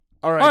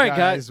All right,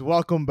 guys.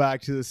 Welcome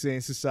back to the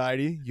Sane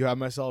Society. You have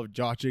myself,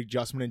 Jochik,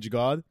 Justman, and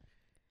Jagad.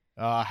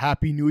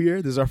 Happy New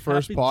Year. This is our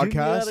first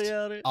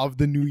podcast of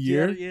the new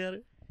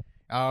year.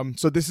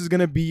 So this is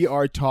going to be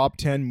our top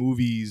 10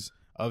 movies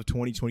of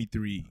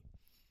 2023.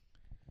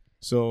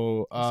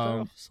 So, start off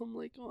with some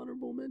like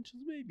honorable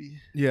mentions, maybe.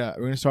 Yeah,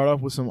 we're going to start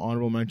off with some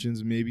honorable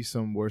mentions, maybe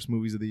some worst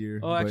movies of the year.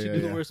 Oh, actually,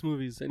 do the worst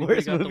movies.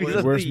 Anybody got the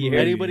worst movie?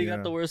 Anybody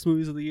got the worst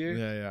movies of the year?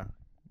 Yeah.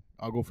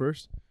 I'll go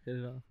first. Hit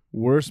it off.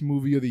 Worst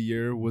movie of the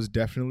year was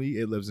definitely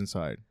It Lives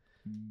Inside.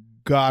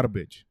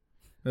 Garbage.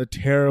 A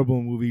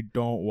terrible movie.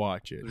 Don't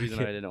watch it. The reason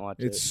I didn't watch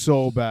it. It's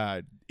so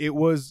bad.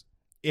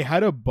 It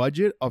had a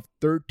budget of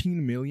 $13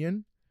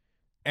 million,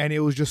 and it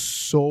was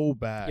just so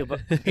bad. Yeah,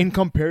 but in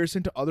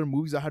comparison to other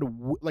movies that had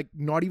like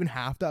not even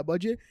half that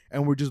budget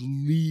and were just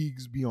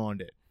leagues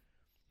beyond it.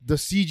 The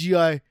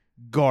CGI,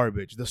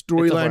 garbage. The it's a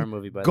horror storyline,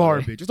 movie, by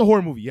garbage. It's a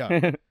horror movie,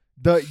 yeah.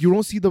 You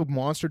don't see the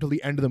monster till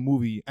the end of the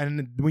movie,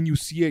 and when you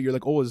see it, you're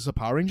like, "Oh, is this a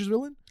Power Rangers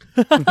villain?"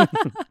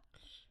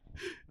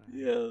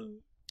 Yeah.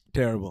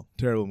 Terrible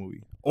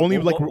movie.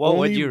 What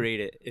would you rate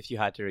it if you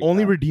had to rate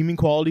Only that? redeeming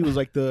quality was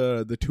like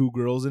the two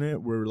girls in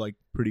it were like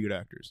pretty good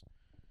actors.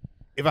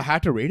 If I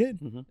had to rate it,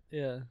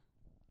 Yeah.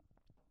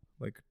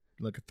 like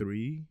a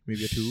 3,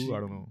 maybe a 2. I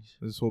don't know.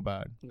 It was so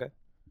bad. Okay.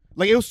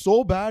 Like it was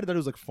so bad that it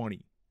was like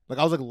funny. Like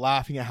I was like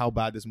laughing at how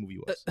bad this movie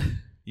was.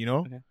 You know.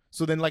 Okay.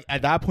 So then like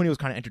at that point it was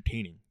kind of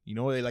entertaining. You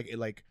know,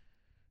 it's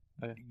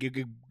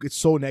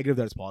so negative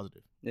that it's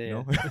positive. Yeah. You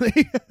know?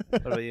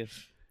 What about you?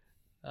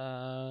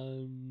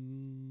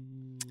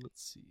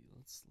 Let's see.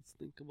 Let's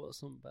think about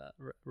some bad.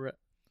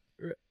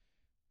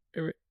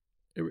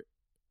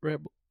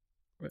 Rebel.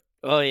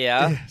 Oh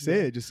yeah.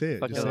 Say it. Just say it.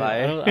 Fucking Just say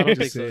liar. it. I don't Just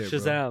think say so.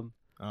 it, bro. Shazam.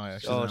 Oh yeah.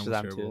 Oh, was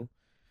Shazam terrible. too.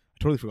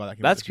 I totally forgot that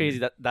came That's out. crazy.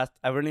 That's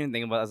I wouldn't even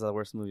think about it as the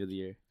worst movie of the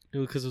year.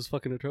 Because it was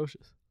fucking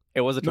atrocious.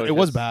 It was No, atrocious. it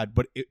was bad,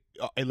 but It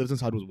Lives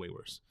Inside was way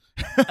worse.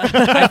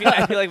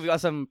 I feel like we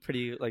got some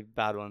pretty like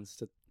bad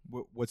ones.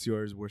 What's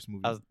yours worst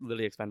movie? I was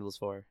literally Expendables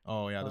 4.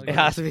 Oh yeah, It It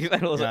has to be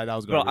Expendables. Yeah, that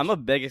was Bro, garbage. I'm a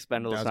big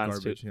Expendables That's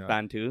garbage, yeah.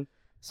 fan too.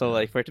 So Yeah.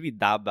 like for it to be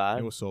that bad,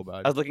 It was so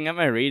bad. I was looking at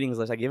my ratings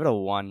list. I gave it a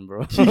 1,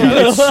 bro.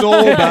 It's so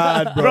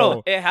bad,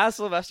 bro. It has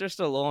Sylvester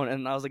Stallone,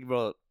 and I was like,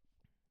 bro.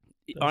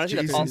 Honestly,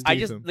 that's all. Jason I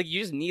just Statham. like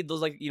you just need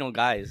those like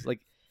guys like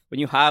when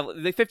you have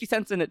like 50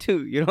 cents in it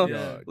too. You know,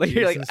 Yeah, like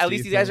you're like Jason at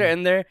least these guys are Statham.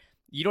 in there.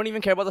 You don't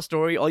even care about the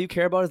story. All you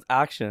care about is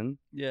action.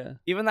 Yeah.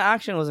 Even the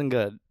action wasn't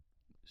good.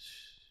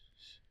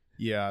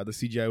 Yeah, the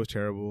CGI was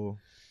terrible.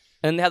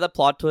 And they had the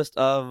plot twist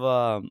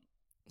of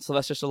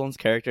Sylvester Stallone's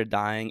character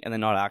dying and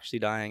then not actually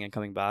dying and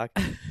coming back.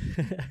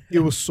 It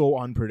was so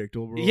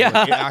unpredictable, bro. Yeah.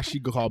 Like, it actually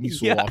caught me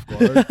so Yeah. off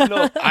guard.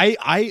 No,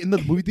 I in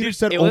the movie theater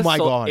said, it "Oh was my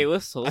so- god!" It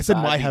was so. I said,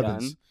 "My badly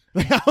heavens!" done.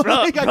 Like, I was Bro,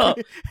 like, bro.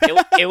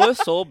 It was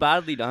so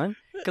badly done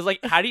because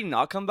like had he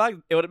not come back,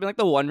 it would have been like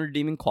the one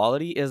redeeming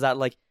quality is that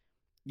like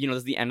this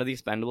is the end of the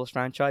Expendables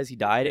franchise. He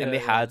died, and they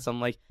Yeah, had yeah. some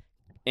like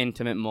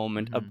intimate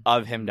moment Mhm.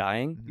 of him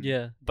dying.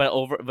 Yeah. But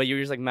you're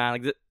just like, man,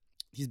 like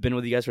he's been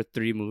with you guys for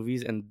 3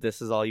 movies, and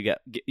this is all you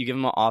get. You give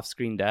him an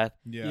off-screen death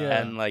yeah.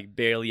 Yeah. and like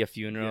barely a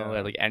funeral Yeah.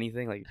 or like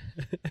anything. Like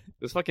it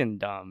was fucking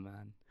dumb,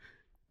 man.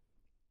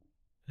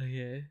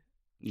 Okay.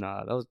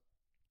 Nah, that was.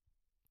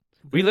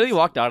 We literally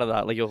walked out of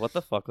that like, yo, what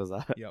the fuck was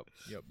that? Yep.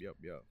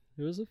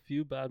 There was a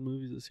few bad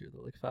movies this year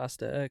though, like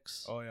Fast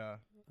X. Oh yeah,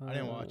 I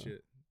didn't watch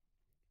it.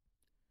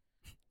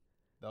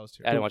 That was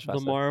I terrible. didn't watch The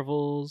Fast X.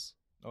 Marvels.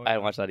 Oh, I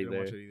didn't watch that Didn't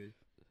either. watch it either.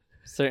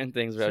 Certain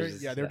things where I was Certain-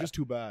 just, yeah, they're just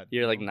too bad.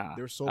 You're like, you know? nah,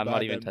 They're so I'm bad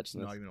not even that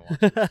touching not this. even gonna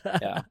watch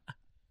it. Yeah.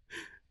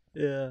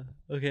 Yeah.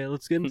 Okay,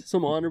 let's get into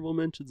some honorable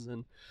mentions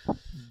and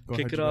Go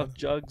kick ahead, it off.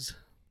 Jabal. Jugs.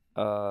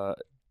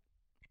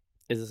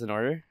 Is this in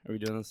order? Are we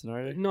doing this in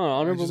order? No,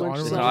 honorable Just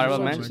mentions. Just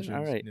honorable mention?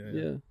 Alright. Yeah.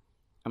 Yeah.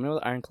 I'm gonna go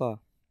with Iron Claw.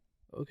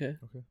 Okay.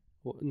 Okay.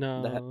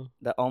 No.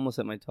 That almost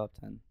hit my top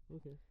 10.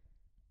 Okay.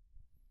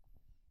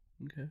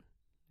 Okay.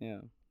 Yeah.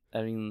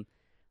 I mean,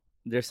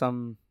 there's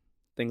some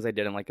things I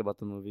didn't like about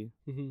the movie.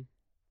 Mm-hmm.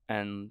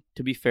 And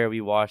to be fair,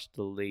 we watched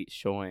the late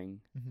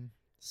showing. Mhm.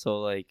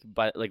 So,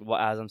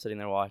 as I'm sitting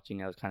there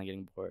watching, I was kind of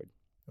getting bored.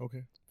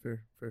 Okay.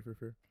 Fair. Do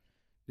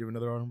you have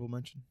another honorable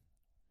mention?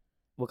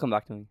 We'll come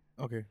back to me.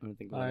 Okay. I'm gonna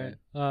think All about it.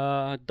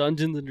 right.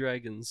 Dungeons and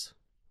Dragons.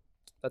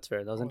 That's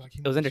fair. That was Oh, that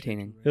came it was out this year,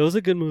 entertaining. too, It right? was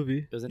a good movie.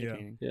 It was Yeah.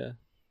 entertaining. Yeah.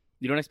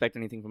 You don't expect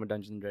anything from a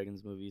Dungeons and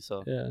Dragons movie,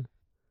 so Yeah.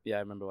 I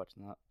remember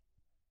watching that.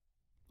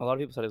 A lot of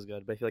people said it was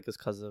good, but I feel like it's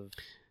because of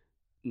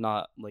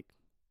not like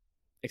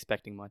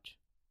expecting much.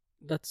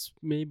 That's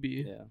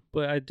maybe. Yeah,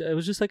 But it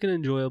was just like an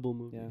enjoyable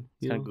movie. Yeah, it's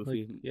you kinda know,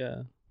 goofy. like,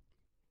 yeah.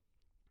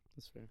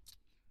 that's fair.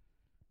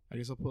 I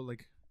guess I'll put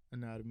like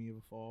Anatomy of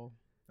a Fall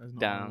as an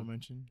Down. honorable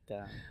mention.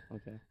 Damn.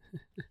 Okay.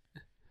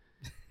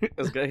 It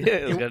was good. Yeah,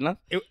 it was good enough.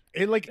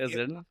 It like It was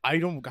good enough. I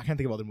can't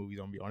think of other movies.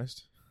 I'll be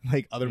honest.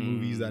 Like other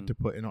movies that Mm. to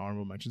put in an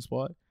honorable mention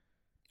spot.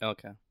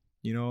 Okay.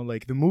 You know,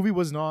 like the movie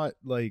was not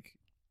like.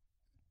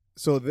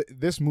 So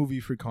this movie,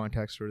 for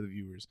context for the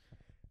viewers,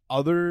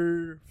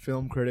 other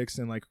film critics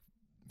and like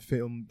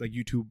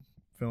YouTube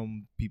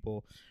film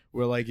people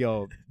were like,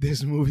 "Yo,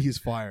 this movie is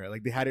fire!"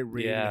 Like they had it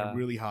rated Yeah.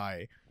 really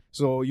high.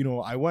 So,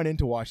 I went in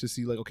to watch to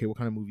see like, okay, what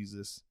kind of movie is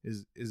this?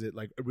 Is it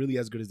like really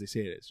as good as they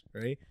say it is,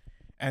 right?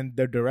 And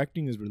their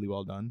directing is really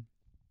well done.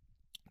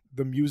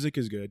 The music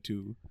is good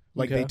too.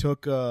 Like they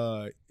took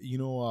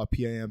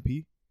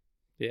PIMP,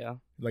 Yeah.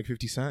 like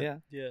 50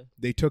 Cent. Yeah.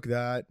 They took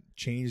that,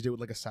 changed it with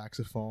like a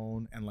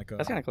saxophone and like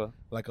That's kind of cool.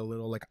 like a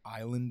little like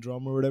island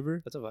drum or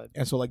whatever. That's a vibe.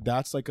 And so like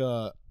that's like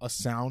a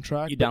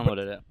soundtrack. You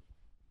downloaded it.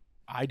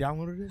 I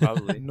downloaded it?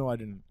 Probably. No, I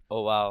didn't.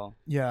 Oh wow.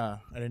 Yeah,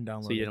 I didn't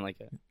download it. So you didn't like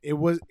it?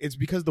 It's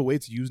because the way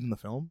it's used in the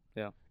film.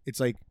 Yeah. It's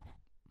like,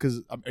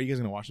 because are you guys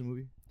gonna watch the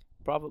movie?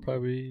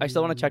 Probably. I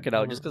still want to check it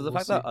out just because the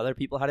fact that other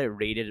people had it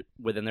rated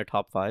within their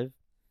top 5.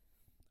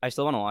 I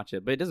still want to watch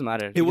it, but it doesn't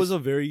matter. It was a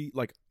very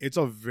it's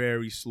a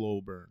very slow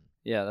burn.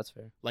 Yeah, that's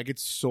fair. Like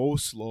it's so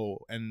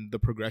slow, and the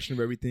progression of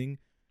everything,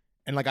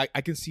 and like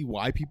I can see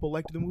why people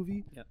liked the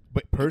movie. Yeah.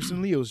 But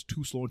personally, it was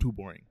too slow and too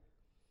boring.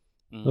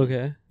 Mhm.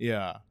 Okay.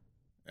 Yeah.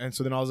 And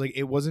so then I was like,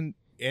 it wasn't,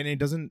 and it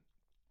doesn't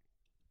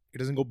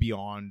go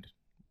beyond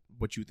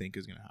what you think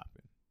is gonna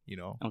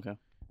happen. Okay.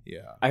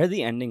 Yeah. I heard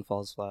the ending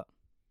falls flat.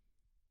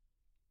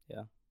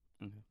 Yeah.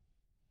 Okay.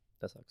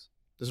 That sucks.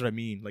 That's what I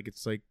mean. Like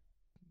it's like,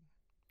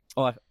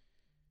 What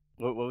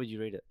would you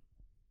rate it?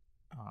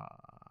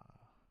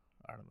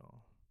 I don't know.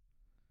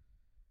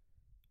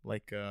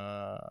 Like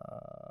I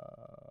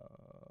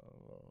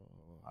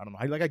don't know.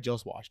 I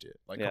just watched it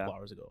like a couple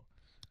hours ago.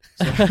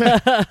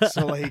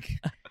 So like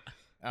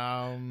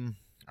I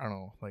don't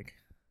know. Like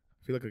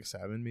I feel like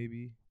 7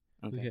 maybe.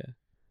 Okay.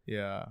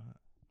 Yeah.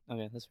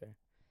 Okay, that's fair.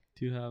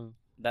 Do you have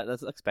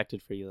That's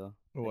expected for you though.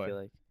 What? I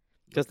feel like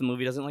because the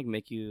movie doesn't like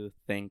make you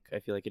think. I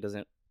feel like it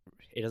doesn't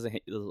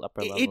hit those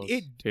upper levels.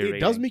 It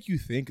does make you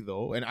think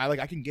though, and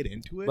I can get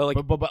into it. But,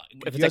 like, but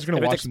if you guys are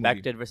gonna watch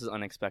expected versus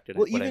unexpected.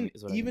 well, what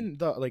even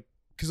the like,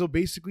 because so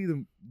basically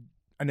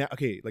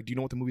okay, like, do you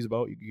know what the movie's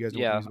about? You guys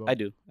know what the movie's about? I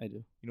do.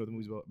 You know what the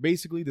movie's about?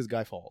 Basically, this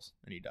guy falls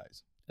and he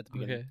dies At the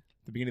beginning. okay?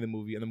 at the beginning of the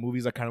movie, and the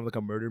movie's like kind of like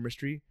a murder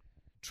mystery,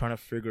 trying to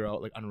figure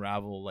out like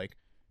unravel like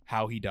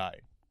how he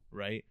died,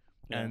 right?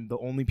 Yeah. And the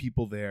only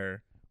people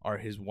there are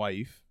his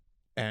wife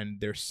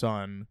and their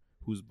son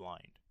who's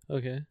blind,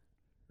 Okay.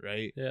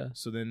 right? Yeah.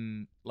 So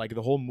then like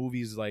the whole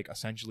movie is like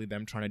essentially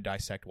them trying to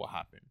dissect what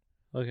happened,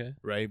 Okay.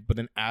 right? But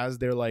then as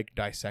they're like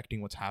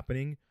dissecting what's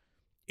happening,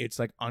 it's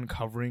like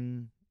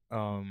uncovering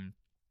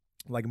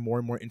like more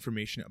and more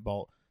information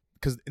about,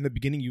 because in the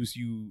beginning you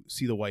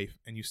see the wife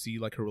and you see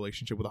like her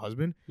relationship with the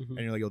husband, Mhm. and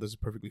you're like, oh, this is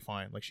perfectly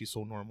fine, like she's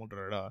so normal, da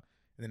da da.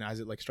 And then as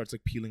it like starts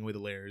like peeling away the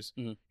layers,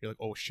 Mhm. you're like,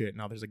 oh shit,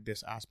 now there's like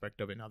this aspect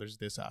of it, now there's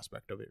this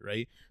aspect of it,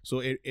 right?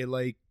 So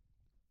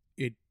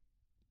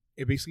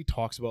it basically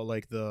talks about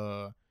like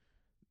the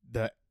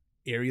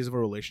areas of a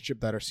relationship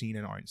that are seen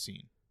and aren't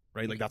seen,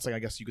 right? Like that's like, I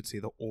guess you could say,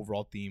 the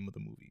overall theme of the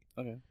movie.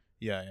 Okay.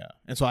 Yeah.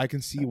 And so I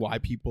can see why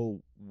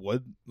people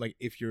would, like,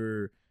 if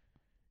you're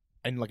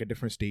in like a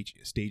different stage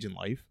in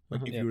life,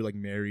 like if Yeah. you were like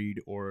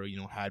married or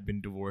had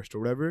been divorced or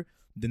whatever,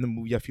 then the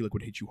movie I feel like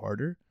would hit you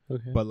harder.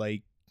 Okay. But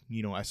like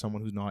as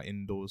someone who's not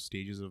in those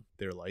stages of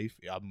their life,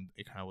 it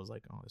kind of was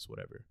like, oh, it's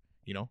whatever,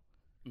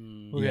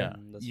 Okay.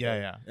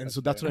 yeah. And That's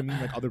so that's fair. what I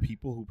mean. Like other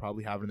people who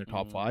probably have it in their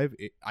top 5,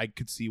 I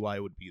could see why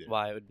it would be there.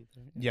 Why it would be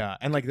there. Yeah,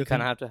 and like the You kind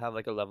thing, of have to have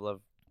like a level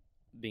of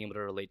being able to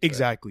relate to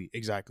exactly.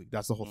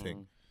 That's the whole it.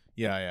 thing.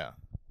 Yeah.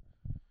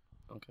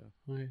 Okay.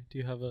 Okay. Do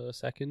you have a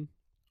second?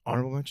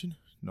 Honorable mention?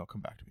 No,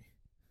 come back to me.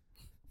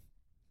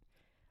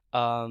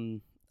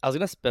 I was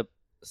gonna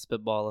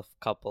spitball a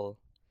couple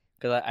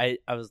because I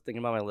was thinking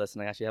about my list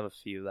and I actually have a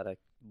few that I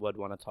would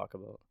want to talk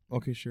about.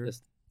 Okay, sure.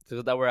 Just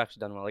because that were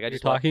actually done well. Like I You're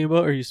just talking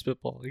about, or are you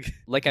spitballing?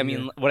 like I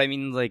mean what I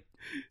mean is like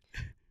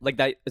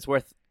that it's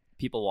worth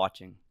people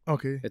watching.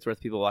 Okay. It's worth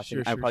people watching.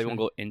 Sure, I sure, probably sure. won't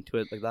go into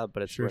it like that,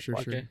 but it's Sure, worth sure,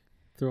 watching. sure. Okay.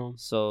 Throw 'em.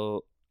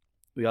 So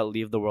we got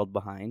Leave the World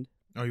Behind.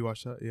 Oh, you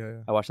watched that?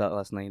 Yeah. I watched that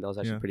last night. That was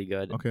actually Yeah. pretty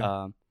good.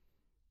 Okay.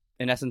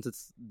 In essence,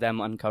 it's them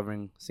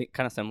uncovering,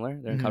 kind of similar.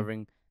 They're Mhm.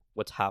 uncovering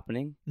what's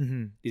happening.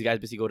 Mm-hmm. These guys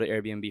basically go to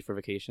Airbnb for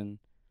vacation,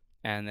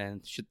 and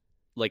then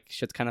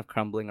shit's kind of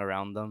crumbling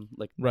around them.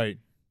 Like Right.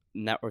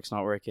 network's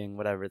not working,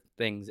 whatever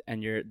things,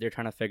 and they're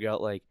trying to figure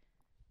out like,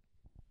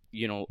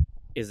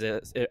 is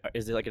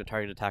it like a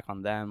targeted attack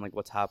on them? Like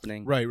what's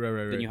happening? Right.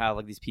 Then you have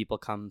like these people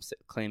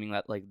claiming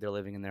that like they're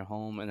living in their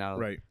home, and now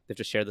Right. they have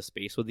to share the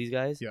space with these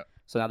guys. Yeah.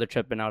 So now they're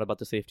tripping out about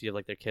the safety of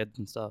like their kids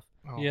and stuff.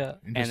 Oh, Yeah.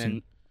 And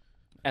interesting.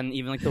 then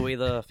even like the way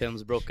the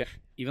film's broken,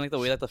 even like the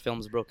way that the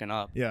film's broken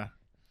up, Yeah.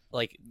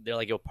 like they're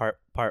like, yo, part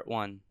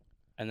 1,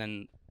 and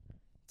then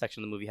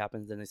section of the movie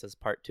happens, then it says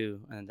part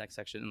 2, and then next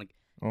section, and like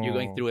you're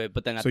going Oh. through it,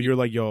 but then So you're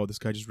like, yo, this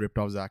guy just ripped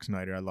off Zack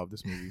Snyder. I love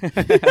this movie.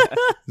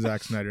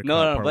 Zack Snyder. no,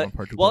 part but 1,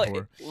 part 2, well,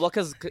 part 4.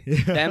 because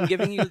them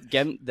giving you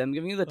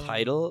the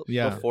title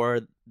Yeah.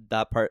 before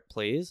that part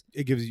plays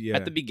It gives you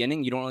at the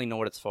beginning, you don't really know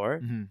what it's for,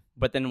 Mhm.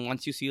 but then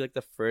once you see like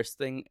the first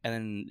thing, and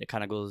then it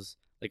kind of goes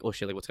like, oh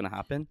shit, like what's gonna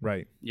happen?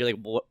 Right. You're like,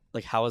 what?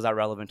 Like how is that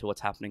relevant to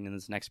what's happening in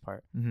this next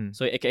part? Mm-hmm.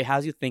 So it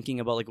has you thinking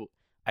about like,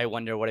 I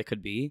wonder what it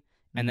could be,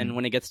 and then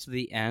when it gets to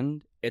the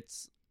end,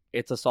 it's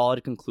a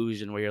solid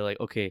conclusion where you're like,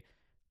 okay,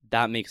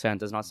 that makes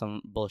sense. It's not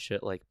some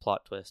bullshit like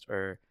plot twist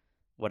or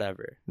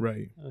whatever.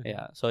 Right. Okay.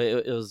 Yeah, so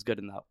it was good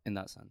in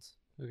that sense.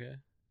 Okay.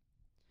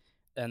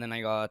 And then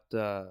I got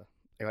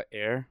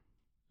Air,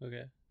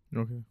 Okay.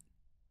 Okay.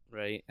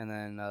 right, and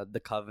then The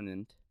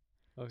Covenant.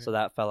 Okay. So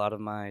that fell out of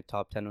my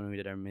top 10 when we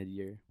did our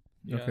mid-year.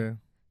 Yeah. Okay.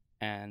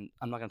 And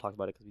I'm not gonna talk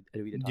about it because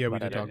we did talk Yeah,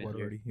 about we it. did at talk about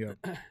it mid-year.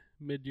 already. Yeah.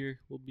 Mid-year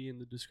will be in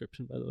the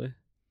description, by the way.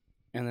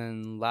 And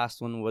then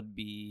last one would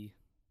be,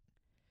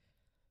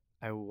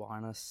 I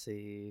wanna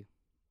say,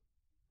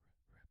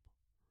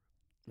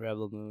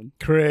 Rebel Moon.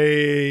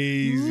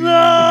 Crazy.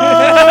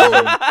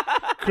 No!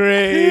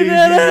 Crazy. He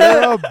did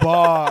it! You're a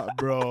bot,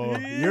 bro.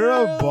 You're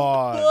a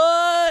bot.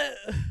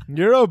 What?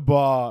 You're a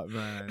bot,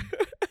 man.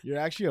 You're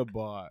actually a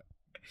bot.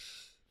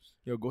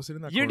 Yo, go sit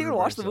in that You didn't corner even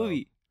by watch the yourself.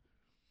 movie.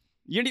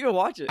 You didn't even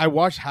watch it. I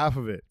watched half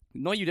of it.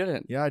 No, you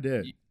didn't. Yeah, I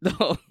did.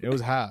 No, It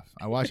was half.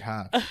 I watched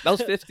half. that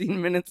was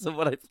 15 minutes of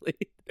what I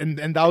played. And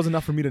that was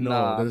enough for me to know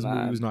Nah, that this movie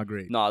man. was not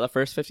great. No, the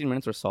first 15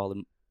 minutes were solid.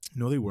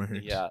 No, they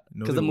weren't. Yeah,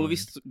 No, because they the movie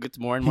weren't. gets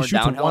more and He more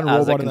shoots downhill one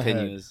as it robot in the head.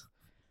 continues.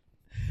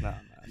 Nah,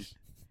 man.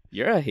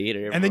 You're a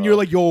hater. And then bro. you're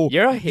like, yo,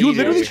 You're a you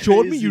literally hater.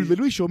 showed me. You Crazy.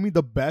 literally showed me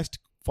the best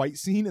fight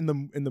scene in the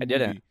I movie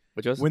didn't.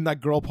 Which was when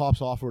that girl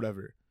pops off or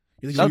whatever.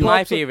 You're like, that was yo, my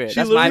yo, favorite. she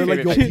That's my literally,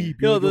 favorite. like, fight. yo,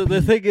 peep. Yo,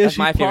 the thing is, That's she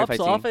my favorite pops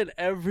fight off scene. in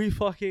every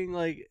fucking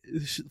like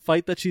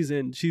fight that she's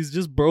in. She's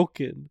just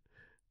broken.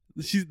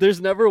 There's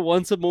never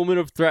once a moment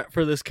of threat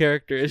for this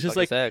character. It's just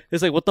Fucking like sick.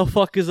 it's like what the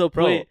fuck is up?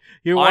 Bro, Wait,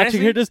 you're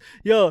watching her honestly- just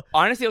yo.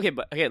 Honestly,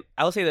 okay,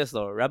 I'll say this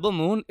though. Rebel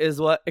Moon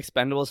is what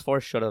Expendables 4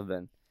 should have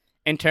been.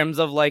 In terms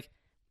of like,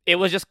 it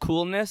was just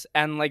coolness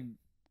and like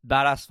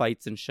badass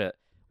fights and shit.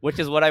 Which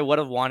is what I would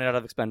have wanted out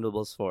of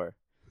Expendables 4.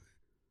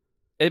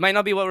 It might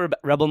not be what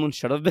Rebel Moon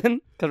should have been,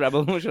 because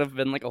Rebel Moon should have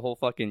been like a whole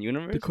fucking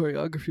universe. The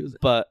choreography was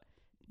But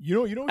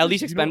you know, at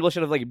least Expendables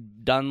should have like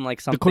done like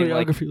the something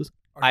like choreography was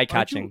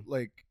eye-catching.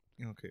 Like,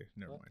 okay,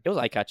 never mind. it was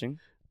eye catching.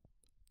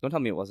 Don't tell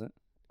me it wasn't.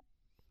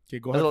 Okay,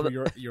 go That's ahead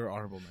all for your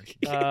honorable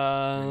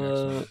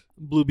mention.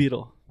 Blue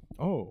Beetle.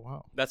 Oh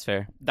wow. That's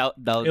fair. That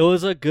It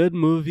was a good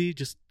movie,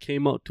 just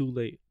came out too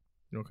late.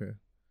 Okay.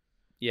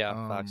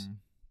 yeah, facts.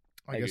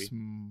 I I guess agree.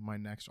 my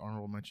next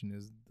honorable mention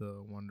is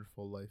The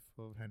Wonderful Life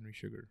of Henry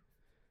Sugar.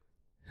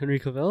 Henry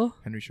Cavill.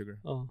 Henry Sugar.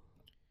 Oh,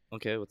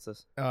 Okay, what's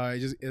this?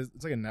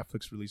 It's like a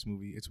Netflix release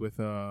movie. It's with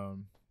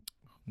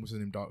what's his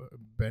name?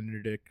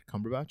 Benedict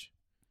Cumberbatch.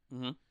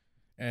 Mhm.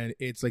 And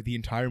it's like the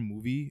entire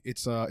movie.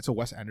 It's a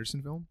Wes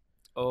Anderson film.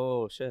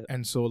 Oh shit.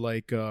 And so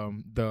like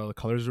the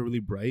colors are really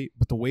bright,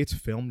 but the way it's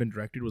filmed and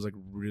directed was like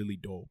really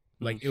dope.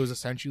 Like it was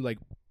essentially like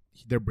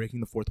they're breaking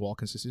the fourth wall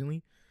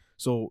consistently.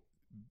 So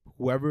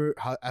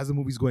as the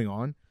movie's going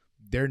on,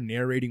 they're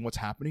narrating what's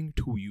happening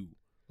to you.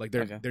 Like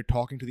they're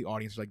talking to the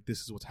audience like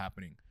this is what's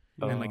happening.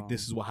 And like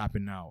this is what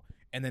happened now.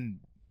 And then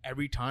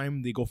every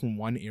time they go from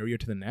one area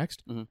to the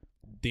next, Mhm.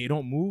 they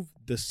don't move,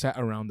 the set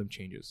around them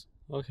changes.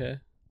 okay.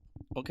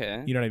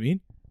 Okay. You know what I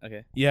mean?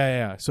 Okay.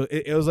 Yeah. So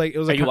it was like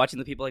Are like you watching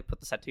the people like put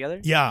the set together?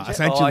 yeah, Oh, I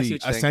see what you're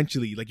saying.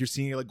 essentially, like you're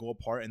seeing it like go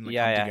apart and like come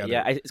yeah.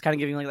 together. It's kind of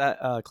giving like that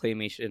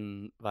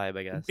claymation vibe,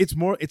 I guess.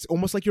 It's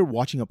almost like you're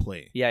watching a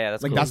play. yeah.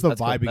 That's Like cool. that's the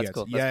That's cool. vibe it That's gets.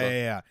 cool.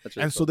 Yeah. That's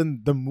really And so cool.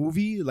 then the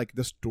movie, like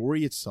the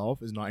story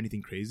itself, is not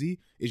anything crazy.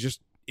 It's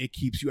just it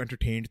keeps you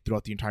entertained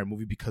throughout the entire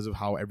movie because of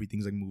how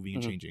everything's like moving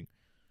and Mhm. changing.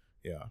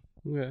 Yeah,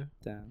 Okay.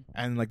 Damn.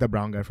 and like the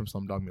brown guy from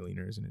Slumdog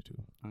Millionaire is in it too.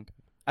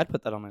 I'd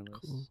put that on my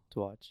list Cool. to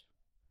watch.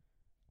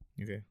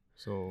 Okay,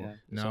 so Yeah,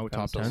 now so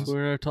top so- 10s. So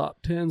we're in our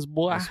top 10s,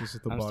 boy. This was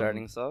at the I'm bottom.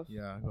 starting us off.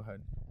 Yeah, go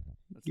ahead.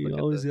 Let's You look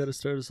at always this. got to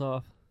start us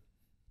off.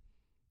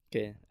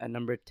 Okay, at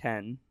number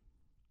 10,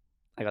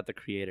 I got The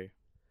Creator.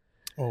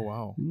 Oh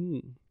wow.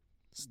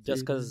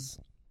 Just because,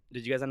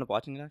 did you guys end up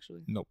watching it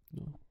actually? Nope.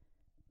 No.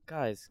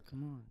 Guys,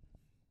 come on.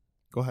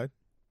 Go ahead.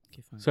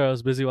 Okay, fine. Sorry, I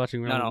was busy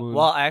watching Round No. the Moon.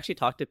 Well, I actually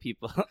talked to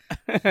people.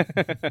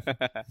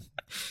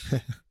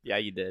 Yeah,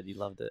 you did. You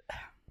loved it.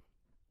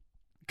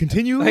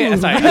 Continue. Okay,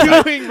 sorry, What are you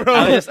sorry. doing, bro?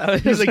 I was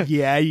He's just- like,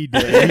 yeah, you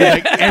did. He's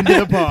like, end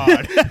of the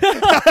pod.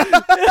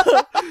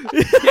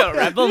 Yo,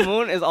 Rebel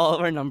Moon is all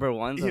of our number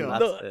ones, and Yo. that's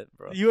No, it,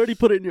 bro. You already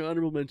put it in your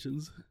honorable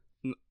mentions.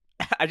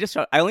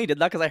 I only did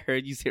that because I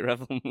heard you say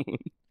Rebel Moon.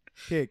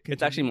 Okay,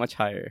 It's actually much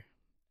higher.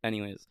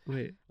 Anyways,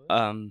 Wait.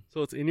 so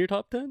So it's in your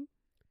top 10?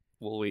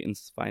 we'll wait and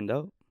find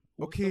out.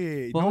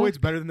 Okay, What no, the it's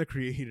better than the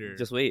creator.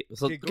 Just wait.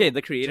 So Okay, okay, go.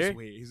 The Creator. Just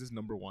wait. He's his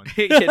number one.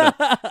 Okay, no.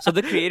 So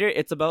The Creator,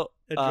 it's about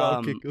And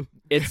drop kick him.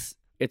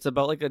 it's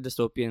about like a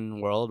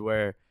dystopian world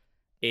where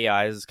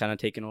AI is kind of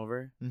taken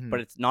over, Mhm. but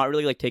it's not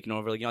really like taken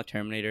over, like you know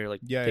Terminator, like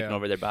Yeah, taking yeah.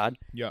 over, they're bad.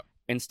 Yeah.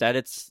 Instead,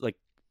 it's like,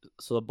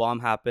 so the bomb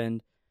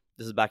happened.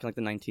 This is back in like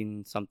the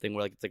 19 something,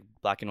 where like it's like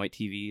black and white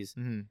TVs.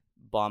 Mhm.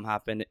 Bomb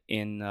happened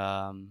in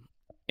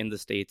the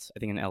States, I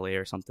think in LA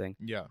or something.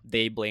 Yeah.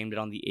 They blamed it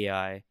on the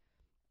AI,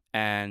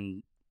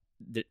 and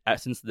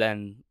since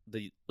then,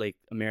 like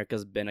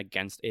America's been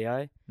against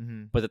AI.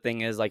 Mm-hmm. But the thing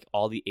is, like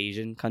all the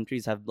Asian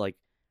countries have like,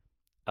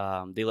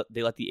 they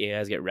let the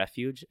AIs get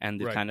refuge, and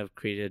they've Right. kind of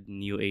created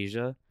New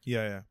Asia.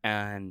 Yeah.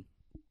 And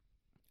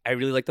I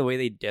really like the way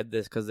they did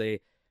this because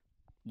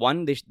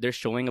they're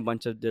showing a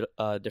bunch of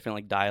different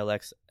like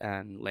dialects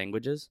and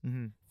languages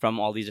Mm-hmm. from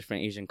all these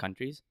different Asian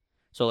countries.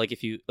 So like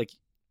if you like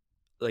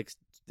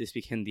they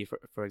speak Hindi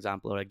for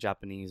example, or like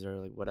Japanese or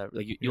like whatever,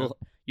 like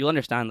you'll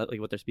understand that, like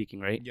what they're speaking,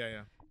 right?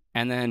 Yeah.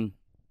 And then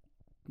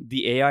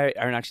the AI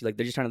aren't actually like,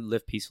 they're just trying to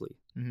live peacefully.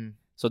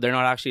 So they're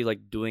not actually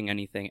like doing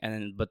anything. And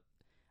then but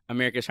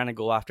America's trying to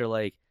go after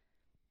like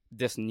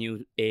this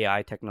new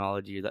AI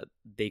technology that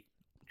they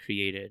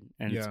created,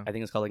 and I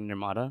think it's called like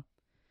Nirmata.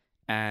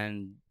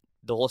 And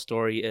the whole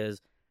story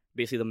is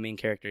basically the main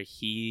character,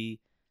 he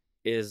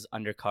is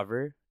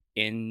undercover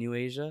in New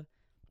Asia,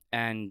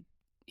 and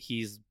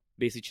he's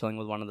basically chilling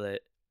with one of the,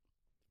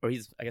 or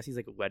I guess he's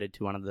like wedded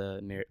to one of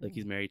the, like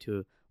he's married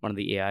to one of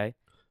the AI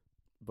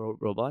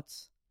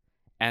robots,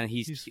 and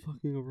he's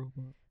fucking a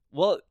robot.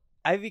 Well,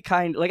 I'd be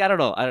kind, like I don't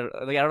know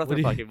if they're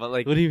fucking, but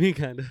like what do you mean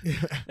kind of?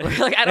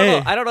 Like I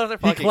don't know if they're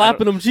fucking. He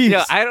clapping them cheeks.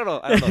 Yeah, I don't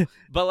know,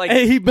 but like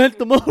hey, he bent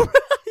them over.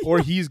 Or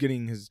he's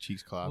getting his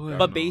cheeks clapped.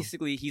 But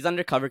basically, he's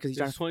undercover because he's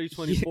trying.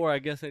 2024, I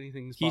guess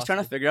anything's possible. He's trying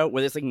to figure out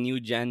where this like new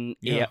gen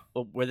AI,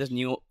 where this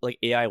new like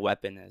AI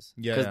weapon is.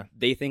 Because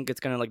they think it's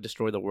gonna like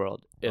destroy the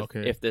world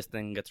if this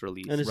thing gets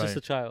released. And it's just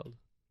a child.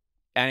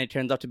 And it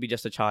turns out to be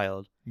just a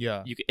child.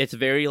 Yeah. It's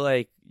very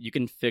like, you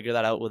can figure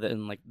that out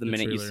within like the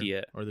minute trailer, you see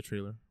it. Or the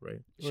trailer,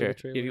 right? Sure.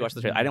 If you watch the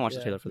trailer. I didn't watch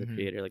the trailer for the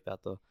creator like that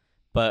though.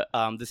 But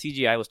the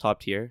CGI was top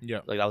tier. Yeah.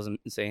 Like that was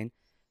insane.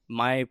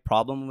 My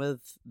problem with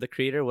the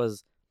creator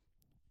was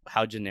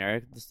how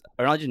generic,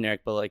 or not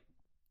generic, but like,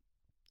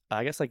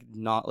 I guess like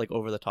not like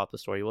over the top the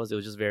story was. It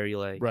was just very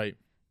like, right.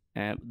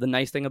 And the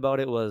nice thing about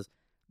it was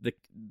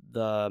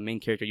the main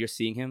character, you're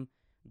seeing him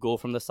go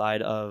from the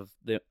side of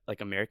the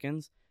like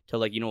Americans to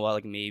like, you know what,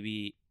 like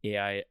maybe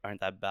AI aren't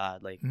that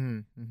bad, like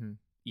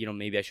you know,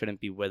 maybe I shouldn't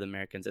be with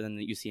Americans. And then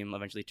you see him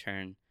eventually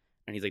turn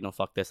and he's like, no,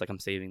 fuck this, like I'm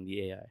saving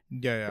the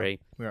AI.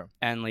 Right.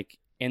 And like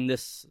in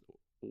this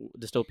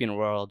dystopian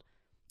world,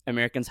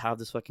 Americans have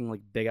this fucking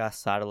like big ass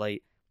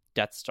satellite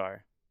Death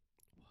Star,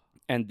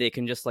 and they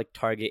can just like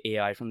target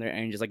AI from there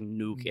and just like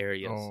nuke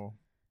areas.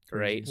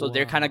 Right. So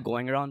they're kind of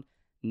going around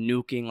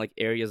nuking like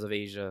areas of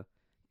Asia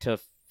to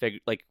figure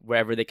like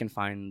wherever they can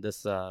find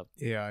this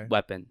AI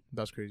weapon.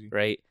 That's crazy.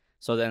 Right.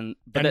 So then,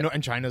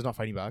 and China's not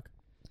fighting back.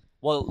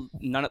 Well,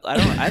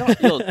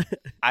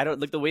 I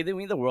don't like the way they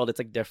mean the world. It's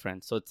like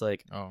different. So it's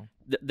like,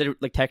 they're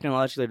like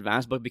technologically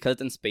advanced, but because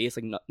it's in space,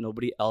 like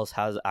nobody else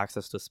has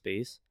access to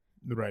space.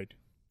 Right.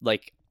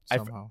 Like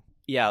somehow.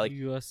 Yeah, like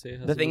USA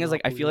has the thing is,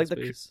 like, I feel like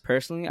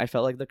personally, I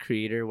felt like the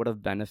creator would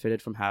have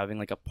benefited from having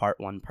like a part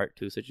 1, part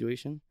 2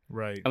 situation.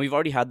 Right. And we've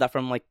already had that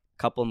from like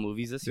a couple of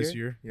movies this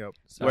year. Yep.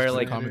 Where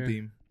like common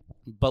theme.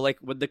 But like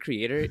with the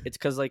creator, it's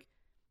because like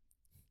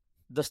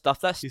the stuff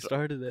that he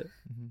started it.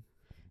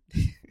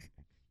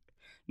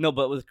 No,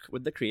 but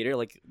with the creator,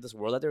 like this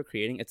world that they're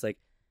creating, it's like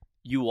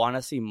you want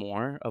to see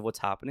more of what's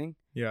happening.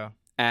 Yeah.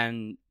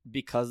 And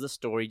because the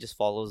story just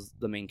follows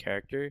the main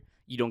character,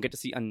 you don't get to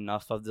see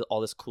enough of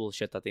all this cool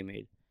shit that they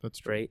made. That's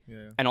true. Right?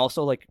 Yeah. And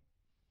also, like,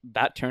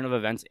 that turn of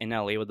events in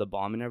LA with the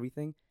bomb and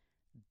everything,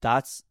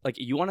 that's, like,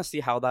 you want to see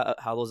how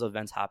those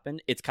events happen.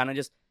 It's kind of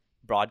just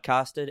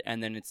broadcasted,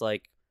 and then it's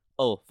like,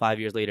 oh,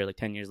 5 years later, like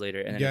 10 years later,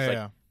 and then it's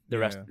like the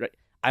rest. Right?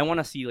 I want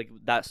to see, like,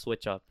 that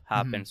switch up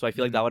happen. So I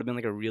feel like that would have been,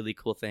 like, a really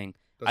cool thing.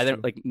 That's either,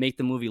 like, make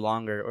the movie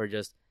longer or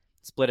just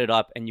split it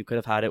up, and you could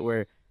have had it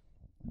where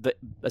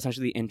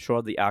essentially the intro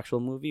of the actual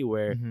movie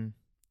where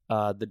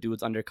the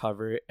dude's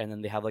undercover and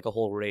then they have like a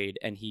whole raid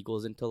and he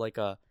goes into like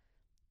not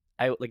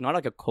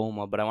like a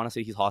coma, but I want to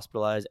say he's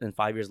hospitalized, and then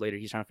 5 years later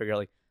he's trying to figure out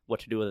like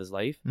what to do with his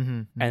life.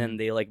 And then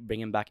they like bring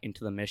him back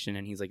into the mission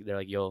and they're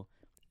like, yo,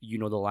 you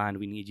know the land,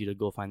 we need you to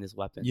go find this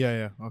weapon.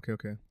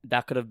 Okay.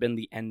 That could have been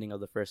the ending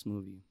of the first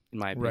movie, in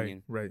my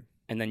opinion. Right.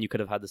 And then you could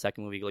have had the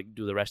second movie like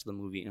do the rest of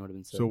the movie and it would have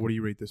been so what do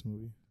you rate this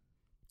movie?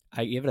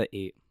 I gave it an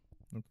 8.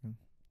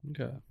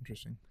 Okay,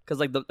 interesting. Because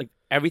like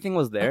everything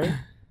was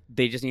there,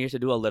 they just needed to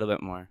do a little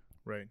bit more.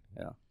 Right.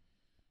 Yeah.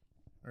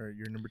 All right,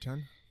 you're number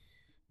 10.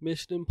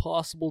 Mission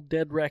Impossible: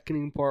 Dead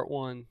Reckoning Part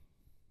 1.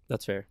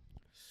 That's fair.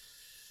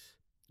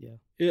 Yeah.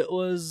 It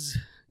was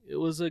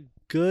a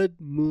good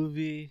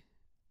movie.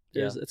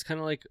 It's kind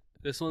of like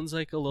this one's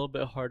like a little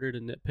bit harder to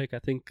nitpick. I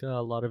think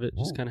a lot of it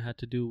just kind of had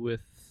to do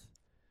with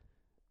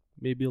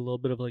maybe a little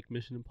bit of like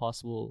Mission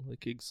Impossible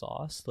like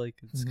exhaust. Like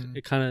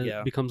it kind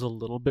of becomes a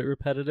little bit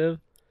repetitive.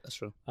 That's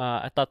true.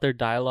 I thought their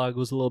dialogue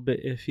was a little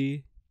bit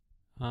iffy.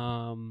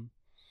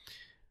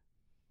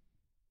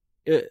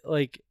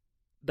 Like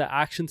the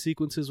action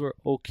sequences were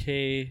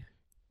okay.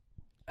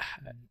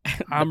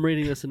 I'm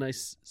rating this a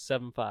nice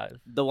 7.5.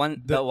 The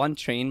one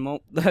train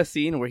the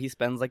scene where he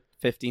spends like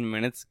 15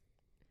 minutes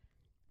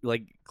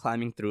like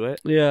climbing through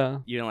it. Yeah.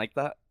 You didn't like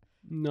that?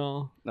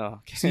 No.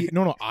 Okay. See,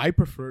 no. I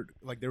preferred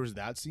like there was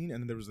that scene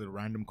and then there was the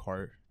random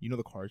car. You know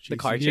the car chase. The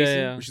car chase.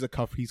 Yeah. Which is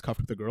he's cuffed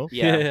with the girl.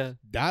 Yeah.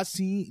 That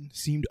scene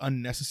seemed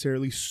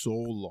unnecessarily so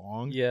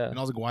long. Yeah. And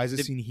I was like, why is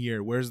this scene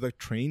here? Whereas the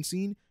train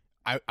scene,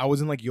 I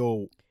wasn't like,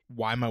 yo,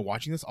 why am I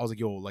watching this? I was like,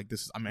 yo, like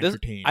I'm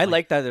entertained. I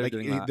like that they were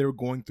doing that. They were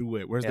going through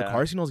it. Whereas the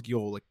car scene, I was like,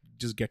 yo, like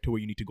just get to where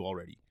you need to go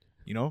already.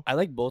 You know? I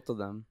like both of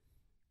them.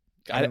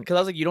 Because I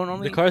was like, you don't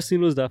normally... The car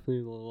scene was definitely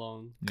a little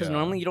long. Because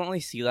normally you don't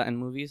really see that in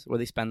movies where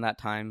they spend that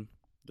time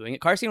doing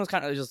it. Car scene was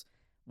kind of just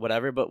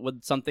whatever, but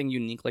with something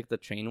unique like the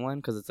train one,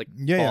 because it's like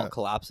all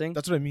collapsing.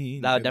 That's what I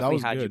mean. That would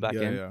definitely had you back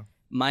in. Yeah.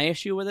 My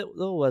issue with it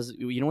though was,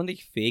 you know, when they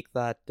fake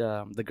that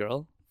the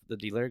girl, the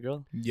dealer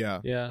girl. Yeah. I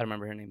don't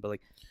remember her name, but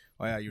like,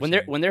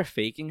 when they're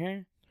faking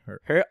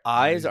her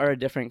eyes are a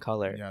different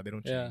color. Yeah, they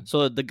don't change.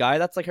 So the guy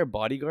that's like her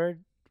bodyguard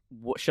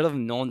should have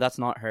known that's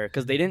not her,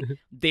 because they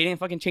didn't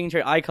fucking change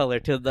her eye color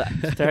to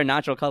her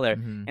natural color,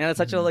 and that's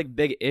such a like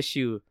big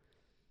issue.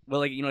 Well,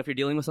 like, you know, if you're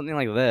dealing with something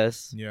like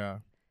this,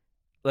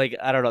 like,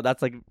 I don't know,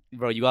 that's like,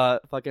 bro, you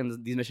got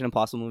fucking these Mission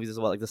Impossible movies as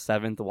well, like the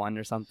 7th one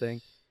or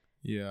something.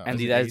 Yeah, and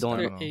these guys don't.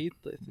 8th,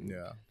 I think.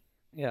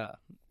 Yeah,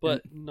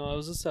 but no, it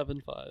was a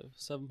 7.5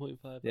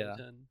 out of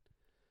 10.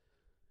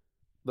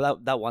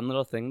 But that one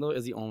little thing though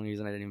is the only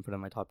reason I didn't even put in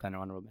my top 10 or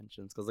honorable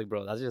mentions, because like,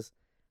 bro, that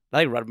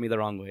like rubbed me the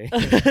wrong way.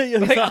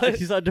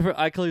 He saw different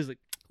eye color. He's like,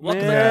 well,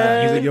 he's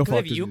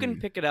like, if you can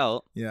pick it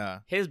out,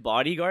 his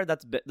bodyguard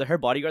her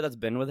bodyguard that's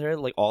been with her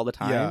like all the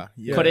time,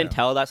 couldn't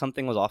tell that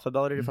something was off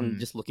about her from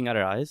just looking at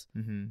her eyes.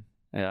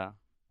 Yeah,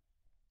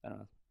 I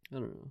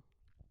don't know.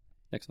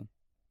 Next one.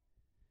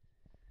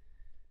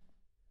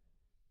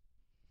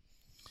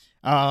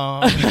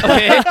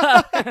 Okay.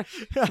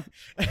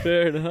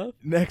 Fair enough.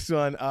 Next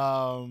one.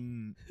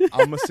 I'm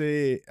gonna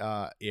say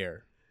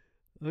Air.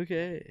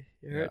 Okay,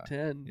 Air at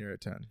 10. Air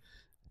at 10.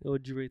 What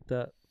would you rate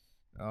that?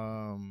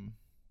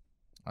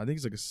 I think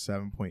it's like a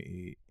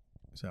 7.8,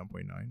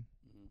 7.9.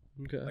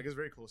 Okay, like it's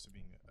very close to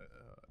being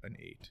an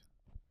 8.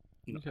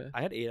 Okay,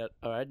 I had Air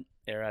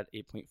at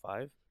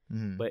 8.5,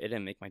 but it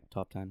didn't make my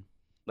top 10.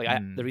 Like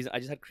the reason I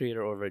just had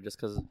Creator over it just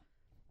because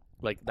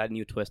like that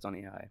new twist on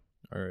AI.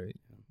 All right.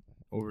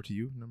 Over to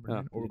you, number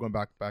 9. Or we're going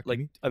back like, to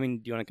me? I mean,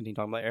 do you want to continue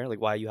talking about Air? Like,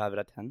 why you have it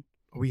at 10?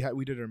 We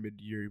did our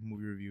mid-year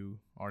movie review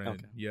on it.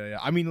 Yeah.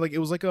 I mean, like, it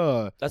was like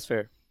a... That's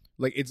fair.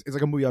 Like, it's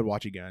like a movie I'd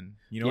watch again.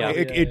 You know?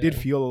 It did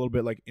feel a little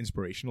bit, like,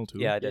 inspirational,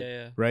 too. Yeah, it did.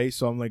 Yeah. Right?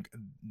 So I'm like,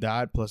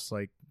 that plus,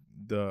 like,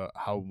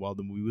 how well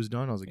the movie was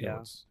done. I was like,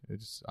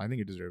 it's I think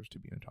it deserves to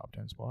be in a top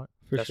 10 spot.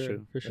 For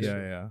sure.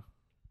 Yeah.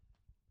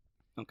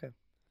 Okay.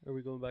 Are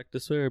we going back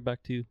this way or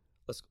back to you?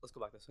 Let's go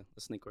back this way.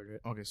 Let's snake order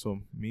it. Okay, so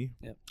me?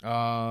 Yeah.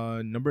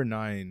 Number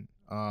 9,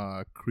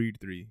 Creed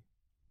 3.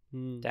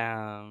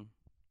 Damn.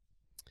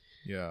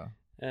 Yeah.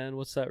 And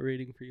what's that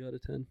rating for you out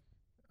of 10?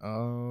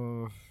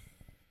 8.3.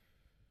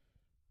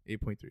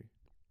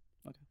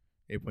 Okay.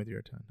 8.3 out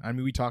of 10. I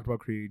mean, we talked about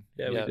Creed.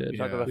 Yeah, we did.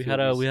 We had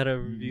a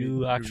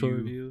review, actual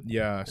review.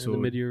 Yeah, so the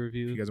mid-year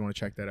review. If you guys want to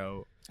check that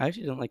out. I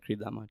actually don't like Creed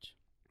that much.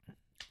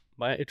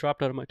 It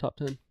dropped out of my top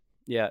 10.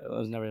 Yeah, it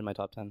was never in my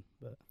top 10.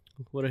 But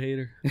what a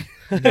hater.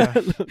 What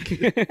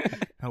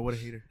a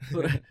hater.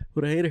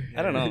 What a hater.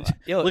 I don't know.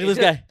 Yo, look at this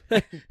guy.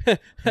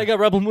 I got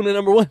Rebel Moon at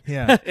number 1.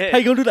 Yeah. How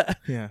you gonna do that?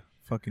 Yeah.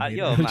 Fucking hater.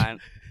 Yo, man.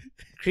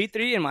 Creed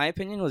 3, in my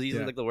opinion, was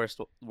easily like the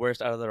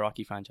worst out of the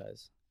Rocky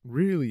franchise.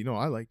 Really? No,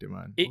 I liked it,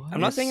 man. I'm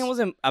not saying it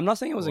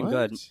wasn't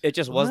good. It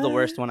just was the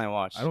worst one I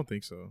watched. I don't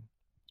think so.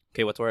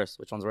 Okay, what's worse?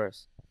 Which one's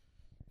worse?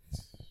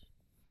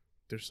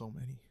 There's so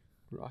many.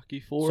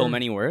 Rocky 4. So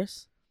many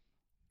worse?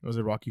 Was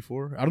it Rocky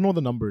 4? I don't know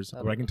the numbers,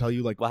 but I can tell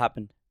you like what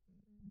happened.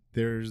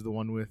 There's the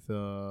one with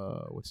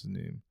what's his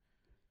name?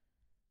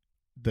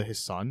 His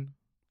son,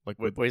 like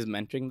where he's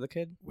mentoring the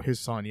kid. His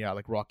son, yeah,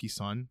 like Rocky's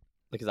son,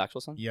 like his actual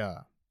son. Yeah.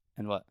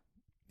 And what?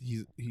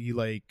 He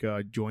like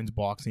joins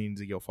boxing.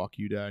 He's like, yo, fuck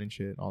you, dad, and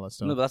shit, all that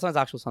stuff. No, but that's not his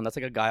actual son. That's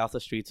like a guy off the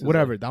streets.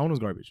 Whatever. Like, that one was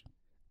garbage.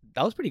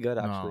 That was pretty good,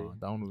 actually. No,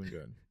 that one wasn't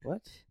good.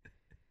 What?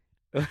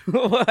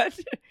 What?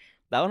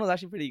 That one was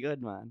actually pretty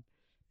good, man.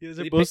 You guys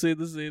are both saying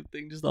the same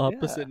thing, just the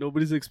opposite.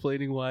 Nobody's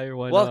explaining why or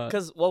why not.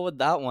 Well, with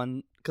that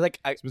one, because like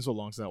it's been so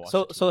long since I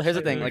watched it. So here's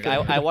the thing. Like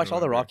I watched all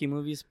the Rocky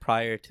movies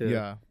prior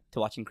to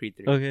watching Creed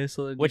 3. Okay,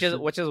 so which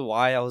is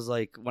why I was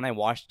like, when I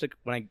watched it,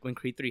 when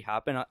Creed 3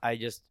 happened, I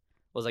just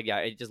was like, yeah,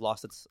 it just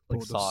lost its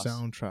like sauce. The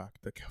soundtrack,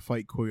 the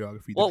fight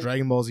choreography, the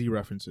Dragon Ball Z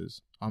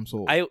references. I'm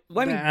sold. I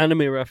mean, the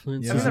anime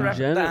references,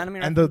 the anime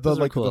and the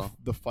like cool.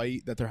 the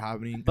fight that they're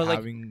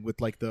having with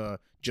like the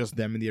just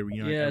them in the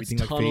arena, and everything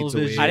like fades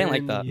away. I didn't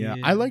like that. Yeah,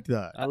 I liked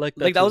that. I like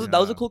that. Like that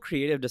was a cool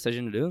creative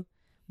decision to do,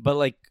 but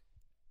like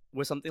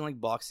with something like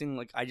boxing,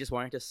 like I just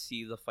wanted to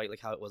see the fight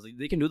like how it was. Like,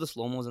 they can do the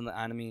slow mos in the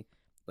anime,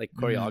 like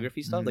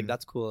choreography stuff. Like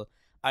that's cool.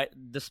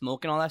 The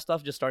smoke and all that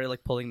stuff just started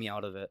like pulling me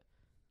out of it.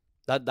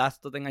 That's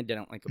the thing I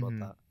didn't like about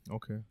that.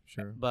 Okay,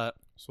 sure. But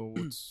so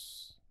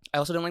what's I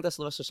also didn't like that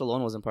Sylvester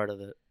Stallone wasn't part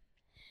of it.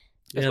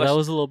 Yeah, that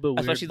was a little bit weird.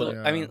 Especially,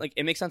 I mean, like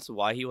it makes sense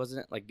why he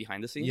wasn't like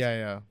behind the scenes.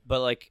 Yeah.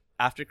 But like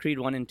after Creed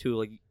 1 and 2,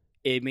 like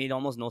it made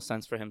almost no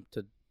sense for him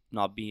to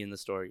not be in the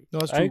story. No,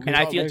 that's true. And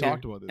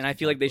I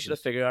feel like they should have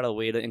figured out a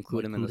way to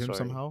include him in the story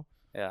somehow.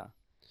 Yeah,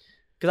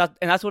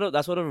 that's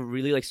what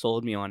really like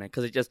sold me on it,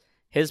 because it just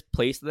his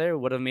place there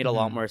would have made a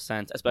lot more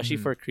sense, especially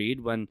for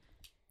Creed when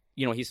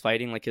he's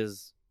fighting like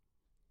his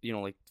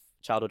like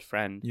childhood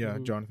friend. Yeah,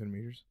 Jonathan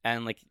Majors.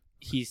 And like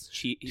he's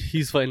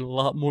fighting a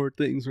lot more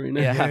things right now.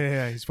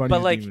 Yeah, he's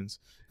fighting his demons.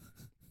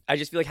 I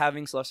just feel like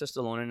having Sylvester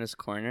Stallone in his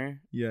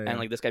corner, and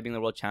like this guy being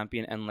the world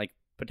champion and like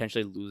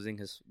potentially losing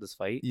this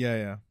fight.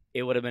 Yeah.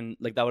 it would have been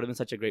like that would have been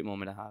such a great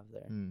moment to have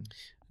there.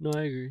 No,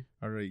 I agree.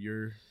 All right,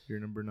 you're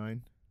number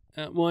 9.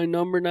 At my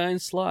number 9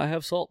 slot, I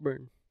have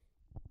Saltburn.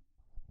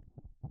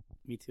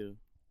 Me too.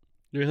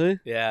 Really?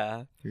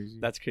 Yeah, Crazy.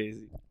 that's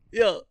crazy.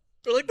 Yeah,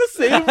 they're like the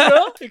same,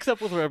 bro.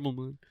 Except with Rebel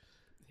Moon.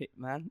 Hey,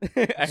 man.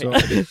 So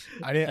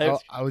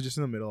I was just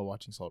in the middle of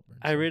watching Saltburn.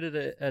 I rated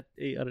it at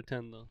 8 out of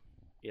 10 though.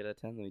 8 out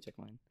of 10. Let me check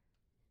mine.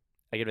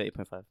 I give it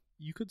 8.5.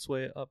 You could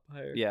sway it up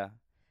higher. Yeah,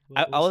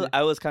 We'll see.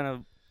 I was kind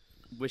of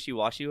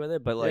wishy-washy with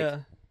it, but like yeah.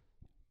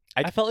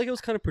 I felt like it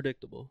was kind of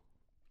predictable.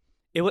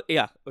 it was.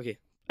 Yeah, okay,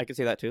 I could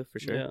say that too for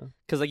sure. Yeah.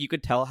 Because like you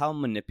could tell how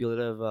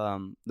manipulative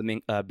the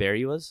main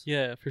Barry was.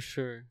 Yeah, for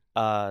sure.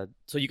 So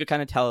you could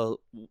kind of tell,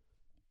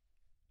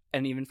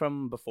 and even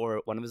from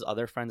before, one of his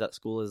other friends at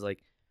school is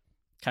like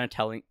kind of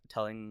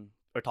telling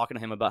or talking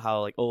to him about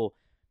how like, oh,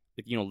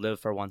 like, you know, live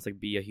for once, like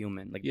be a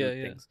human, like do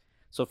things.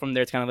 So from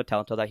there, it's kind of a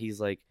telltale that he's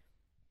like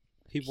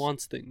he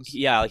wants things.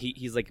 Yeah,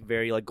 he's like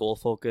very like goal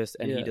focused,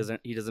 and Yeah.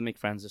 he doesn't make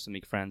friends just to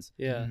make friends.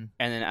 Yeah.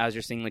 And then as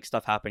you're seeing like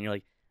stuff happen, you're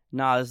like,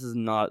 nah, this is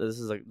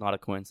like not a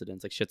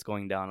coincidence. Like shit's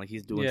going down. Like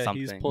he's doing something.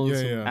 He's pulling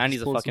some, and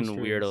he's a pulling fucking some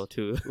weirdo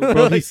too.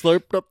 Bro, he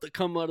slurped up to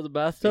come out of the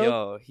bathtub.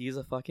 Yo, he's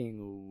a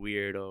fucking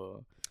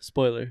weirdo.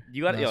 Spoiler.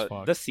 You got That's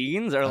fucked. the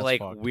scenes are That's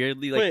like fucked.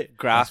 weirdly like Wait,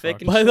 graphic.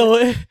 that's And By shit. the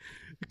way,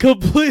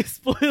 complete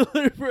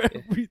spoiler for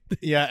everything.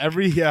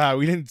 Yeah,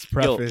 we didn't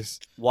preface.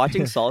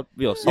 Watching Yeah,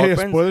 Saltburn.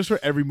 spoilers for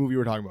every movie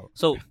we're talking about.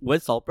 So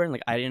with Saltburn,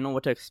 like I didn't know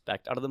what to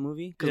expect out of the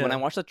movie because when Yeah.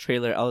 I watched the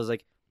trailer, I was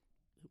like,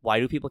 why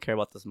do people care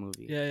about this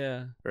movie?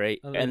 Yeah. Right.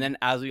 I like And then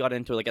as we got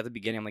into it, like at the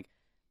beginning, I'm like,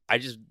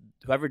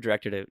 whoever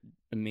directed it,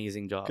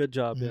 amazing job. Good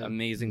job. Yeah.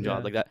 Amazing Yeah.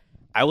 job. Like that.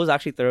 I was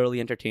actually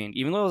thoroughly entertained.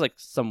 Even though there was like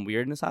some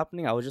weirdness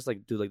happening, I was just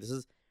like, dude, like this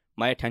is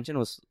my attention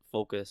was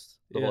focused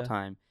the whole Yeah.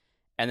 time.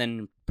 And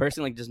then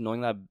personally, like just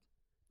knowing that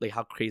like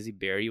how crazy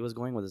Barry was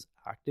going with his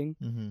acting,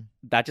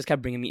 that just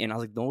kept bringing me in. I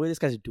was like, no way this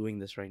guy's doing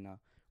this right now.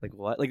 Like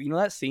what? Like you know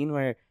that scene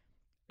where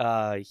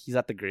he's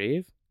at the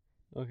grave?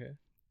 Okay.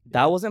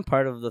 That wasn't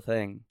part of the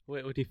thing.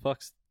 Wait, when he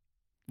fucks.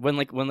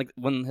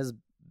 When his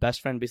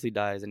best friend basically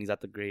dies and he's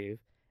at the grave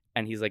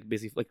and he's like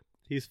basically like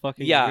He's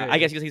fucking. yeah, the grave. I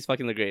guess he's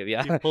fucking the grave.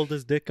 Yeah. He pulled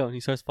his dick out and he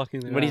starts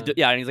fucking the When ground.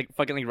 and he's like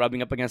fucking like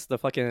rubbing up against the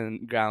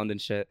fucking ground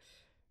and shit.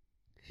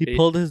 He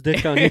pulled his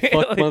dick out and he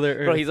fucked Like, Mother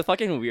Earth. Bro, he's a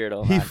fucking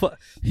weirdo. he man.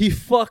 he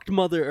fucked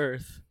Mother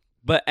Earth.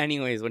 But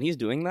anyways, when he's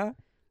doing that,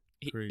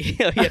 he Crazy.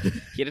 had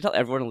to tell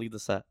everyone to leave the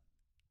set.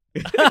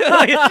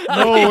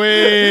 No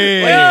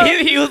way.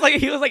 Like, he was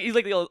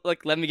like, yo,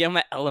 like let me get in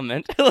my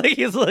element. Like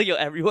he's like, yo,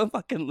 everyone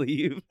fucking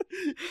leave.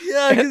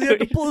 Yeah, because he had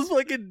to pull his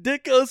fucking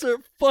dick out and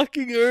start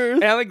fucking Earth.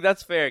 And I'm like,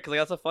 that's fair, because like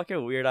that's a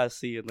fucking weird ass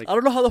scene. Like, I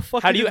don't know how the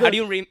fuck. how do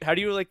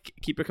you like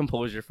keep your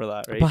composure for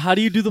that, right? But how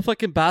do you do the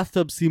fucking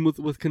bathtub scene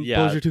with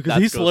composure too? Because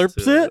that's he gross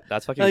slurps too. it.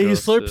 That's fucking. And he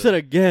gross slurps too. it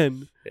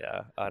again.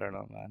 Yeah, I don't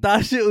know, man.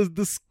 That shit was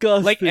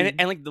disgusting. Like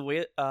and like the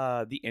way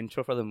the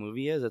intro for the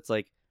movie is, it's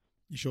like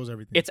He shows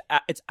everything.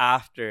 it's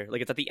after,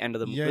 like it's at the end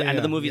of the movie. The end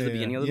of the movie is the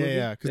beginning of the movie.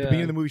 Yeah, because the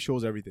beginning of the movie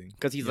shows everything.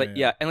 Because he's like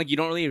and like you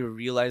don't really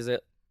realize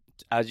it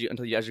as you're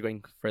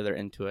going further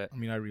into it. I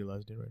mean, I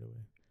realized it right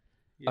away.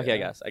 Yeah. Okay, I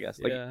guess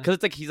like Yeah. because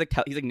it's like he's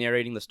like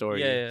narrating the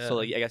story. Yeah. So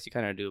like I guess you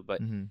kind of do, but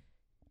Mm-hmm.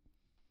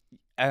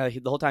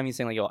 the whole time he's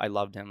saying like, yo, I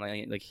loved him.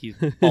 Like he's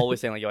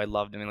always saying like, yo, I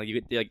loved him. And like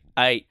you could like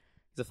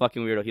he's a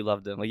fucking weirdo. He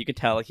loved him. Like you could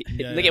tell. Like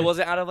it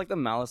wasn't out of like the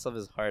malice of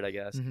his heart, I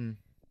guess. Mm-hmm.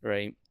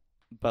 Right.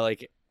 But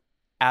like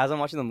as I'm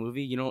watching the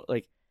movie, you know,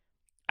 like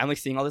I'm like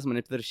seeing all this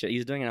manipulative shit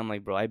he's doing, and I'm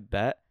like, bro, I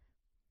bet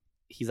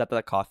he's at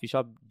that coffee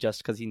shop just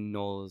because he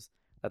knows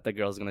that the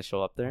girl's gonna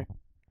show up there.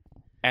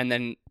 And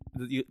then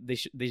they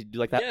do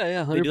like that.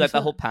 Yeah, 100%. They do like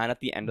that whole pan at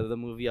the end of the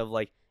movie of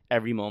like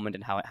every moment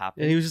and how it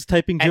happened. And he was just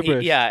typing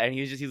gibberish. And he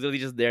was literally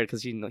just there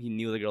because he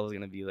knew the girl was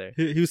gonna be there.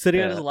 He was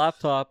sitting at Yeah. his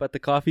laptop at the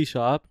coffee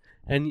shop,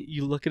 and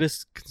you look at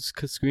his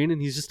screen,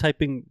 and he's just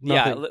typing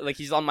nothing. Yeah, like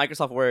he's on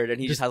Microsoft Word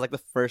and he just Just- has like the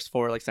first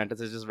 4 like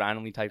sentences just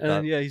randomly typed and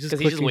up yeah, he's just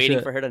because he's just clicking waiting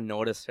shit. for her to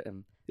notice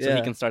him so Yeah.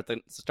 he can start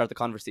the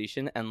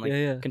conversation and like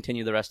Yeah.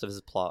 continue the rest of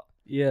his plot.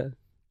 Yeah,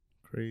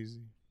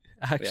 Crazy.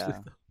 actually, Yeah.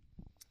 though.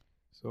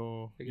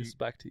 So I guess it's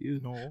back to you.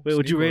 no. Wait,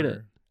 what'd you snake rate order.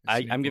 it?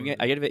 I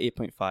give it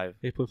 8.5.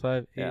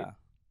 8.5. Yeah,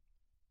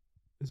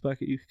 It's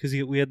back at you because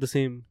we had the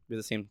same. we're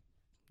the same.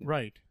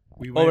 Right.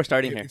 We're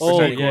starting here. It's We're the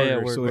starting snake here. Yeah,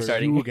 order, we're so it's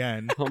starting. you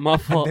again. Oh, my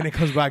And fault. then it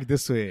comes back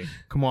this way.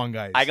 Come on,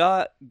 guys. I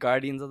got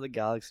Guardians of the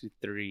Galaxy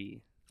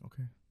 3,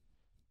 Okay.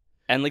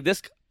 and like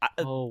this,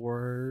 Oh,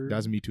 word.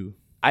 That's me too.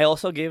 I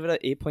also gave it an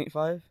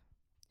 8.5.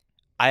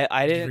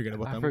 I Did you didn't. forget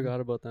about I that forgot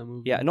about that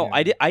movie. Yeah, no, Yeah.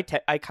 I did.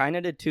 I kind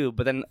of did too,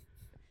 but then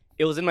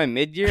it was in my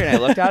mid year, and I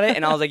looked at it,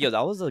 and I was like, "Yo,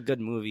 that was a good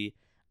movie."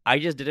 I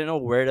just didn't know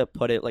where to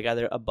put it, like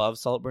either above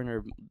Saltburn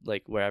or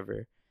like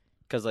wherever,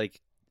 because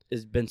like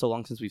it's been so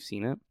long since we've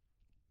seen it.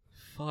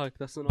 Fuck,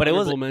 that's an But it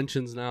was- honorable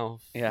mentions now.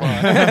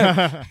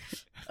 Yeah,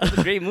 it's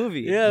a great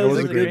movie. Yeah, That it was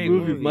was a a good great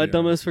movie. movie, My yeah.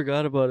 dumbass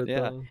forgot about it, Yeah.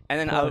 though. And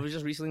then I Fuck. was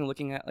just recently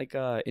looking at like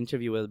a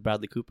interview with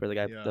Bradley Cooper, the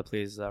guy Yeah. that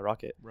plays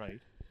Rocket, Right.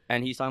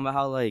 and he's talking about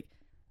how like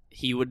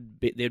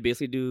they'd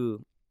basically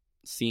do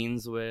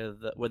scenes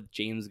with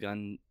James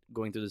Gunn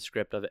going through the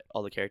script of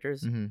all the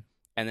characters. Mm-hmm.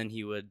 and then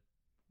he would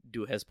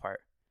do his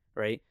part,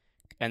 right?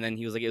 And then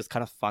he was like, it was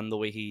kind of fun the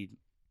way he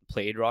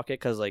played Rocket,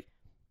 because like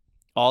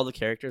all the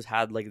characters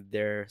had like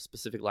their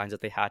specific lines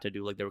that they had to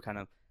do. Like they were kind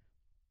of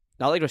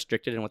not like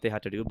restricted in what they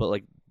had to do, but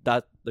like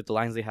that, like the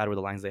lines they had were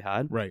the lines they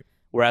had. Right.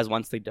 Whereas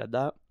once they did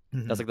that,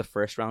 that's like the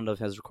first round of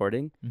his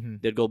recording.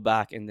 They'd go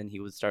back and then he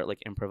would start like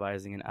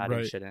improvising and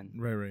adding shit in.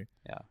 Right.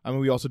 Yeah. I mean,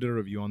 we also did a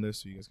review on this,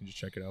 so you guys can just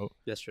check it out.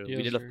 That's true. Yeah,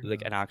 we did sure.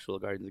 like an actual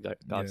Guardians of the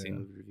Galaxy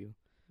movie review.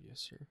 Yes,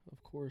 sir.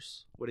 Of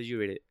course. What did you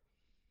rate it?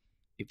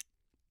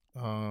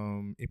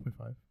 8.5.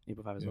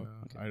 8.5 as well.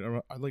 Yeah. Okay.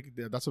 I like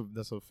that's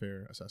a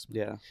fair assessment.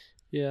 Yeah.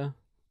 Yeah.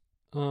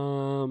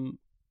 I'm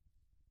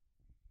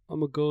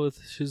gonna go with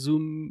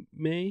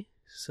Shizume.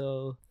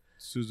 So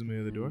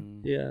Suzume the Door.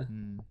 yeah.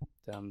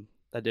 Damn,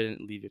 that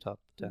didn't leave your top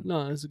 10.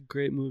 No, it's a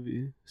great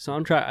movie.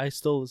 Soundtrack. I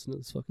still listen to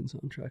this fucking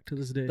soundtrack to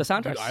this day. The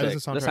soundtrack's I listen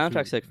sick. to The soundtrack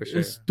soundtrack's too. sick for sure.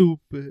 It's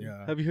stupid.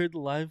 Yeah. Have you heard the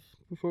live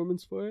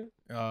performance for it?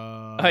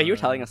 Oh, you were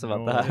telling us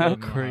about that. no,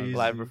 Crazy.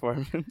 Live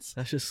performance.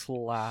 That just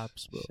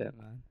slaps, bro. Shit,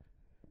 man.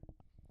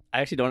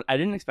 I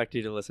didn't expect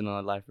you to listen to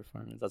a live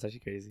performance. That's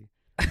actually crazy.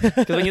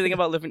 Because when you think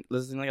about listening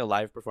to like a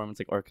live performance,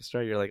 like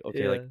orchestra, you're like,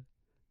 okay, like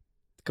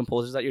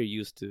composers that you're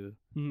used to,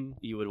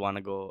 you would want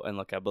to go and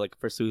look at. But like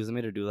for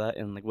Suzume to do that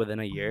in like within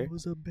a year, It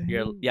was a bang.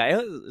 it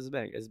was a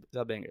bang. It's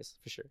bangers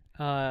for sure.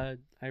 I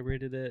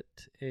rated it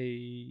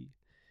a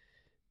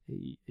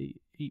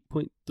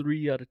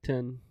 8.3 out of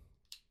 10.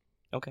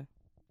 Okay.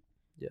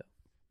 Yeah.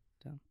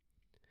 Damn.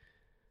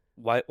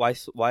 Why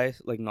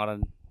like not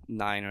a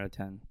 9 or a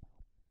 10?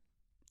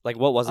 Like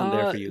what wasn't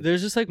there for you?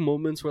 There's just like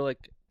moments where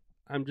like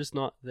I'm just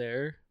not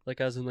there. Like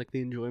as in like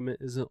the enjoyment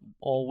isn't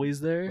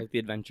always there. Like the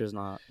adventure's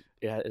not.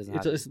 Yeah, it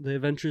isn't. It's the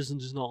adventures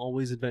and just not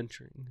always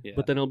adventuring. Yeah.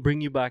 But then it'll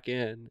bring you back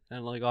in,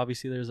 and like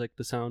obviously there's like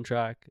the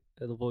soundtrack,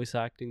 the voice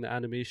acting, the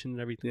animation, and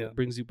everything that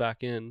brings you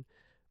back in.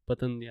 But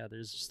then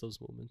there's just those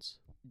moments.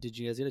 Did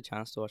you guys get a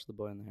chance to watch The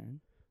Boy and the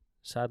Heron?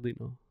 Sadly,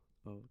 no.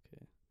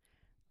 Okay.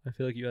 I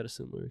feel like you had a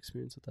similar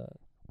experience with that.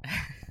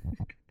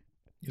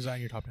 Is that in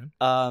your top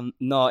 10?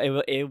 No,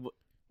 it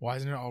Why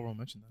isn't it honorable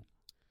mention then?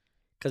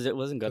 because it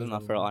wasn't good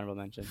enough for an honorable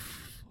mention.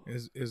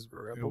 Is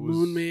Rebel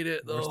Moon made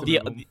it though.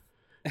 The-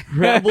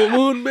 Rebel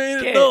Moon made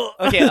it though.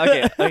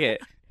 Okay.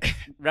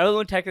 Rebel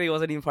Moon technically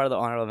wasn't even part of the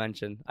honorable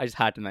mention. I just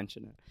had to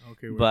mention it.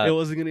 Okay, But It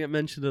wasn't gonna get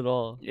mentioned at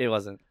all. it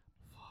wasn't.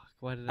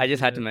 Why did I just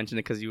do had to that? mention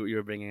it because you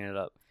were bringing it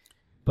up.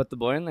 But The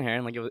Boy and the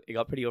Heron, like it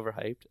got pretty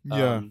overhyped.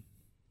 Yeah.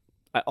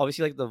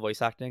 Obviously, like the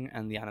voice acting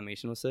and the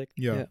animation was sick.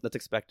 yeah. That's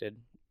expected.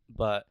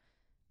 But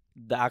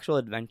the actual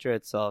adventure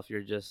itself,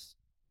 you're just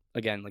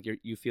again like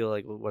you feel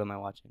like what am I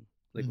watching?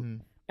 Like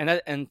Mhm.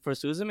 and for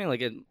Suzume,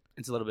 like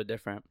it's a little bit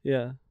different.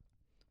 Yeah.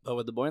 But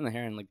with The Boy and the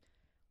Heron, like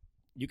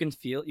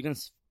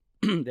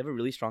they have a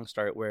really strong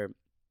start where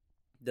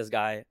this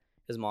guy,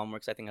 his mom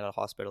works I think at a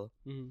hospital,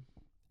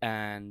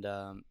 and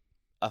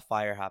a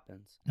fire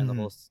happens and the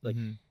whole like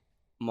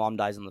mom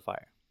dies in the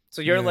fire.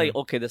 So you're like,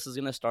 okay, this is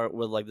gonna start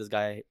with like this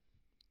guy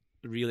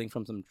reeling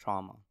from some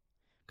trauma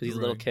because he's a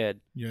little Right.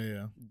 kid.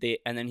 Yeah.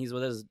 And then he's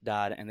with his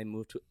dad and they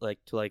move to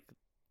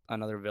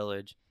another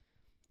village,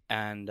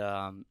 and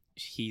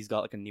he's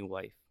got like a new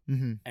wife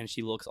and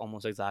she looks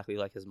almost exactly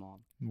like his mom,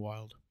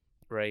 Wild.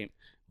 right?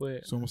 Wait.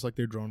 It's almost like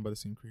they're drawn by the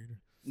same creator.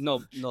 No,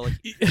 like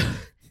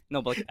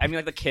no, but like, I mean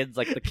like the kids,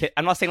 like the kid.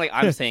 I'm not saying like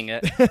I'm saying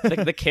it.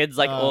 Like the kids,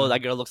 like oh that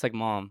girl looks like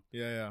mom,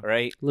 Yeah.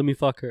 right? Let me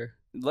fuck her.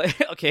 Like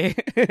okay,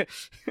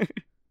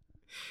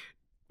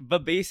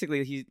 but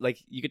basically he's like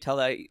you could tell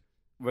that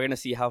we're gonna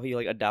see how he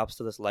like adapts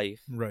to this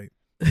life, Right.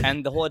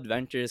 and the whole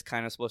adventure is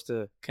kind of supposed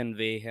to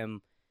convey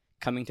him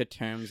coming to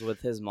terms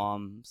with his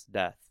mom's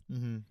death,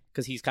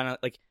 because he's kind of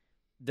like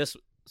this.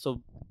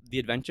 So the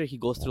adventure, he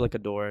goes through like a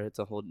door. It's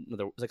a whole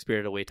another, it's like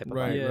Spirited Away type of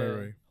Right. vibe,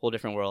 Right. whole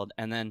different world,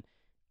 and then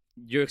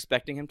you're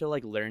expecting him to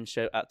like learn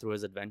shit through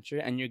his adventure,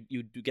 and you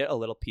do get a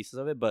little pieces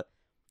of it, but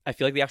I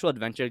feel like the actual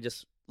adventure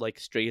just like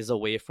strays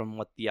away from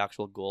what the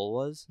actual goal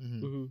was,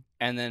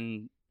 and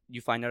then you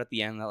find out at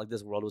the end that like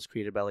this world was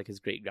created by like his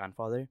great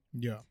grandfather,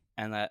 Yeah.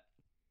 and that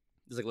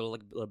there's like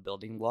little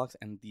building blocks,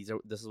 and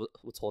this is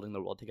what's holding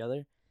the world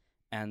together,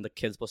 and the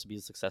kid's supposed to be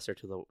the successor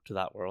to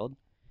that world,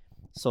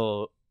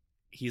 so.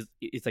 He's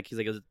like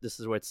this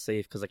is where it's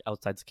safe because like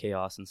outside's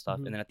chaos and stuff,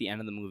 and then at the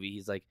end of the movie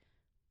he's like,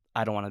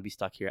 I don't want to be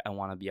stuck here, I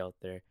want to be out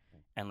there,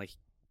 and like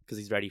because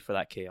he's ready for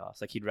that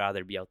chaos, like he'd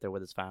rather be out there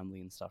with his family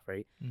and stuff,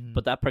 right?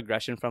 But that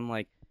progression from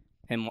like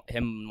him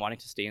wanting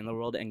to stay in the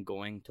world and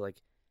going to like,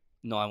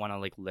 no, I want to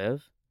like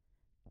live,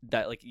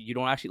 that like you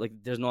don't actually like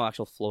there's no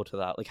actual flow to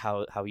that, like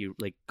how you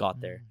like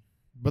got there.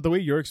 But the way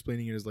you're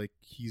explaining it is like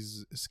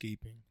he's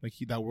escaping. Like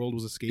that world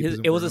was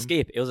escapism. It was for him.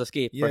 escape. It was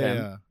escape for him.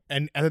 Yeah.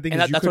 And the thing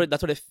And is, that's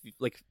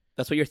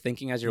what you're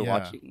thinking as you're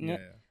watching it.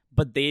 Yeah.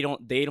 But they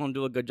don't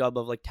do a good job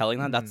of like telling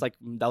that. That's like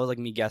that was like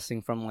me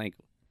guessing from like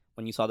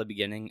when you saw the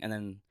beginning, and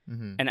then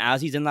and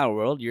as he's in that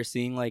world, you're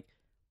seeing like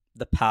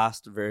the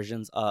past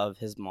versions of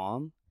his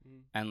mom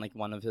and like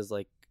one of his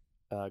like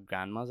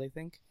grandmas, I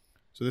think.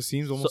 So this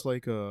seems almost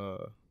like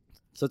a.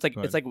 So it's like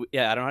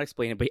yeah, I don't know how to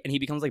explain it, but and he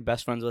becomes like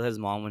best friends with his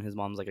mom when his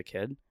mom's like a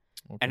kid.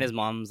 and his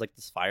mom's like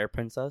this fire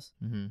princess.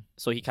 Mm-hmm.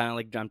 So he kind of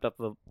like dreamt up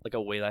of like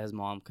a way that his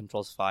mom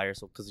controls fire.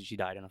 So because she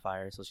died in a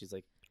fire, so she's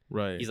like,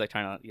 Right. he's like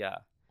trying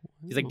to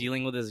he's like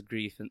dealing with his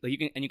grief, and like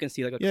you can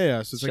see like So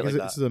it's like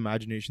it's his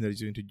imagination that he's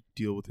doing to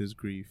deal with his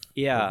grief.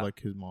 Of, like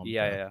his mom.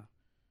 Yeah.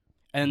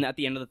 And at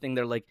the end of the thing,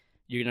 they're like,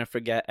 you're gonna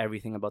forget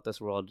everything about this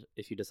world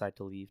if you decide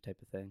to leave, type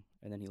of thing.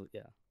 And then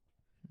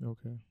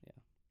Okay. Yeah.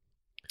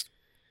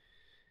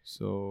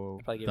 So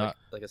I'd probably give it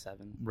like a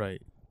 7.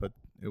 Right, but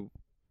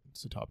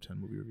it's a top 10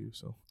 movie review,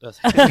 so.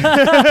 Just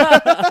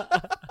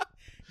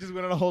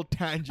went on a whole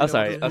tangent. I'm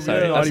sorry.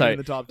 In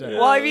the top 10.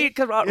 Well, I mean,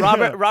 because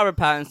Robert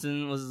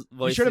Pattinson was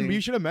voicing.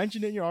 You should have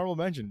mentioned it in your honorable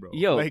mention, bro.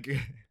 Yo, like,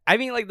 I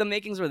mean, like the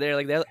makings were there.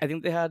 Like, I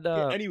think they had.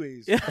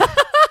 Anyways,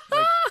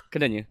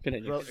 continue.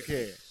 Bro,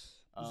 okay.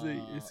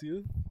 Is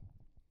you?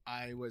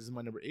 I was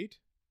my number 8,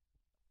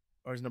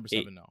 or is number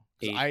 7 now?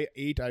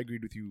 8. I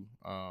agreed with you.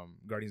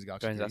 Guardians of the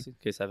Galaxy.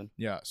 Okay, 7.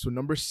 Yeah. So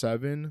number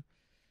 7,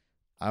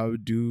 I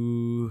would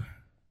do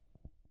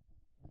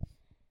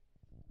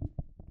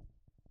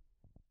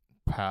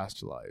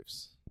Past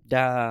Lives.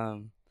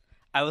 Damn.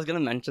 I was gonna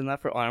mention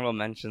that for honorable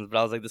mentions, but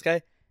I was like, this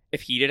guy,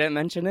 if he didn't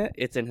mention it,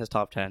 it's in his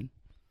top 10.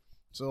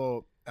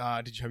 So,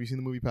 have you seen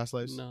the movie Past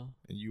Lives? No.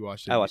 And you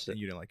watched it. I watched it. And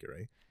you didn't like it,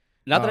 right?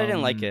 Not that I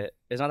didn't like it.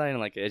 It's not that I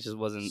didn't like it. It just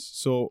wasn't.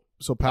 So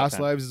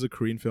Past Lives is a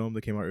Korean film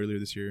that came out earlier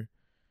this year,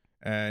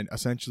 and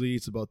essentially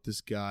it's about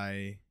this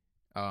guy,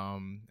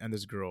 and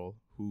this girl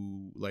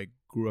who like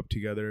grew up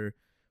together,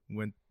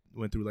 went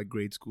through like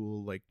grade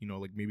school, like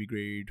like maybe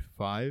grade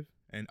 5,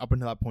 and up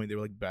until that point they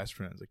were like best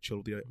friends, like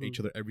chilled with each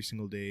other every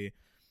single day,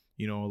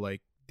 like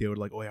they were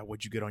like, oh yeah,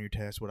 what'd you get on your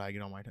test? What'd I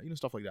get on my test?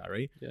 Stuff like that,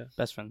 right? Yeah,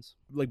 best friends.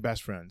 Like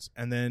best friends,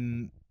 and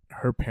then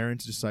her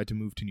parents decide to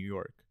move to New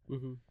York.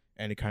 Mm-hmm.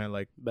 And it kind of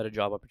like better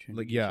job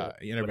opportunity, like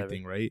and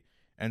everything, right?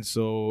 And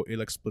so it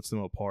like splits them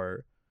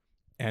apart,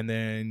 and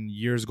then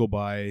years go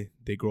by,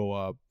 they grow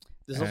up.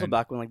 This is also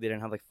back when like they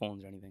didn't have like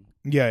phones or anything.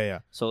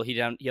 Yeah. So he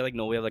had like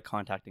no way of like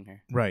contacting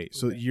her. Right.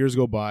 So years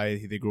go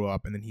by, they grow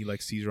up, and then he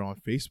like sees her on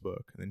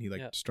Facebook, and then he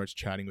like starts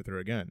chatting with her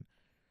again,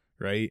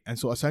 right? And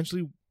so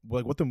essentially,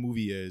 like what the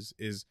movie is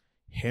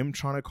him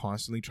trying to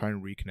constantly try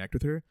and reconnect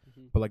with her,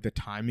 but like the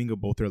timing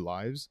of both their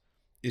lives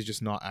is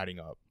just not adding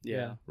up.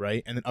 Yeah.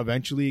 Right? And then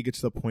eventually it gets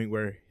to the point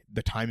where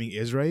the timing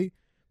is right,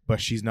 but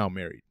she's now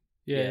married.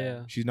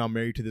 Yeah. She's now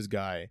married to this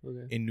guy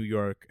in New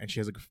York, and she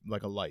has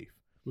like a life.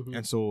 Mm-hmm.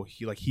 And so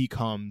he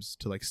comes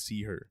to like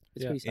see her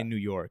in New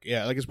York.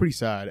 Yeah, like it's pretty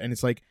sad. And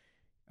it's like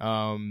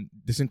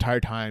this entire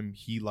time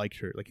he liked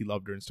her, like he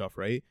loved her and stuff,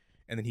 right?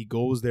 And then he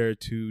goes there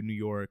to New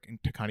York and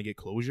to kind of get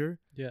closure.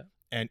 Yeah.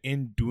 And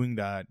in doing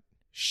that,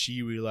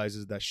 she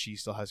realizes that she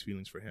still has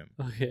feelings for him.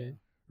 Okay.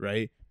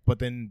 Right? But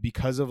then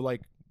because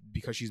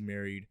she's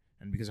married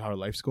and because of how her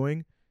life's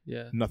going,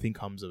 nothing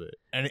comes of it.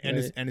 And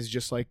it's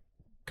just like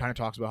kind of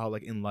talks about how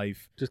like in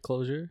life, just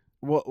closure.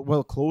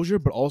 Well, closure,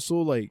 but also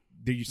like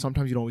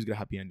sometimes you don't always get a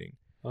happy ending.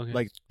 Okay.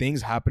 Like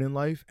things happen in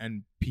life,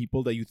 and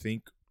people that you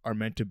think are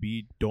meant to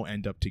be don't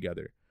end up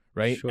together,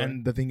 right? Sure.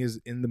 And the thing is,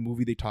 in the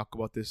movie they talk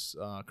about this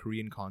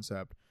Korean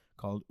concept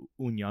called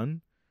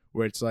unyeon,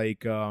 where it's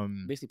like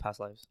basically past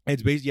lives. But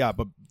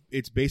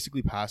it's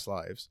basically past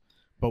lives.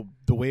 But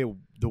the way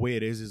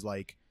it is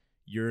like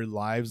your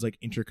lives like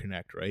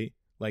interconnect, right?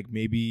 Like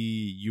maybe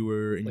you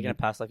were in a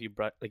past life,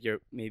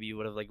 maybe you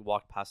would have like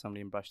walked past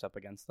somebody and brushed up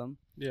against them.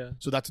 Yeah.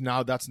 So that's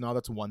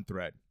one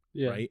thread,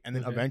 right? And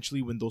then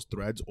eventually, when those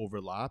threads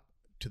overlap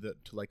to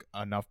like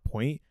enough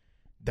point,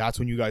 that's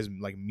when you guys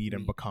like meet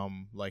and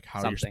become like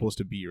how you're supposed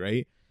to be,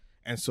 right?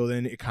 And so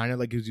then it kind of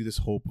like gives you this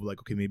hope of like,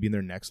 okay, maybe in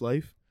their next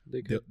life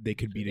they could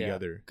be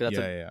together.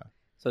 Yeah.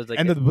 So it's like,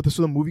 and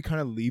so the movie kind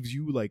of leaves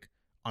you like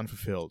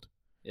unfulfilled.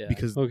 Yeah.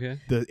 Because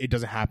it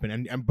doesn't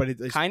happen, but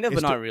it's kind of,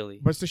 but not really.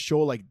 But it's to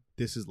show like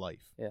this is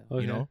life. Yeah.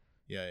 Okay. You know.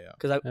 Yeah.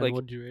 Because like,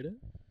 what did you rate it?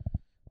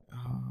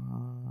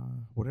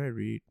 What did I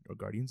rate?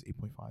 Guardians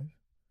 8.5.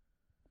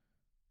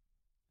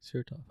 It's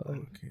your top 5.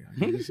 Okay.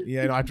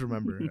 I have to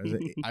remember.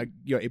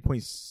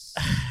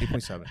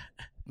 8.7.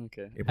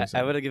 Okay. 8.7.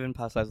 I would have given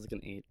Past Lives like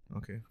an 8.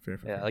 Okay. Fair.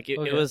 Yeah. Like it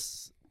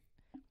was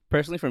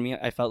personally for me.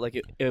 I felt like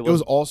it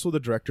was also the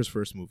director's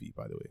first movie,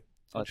 by the way.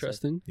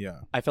 Interesting.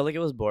 Yeah. I felt like it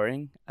was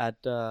boring at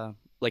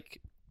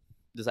like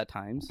just at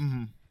times,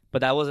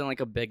 but that wasn't like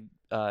a big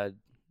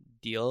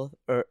deal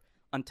or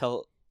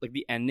until like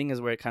the ending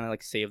is where it kind of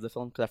like saved the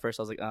film. Because at first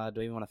I was like,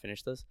 do I even want to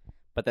finish this?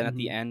 But then at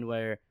the end,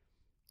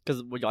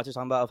 because what y'all just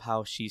talking about of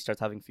how she starts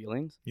having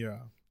feelings. Yeah.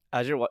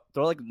 As you're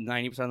through like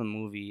 90% of the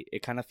movie,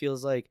 it kind of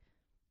feels like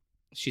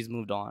she's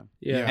moved on.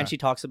 Yeah. And she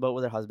talks about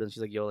with her husband.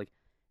 She's like, yo, like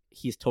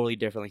he's totally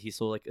different. Like he's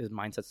so like his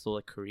mindset's so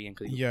like Korean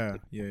because he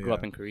grew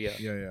up in Korea.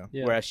 Yeah.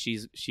 Whereas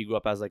she grew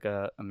up as like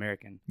a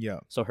American. Yeah.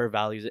 So her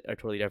values are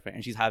totally different,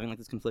 and she's having like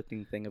this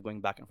conflicting thing of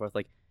going back and forth.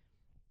 Like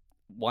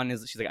one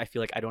is she's like I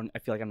feel like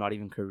I'm not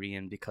even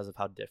Korean because of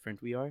how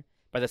different we are.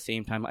 But at the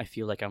same time, I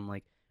feel like I'm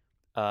like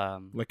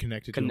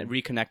connected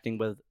reconnecting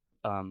with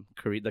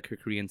the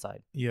Korean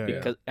side. Yeah.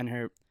 Because and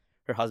her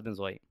husband's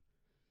white,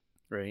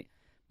 right?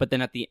 But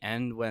then at the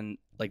end when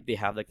like they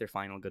have like their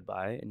final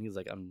goodbye and he's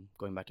like I'm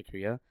going back to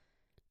Korea,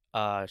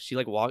 she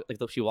like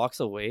she walks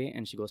away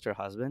and she goes to her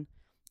husband,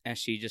 and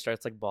she just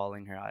starts like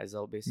bawling her eyes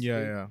out basically.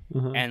 Yeah.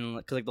 And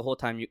because like the whole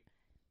time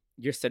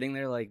you're sitting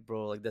there like,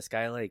 bro, like this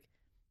guy, like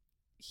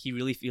he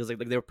really feels like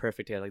they were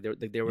perfect here, like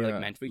they were like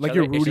meant for each like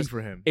other. You're rooting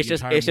for him. It's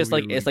just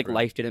like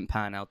life didn't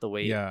pan out the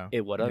way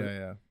it would have.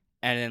 Yeah.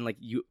 And then like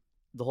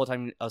the whole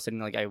time I was sitting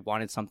like I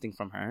wanted something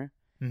from her,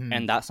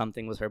 and that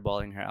something was her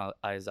bawling her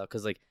eyes out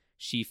because like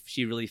she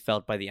really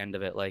felt by the end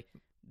of it like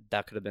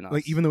that could have been us.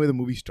 Like even the way the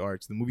movie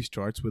starts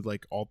with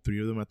like all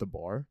three of them at the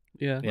bar.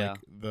 Yeah. Like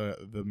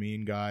the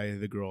main guy,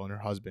 the girl, and her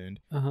husband,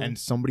 Uh-huh. and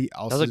somebody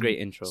else. That was a great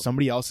intro.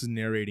 Somebody else is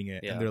narrating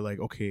it, Yeah. and they're like,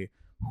 "Okay,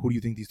 who do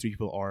you think these three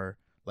people are?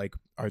 Like,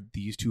 are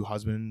these two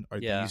husband? Are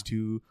these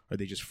two? Are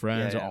they just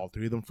friends? Are all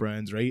three of them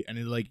friends? Right?" And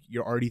then like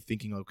you're already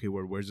thinking, "Okay,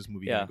 where's this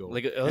movie gonna go?"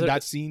 Like and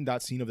that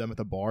scene of them at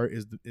the bar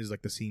is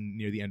like the scene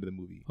near the end of the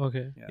movie.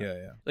 Okay.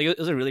 Yeah. Like it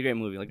was a really great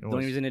movie. Like the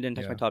only reason it didn't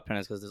touch yeah. my top 10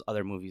 is because there's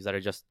other movies that are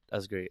just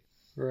as great.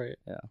 Right.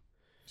 Yeah.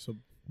 So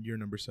you're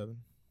number 7.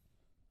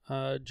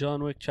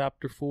 John Wick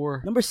Chapter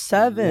 4. Number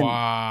 7.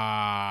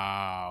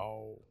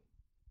 Wow.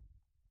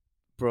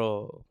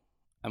 Bro,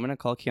 I'm gonna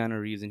call Keanu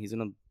Reeves and he's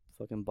gonna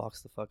fucking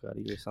box the fuck out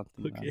of you or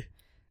something. Okay.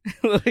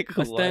 Like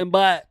I stand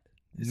by.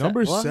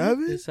 Number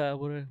 7? Is that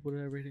what did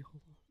I rate it?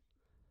 Hold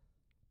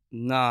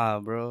on. Nah,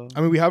 bro.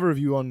 I mean, we have a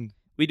review on.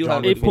 We do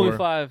John have Wick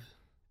 8.5.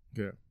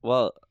 Okay.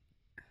 Well,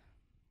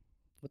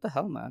 what the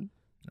hell, man?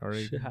 All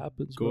right. Shit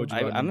happens. Go, Bro.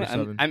 John. Number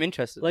 7. I'm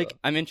interested. Like- Like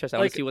I'm interested. I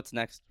want like- to see what's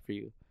next for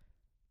you.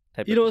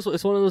 You know,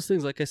 it's one of those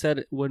things. Like I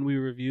said, when we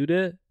reviewed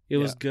it, it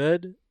was Yeah.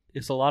 good.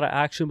 It's a lot of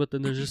action, but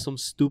then there's just some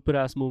stupid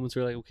ass moments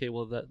where like, okay,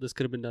 well this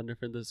could have been done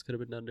different. This could have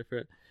been done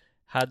different.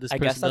 Had this I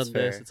person guess that's done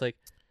this, fair. it's like,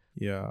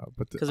 Yeah,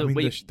 but the, 'Cause I mean,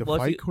 wait, the well,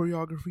 if fight you-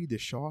 choreography, the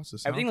shots, the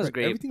soundtrack, Everything was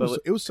great, Everything but was.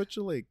 It was such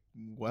a like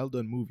well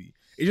done movie.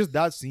 It's just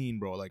that scene,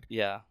 bro. Like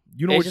yeah.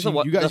 you know It's what just scene,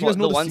 the you guys know the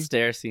the one scene?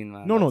 stair scene,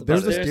 man. No, That's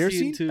there's about a it. stair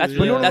scene. too. That's yeah.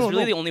 really- But that's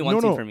really the only one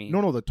scene for me.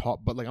 No, the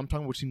top. But like I'm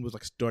talking, which scene was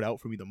like stood out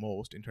for me the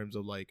most in terms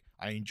of like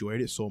I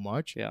enjoyed it so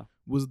much. Yeah.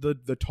 Was the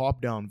top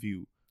down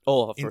view.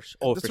 Oh, In- for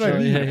sure. That's For what sure. I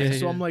mean. Yeah, And yeah,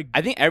 so yeah. I'm like,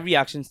 I think every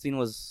action scene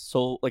was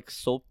so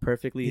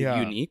perfectly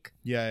Yeah. unique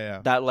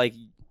yeah. that like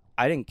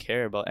I didn't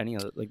care about any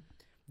of it. Like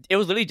it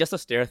was literally just a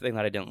stair thing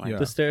that I didn't like. Yeah.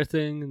 the stair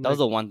thing. And That was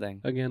like, the one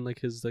thing. again, like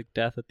his like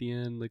death at the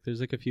end. Like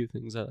there's like a few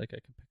things that like I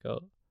could pick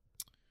out.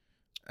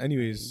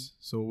 Anyways,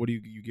 so what do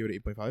you give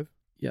it 8.5?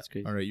 Yeah. It's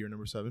crazy. All right, you're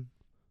number 7.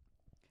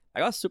 I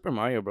got Super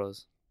Mario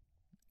Bros.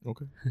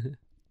 Okay.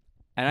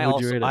 And I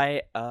What'd you also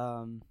rate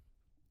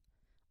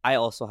I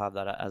also have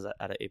that as at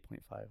an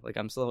 8.5. Like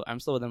I'm still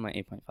within my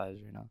 8.5s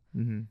right now.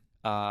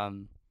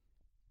 Mm-hmm.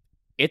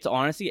 It's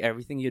honestly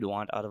everything you'd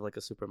want out of like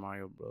a Super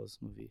Mario Bros.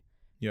 Movie.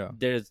 Yeah.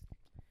 There's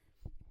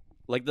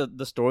like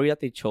the story that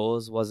they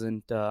chose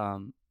wasn't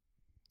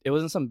it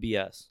wasn't some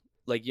BS.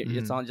 Like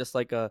it's not just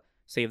like a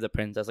save the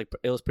princess. Like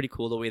it was pretty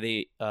cool the way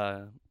they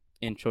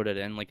introed it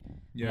in. Like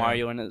Yeah.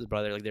 Mario and his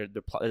brother, like they're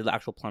the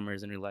actual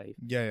plumbers in real life,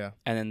 Yeah.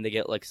 and then they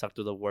get like sucked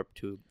through the warp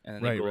tube, and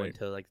then they Right, go right.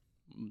 into like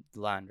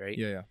the land, right?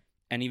 Yeah.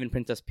 And even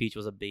Princess Peach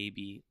was a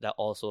baby that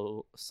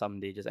also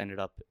someday just ended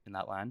up in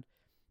that land.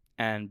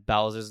 And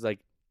Bowser's like,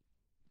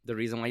 the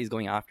reason why he's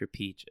going after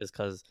Peach is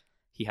because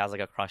he has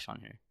like a crush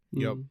on her,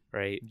 Yep. Mm.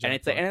 right? Jackpot. And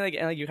it's like,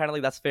 and you're kind of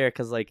like, that's fair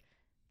because like,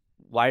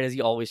 why is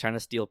he always trying to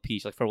steal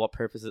Peach? Like for what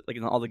purpose? Like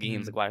in all the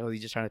games, like why was he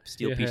just trying to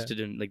steal Yeah. Peach to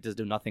do like just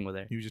do nothing with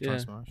her? He was just Yeah. trying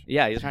to smash.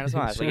 Yeah, he's trying to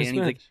smash. Like, and he's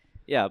like,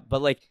 yeah,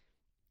 but like,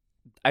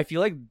 I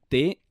feel like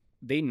they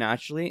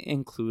naturally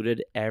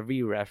included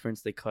every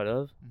reference they could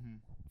have Mm-hmm.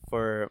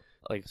 for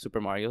like Super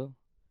Mario,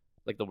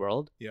 like the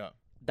world. Yeah.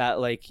 That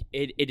like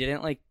it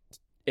didn't like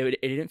it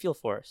didn't feel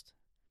forced.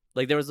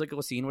 Like there was like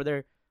a scene where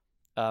they're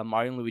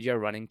Mario and Luigi are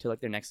running to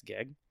like their next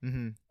gig,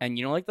 Mm-hmm. and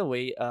you know like the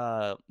way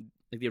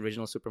like the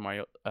original Super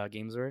Mario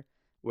games were,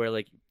 where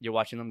like you're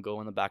watching them go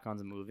and the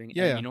backgrounds are moving.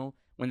 Yeah, And yeah. you know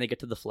when they get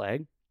to the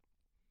flag,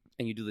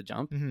 and you do the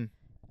jump.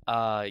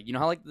 Mm-hmm. You know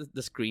how like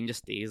the screen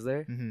just stays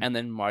there, Mhm. and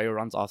then Mario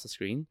runs off the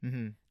screen.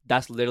 Mm-hmm.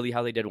 That's literally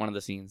how they did one of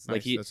the scenes.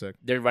 Like That's sick.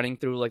 they're running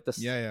through like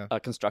this Yeah.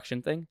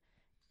 construction thing,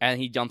 and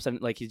he jumps in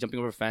like he's jumping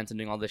over a fence and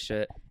doing all this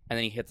shit, and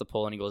then he hits the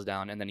pole and he goes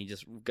down, and then he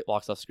just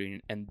walks off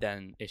screen, and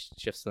then it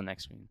shifts to the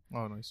next screen.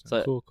 Oh, nice.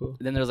 So Cool.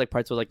 then there's like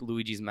parts with like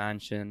Luigi's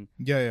mansion,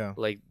 Yeah.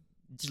 like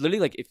it's literally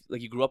like if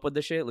like you grew up with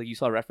this shit, like you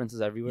saw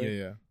references everywhere,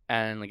 Yeah.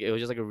 and like it was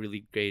just like a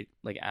really great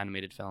like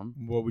animated film.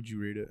 What would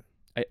you rate it?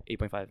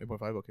 8.5.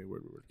 8.5. Okay.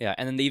 Word. Yeah,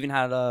 and then they even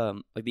had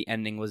like the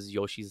ending was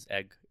Yoshi's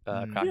egg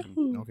Mm. cracking,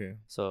 Yahoo! Okay.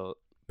 so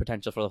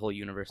potential for the whole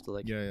universe to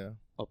like Yeah.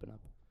 open up.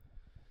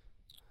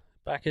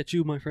 Back at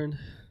you, my friend.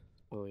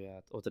 Oh yeah,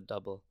 it's a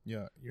double.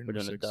 Yeah. You're We're number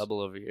doing 6. a double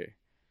over here.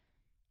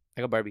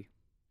 I got Barbie.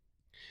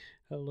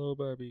 Hello,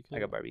 Barbie. I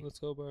got Barbie. Let's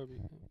go, Barbie.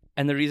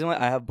 And the reason why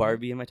I have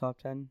Barbie in my top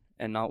 10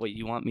 and not what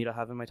you want me to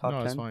have in my top No,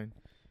 10 it's fine.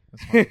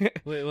 That's fine.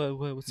 Wait.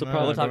 What's the No,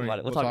 problem? We'll talk don't about worry.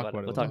 it. We'll talk about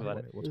it. We'll talk about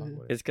it. We'll talk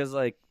about it. it's because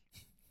like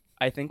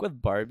I think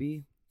with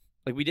Barbie,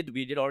 like we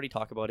did already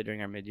talk about it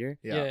during our mid-year,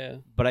 Yeah.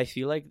 but I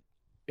feel like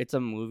it's a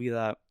movie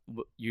that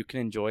you can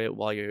enjoy it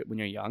when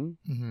you're young,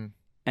 Mm-hmm.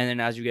 and then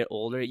as you get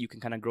older you can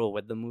kind of grow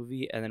with the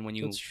movie, and then when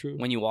you That's true.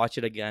 when you watch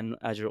it again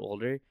as you're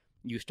older,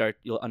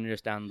 you'll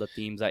understand the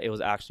themes that it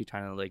was actually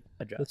trying to like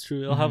address. That's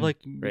true. They'll have Right.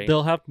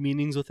 they'll have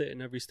meanings with it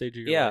in every stage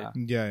of your life.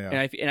 Yeah. And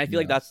I feel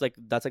like that's like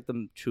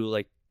the true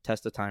like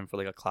test of time for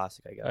like a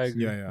classic, I guess. I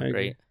agree. Yeah. I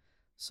agree. Right.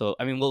 So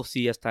I mean, we'll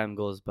see as time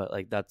goes, but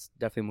like that's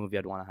definitely a movie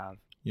I'd want to have.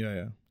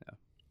 Yeah.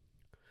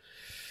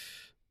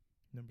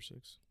 Number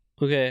 6.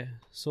 Okay,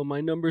 so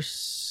my number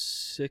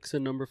 6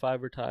 and number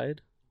 5 are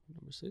tied.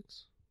 Number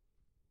 6.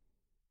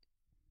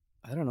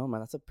 I don't know,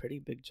 man. That's a pretty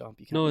big jump.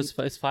 You can't. No, it's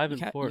 5 you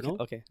and can't- 4. you can't-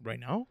 No, Okay. Right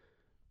now?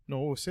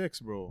 No, 6,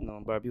 bro.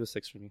 No, Barbie was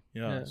 6 for me.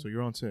 Yeah, Yeah. so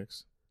you're on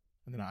 6.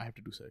 And then I have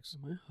to do 6.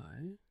 am I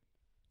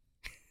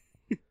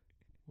high?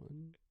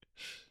 1,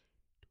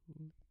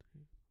 2.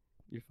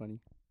 You're funny.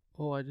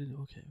 Oh, I didn't.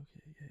 Okay,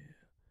 yeah.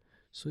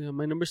 So yeah,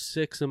 my number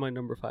 6 and my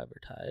number 5 are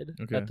tied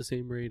Okay. at the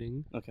same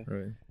rating. Okay,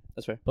 Right.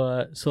 that's fair.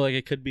 But so like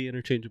it could be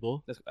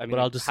interchangeable. I mean, But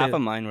I'll just half say-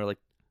 of mine were like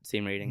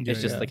same rating. Yeah,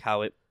 It's just yeah. like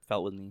how it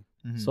felt with me.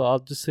 Mhm. So I'll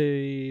just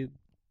say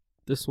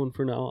this one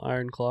for now,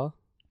 Iron Claw.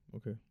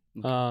 Okay.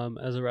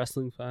 As a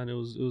wrestling fan, it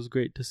was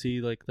great to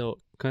see like the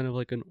kind of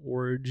like an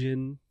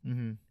origin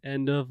Mm-hmm.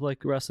 end of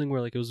like wrestling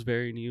where like it was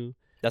very new.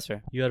 That's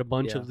fair. You had a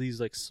bunch Yeah. of these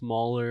like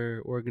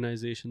smaller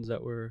organizations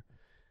that were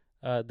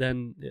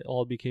then it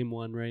all became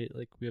one, right?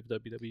 Like we have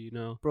WWE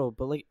now. Bro,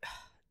 but like,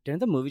 didn't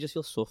the movie just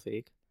feel so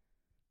fake?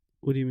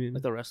 What do you mean?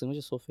 Like the wrestling was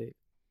just so fake.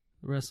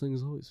 Wrestling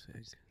is always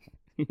fake.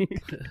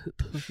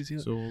 The fuck is he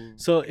on?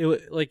 So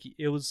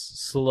It was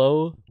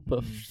slow,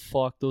 but Mhm.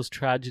 fuck, those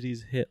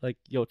tragedies hit. Like,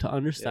 yo, to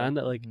understand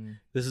that like Mhm.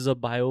 this is a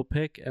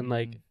biopic and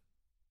like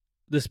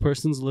this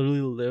person's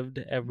literally lived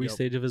every Yep.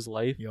 stage of his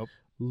life, Yep.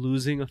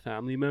 losing a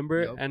family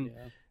member, Yep. and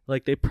Yeah.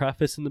 like they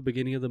preface in the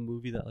beginning of the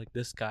movie that like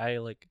this guy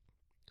like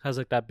has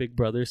like that big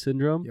brother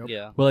syndrome, Yep.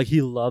 Yeah. where like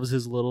he loves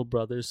his little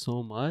brothers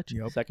so much.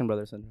 Yep. Second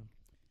brother syndrome.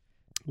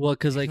 Well,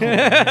 because like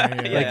Yeah,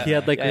 like he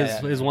had like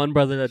yeah, his one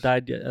brother that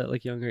died at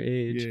like younger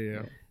age.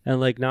 Yeah. And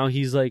like now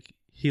he's like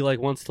he like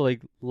wants to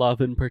like love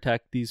and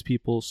protect these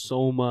people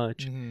so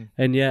much, Mhm.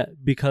 and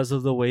yet because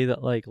of the way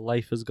that like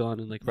life has gone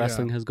and like Yeah.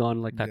 wrestling has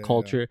gone, like that Yeah,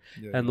 culture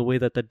Yeah. and the way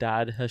that the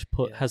dad has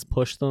Yeah. has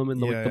pushed them,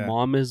 and the, like, the Yeah.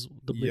 mom is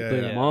the way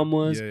the Yeah. mom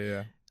was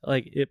Yeah.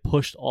 like it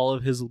pushed all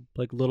of his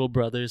like little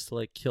brothers to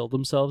like kill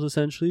themselves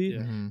essentially,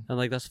 Yeah. Mhm. and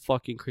like that's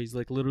fucking crazy.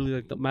 Like literally,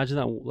 like imagine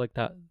that like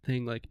that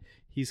thing. Like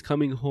he's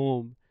coming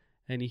home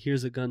and he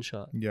hears a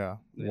gunshot. Yeah.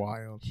 Yeah.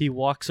 Wild. He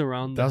walks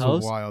around the That's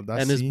house. wild.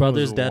 That and his scene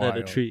brother's was dead at a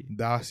wild. tree.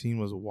 That scene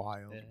was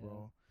wild, Yeah.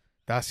 bro.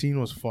 That scene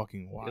was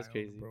fucking wild,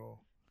 crazy. bro.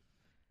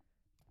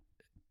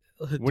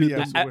 Dude, What do you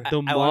the, have to-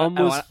 the mom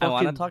was I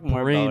want to fucking talk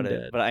more brain about dead.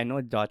 it, but I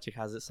know Dotchik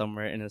has it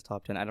somewhere in his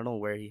top 10. I don't know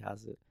where he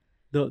has it.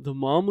 The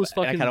mom was I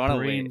fucking kinda wanna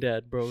brain wait.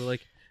 dead, bro.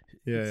 Like,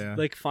 Yeah.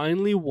 like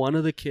finally one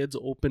of the kids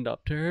opened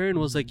up to her and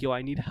was like, "Yo,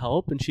 I need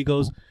help," and she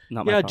goes,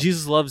 Not my "Yeah, problem.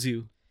 Jesus loves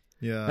you,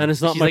 Yeah. and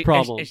it's not She's my like-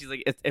 problem." And she's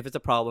like, if it's a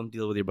problem,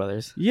 deal with your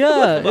brothers.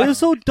 Yeah, it was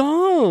so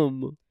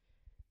dumb.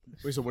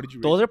 Wait, so what did you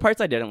rate? Those are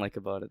parts I didn't like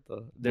about it,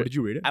 though. What did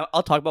you rate it?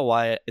 I'll talk about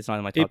why it's not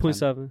in my top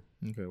 8.7.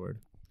 Okay, word.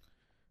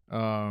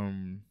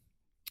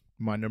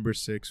 My number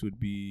 6 would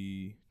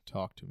be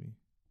Talk to Me.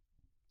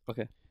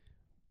 Okay.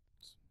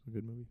 It's a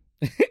good movie.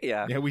 10.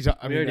 Yeah. Yeah, I We mean,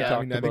 already I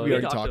talked think about we it. already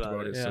We talked talked about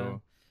about it. it, yeah.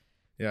 So,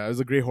 yeah, it was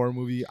a great horror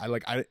movie.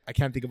 I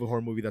can't think of a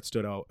horror movie that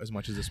stood out as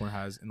much as this one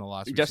has in the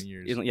last Just recent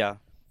years. yeah, You know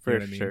for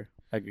what I mean? sure.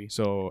 I agree.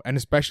 So, and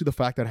especially the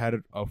fact that it had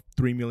a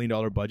 $3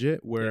 million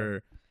budget,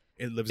 where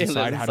It Lives It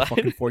Inside Lives had a Inside.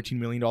 fucking $14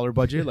 million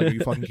budget. Like, are you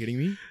fucking kidding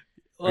me?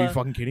 Are you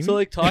fucking kidding me? So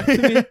like, Talk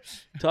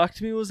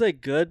to Me was like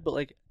good, but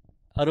like,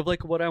 out of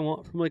like what I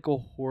want from like a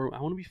horror,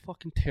 I want to be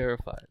fucking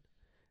terrified,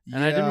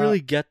 and I didn't Yeah, really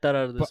get that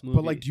out of this movie.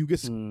 But like, do you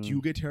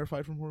Mm. get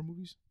terrified from horror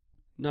movies?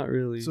 Not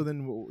really. So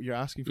then you're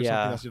asking for Yeah.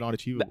 something that's not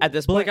achievable. But at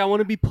this but point, like, I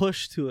want to be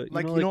pushed to it.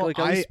 Like, You you know, know, like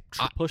at least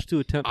pushed to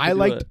attempt. I to do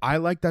liked it. I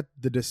like that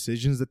the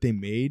decisions that they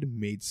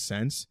made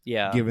sense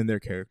yeah, given their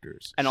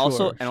characters. and Sure,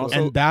 also sure.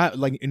 And that,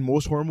 like, in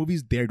most horror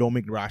movies, they don't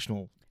make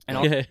rational. and,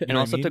 Yeah. al- You and know what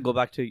also I to mean? go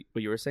back to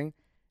what you were saying,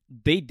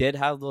 they did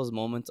have those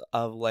moments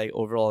of like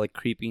overall like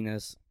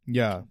creepiness,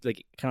 Yeah,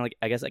 like kind of like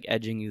I guess like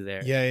edging you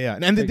there. yeah.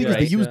 And the thing is, Right,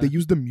 they yeah.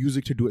 use the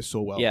music to do it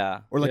so well.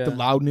 Yeah. Or like the Yeah.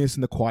 loudness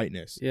and the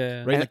quietness.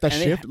 yeah. Right, And- like that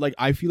and they shift. Like,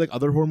 I feel like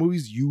other horror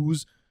movies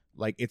use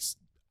like it's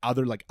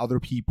other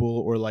people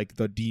or like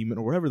the demon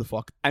or whatever the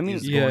fuck I mean,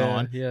 is Yeah, going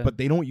on. yeah. But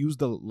they don't use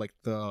the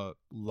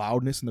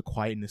loudness and the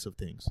quietness of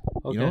things.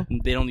 Okay. You know?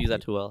 they don't use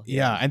that too well.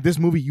 Yeah, and this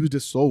movie used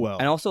it so well.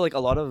 And also like a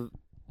lot of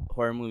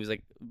horror movies,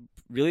 like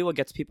really what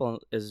gets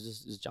people is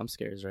just jump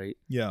scares, right?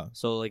 Yeah.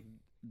 So like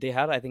they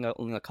had I think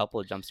only a couple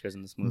of jump scares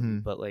in this movie,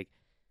 Mhm. but like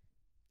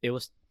it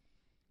was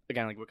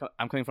again like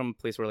I'm coming from a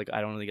place where like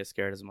I don't really get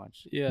scared as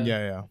much, Yeah.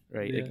 Yeah.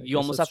 right? Yeah, Like I you guess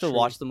almost have that's to true.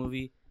 watch the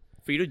movie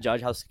for you to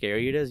judge how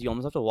scary it is. You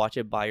almost have to watch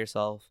it by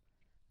yourself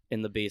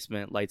in the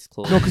basement, lights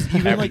closed. No, 'cause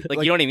even, Every- like-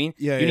 you know what I mean.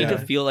 Yeah, You need yeah. to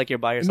feel like you're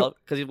by yourself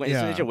because when as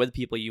soon yeah. as you're with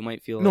people, you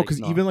might feel No, like,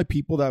 because even like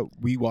people that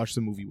we watched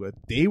the movie with,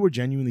 they were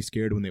genuinely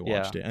scared when they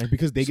Yeah. watched it, and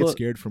because they get So-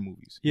 scared from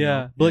movies. you Yeah,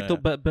 know? but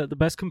like but the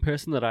best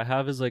comparison that I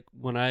have is like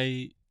when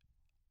I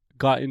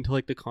got into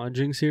like the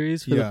Conjuring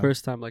series for the Yeah.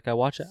 first time. Like I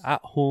watched it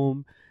at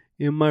home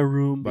in my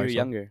room. you're myself.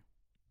 younger.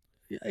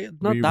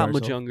 not you that by much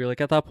yourself? younger.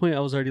 Like at that point, I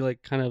was already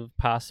like kind of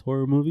past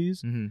horror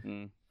movies.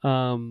 Mm-hmm.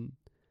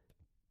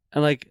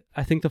 And like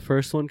I think the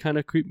first one kind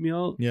of creeped me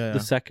out. Yeah. The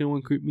second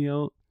one creeped me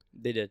out.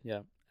 They did,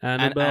 yeah.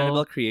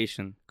 Annabelle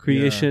Creation.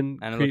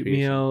 Annabelle creeped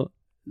me out.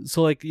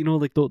 So like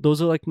like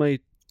those are like my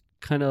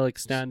kind of like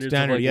standards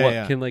of like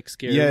what can like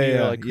scare me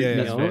or like creep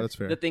me out. That's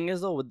fair. The thing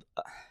is though,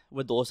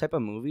 with those type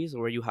of movies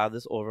where you have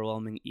this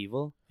overwhelming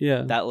evil,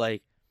 Yeah. that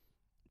like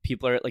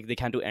people are like they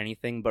can't do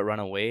anything but run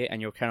away,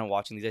 and you're kind of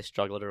watching these guys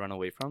struggle to run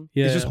away from.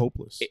 Yeah. It's just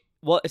hopeless.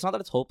 Well, it's not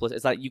that it's hopeless.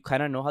 It's that you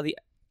kind of know how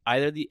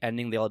either the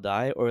ending they all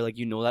die, or like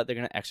you know that they're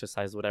gonna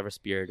exercise whatever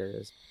spirit it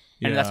is,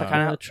 and that's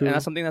kind of true. and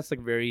that's something that's like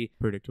very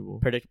predictable.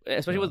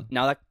 Especially with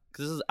now that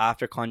because this is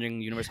after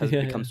Conjuring universe has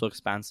become so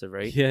expansive,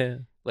 right? Yeah.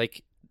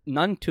 Like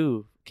Nun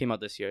 2 came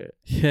out this year.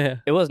 Yeah.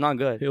 It was not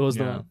good. It was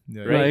not.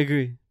 Yeah. Right? I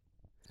agree.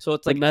 So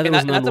it's But like neither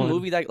was that's a Nun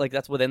movie that like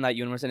that's within that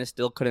universe, and it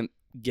still couldn't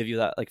give you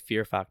that like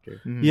fear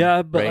factor. Mhm.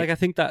 Yeah, but Right? like I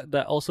think that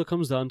also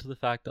comes down to the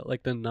fact that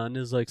like the Nun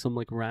is like some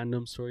like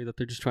random story that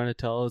they're just trying to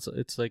tell.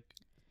 It's like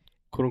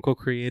quote unquote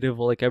creative.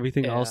 Well, like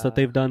everything else that Yeah.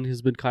 they've done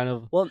has been kind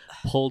of Well,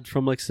 pulled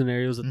from like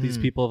scenarios that these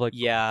Mhm. people have like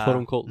yeah, quote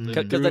unquote Mhm.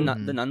 lived because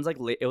through. the Nun's like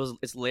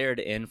it's layered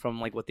in from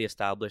like what they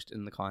established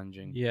in the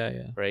Conjuring,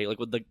 Yeah. right? Like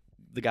with the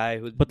guy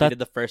who But they that- did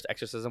the first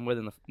exorcism with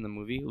in the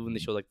movie when they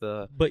show like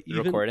the But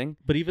even recording.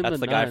 but even That's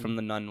the the guy Nun, from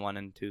the Nun 1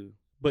 and 2.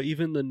 but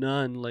even the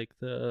Nun, like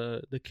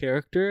the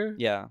character,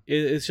 Yeah,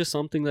 it's just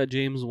something that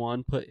James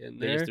Wan put in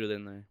they there just threw it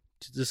in there.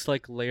 to just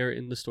like layer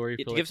in the story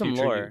To for give like, some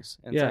future lore use.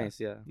 and Yeah. science.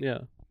 Yeah,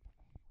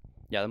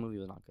 Yeah. the movie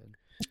was not good.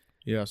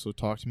 Yeah. So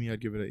talk to me.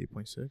 I'd give it an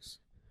 8.6.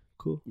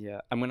 Cool.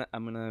 Yeah, I'm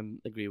gonna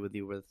agree with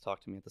you with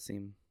Talk to Me at the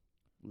same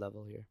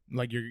level here.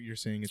 Like you're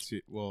saying it's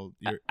well.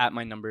 At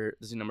my number,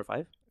 this is number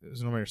 5. It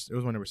was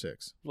my number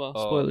 6. Well,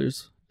 Oh.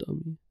 spoilers,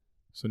 dummy.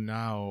 So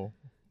now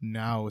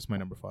it's my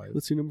number 5.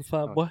 Let's see number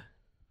 5. Okay. What?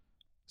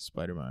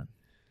 Spider-Man.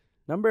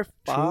 Number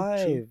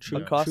 5, true,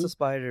 Across true. the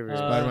Spider-Verse.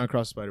 Spider-Man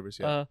Across the Spider-Verse.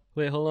 Yeah.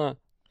 Wait, hold on.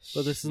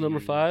 So this is number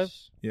 5?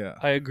 Jeez. Yeah.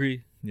 I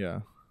agree.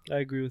 Yeah. I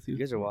agree with you. You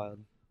guys are wild.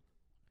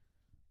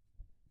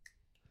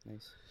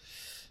 Nice.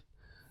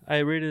 I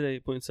rated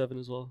it 8.7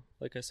 as well.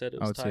 Like I said, it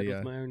I was would say tied yeah.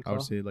 with my Iron I Claw.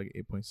 would say like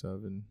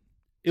 8.7.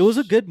 It was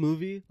a good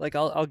movie. Like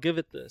I'll give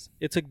it this.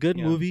 It's a good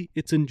Yeah. movie.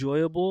 It's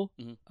enjoyable.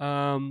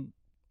 Mhm.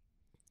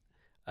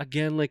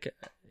 Again, like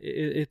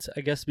it's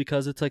I guess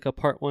because it's like a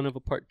part 1 of a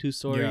part 2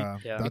 story. Yeah.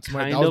 Yeah. That's It my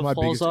kind that was of my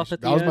falls biggest off issue.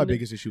 at the That was my end,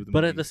 biggest issue with the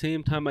But movie. at the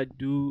same time, I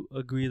do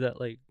agree that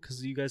like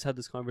because you guys had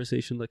this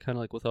conversation like kind of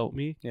like without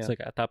me. Yeah. It's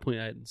like at that point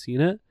I hadn't seen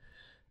it.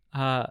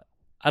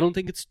 I don't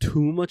think it's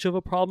too much of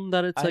a problem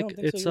that it's I like don't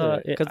think it's so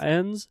either. it 'Cause-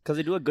 ends Because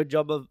they do a good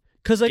job of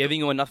because like giving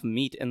you enough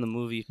meat in the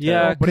movie.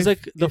 yeah, But because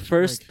if- like the if,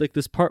 first like- like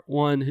this part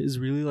 1 is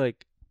really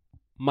like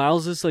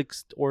Miles's like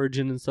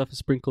origin and stuff is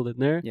sprinkled in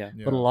there, Yeah.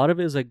 Yeah. but a lot of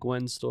it is like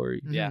Gwen's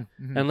story, Yeah.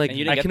 Mhm. and like And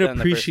you didn't I get can that in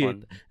the first appreciate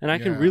one. and I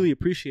can Yeah. really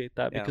appreciate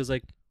that Yeah. because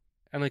like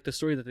and like the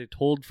story that they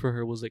told for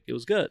her was like it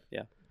was good.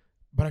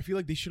 But I feel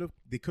like they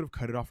could have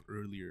cut it off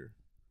earlier.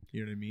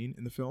 You know what I mean?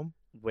 In the film,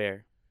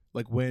 Where?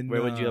 like when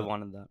Where would you have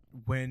wanted that?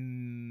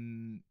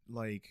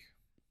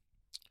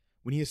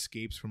 when he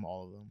escapes from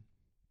all of them.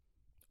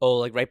 Oh,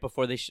 like right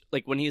before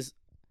like when he's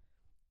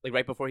like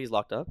right before he's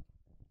locked up,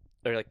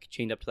 or like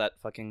chained up to that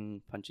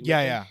fucking punching.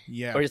 bag thing?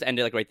 Yeah. Or just end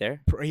it like right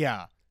there.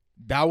 Yeah.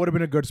 That would have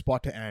been a good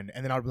spot to end,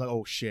 and then I'd be like,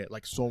 "Oh shit!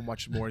 Like so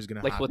much more is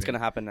gonna Like happen." what's gonna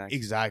happen next?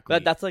 Exactly.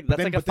 That's like But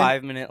then- a but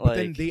then- 5-minute But like.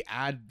 then they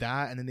add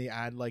that, and then they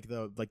add like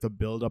the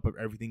build up of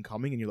everything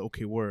coming, and you're like,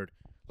 "Okay, word."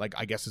 Like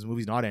I guess this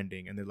movie's not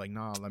ending, and they're like,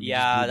 "Nah, let me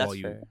yeah, just that's ball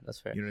you." fair. That's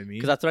fair. You know what I mean?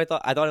 Because that's what I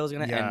thought. I thought it was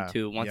gonna Yeah, end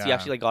too. Once he yeah.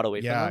 actually like got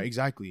away from yeah, them.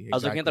 exactly. I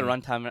was looking at the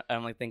exactly. runtime and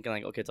I'm like thinking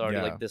like, okay, it's already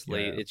Yeah, like this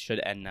late. yeah. It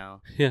should end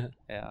now. Yeah,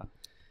 Yeah.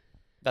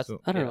 That's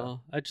So- I don't yeah.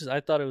 know. I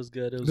thought it was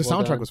good. It was The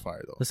well soundtrack done. was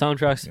fire though. The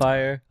soundtrack's Yeah.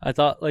 fire. I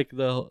thought like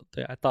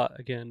I thought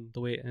again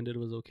the way it ended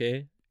was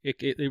okay.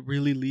 It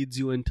really leads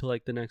you into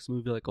like the next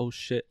movie like oh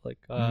shit like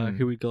Mhm.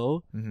 here we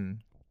go. Mm-hmm.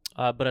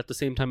 But at the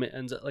same time it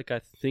ends at like I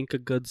think a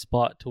good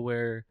spot to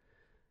where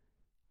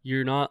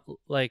you're not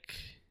like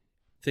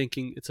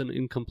thinking it's an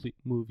incomplete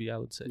movie. I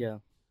would say. Yeah.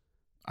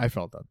 I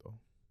felt that though.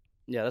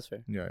 Yeah, that's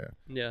fair. Yeah.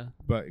 Yeah.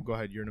 But go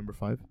ahead. You're number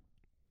 5.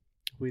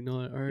 We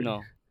know it already.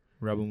 No,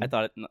 Rebel Moon. I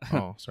thought it. No.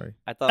 Oh, sorry.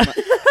 I thought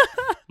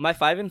my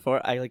 5 and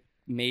 4. I like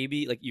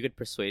maybe like you could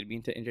persuade me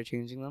into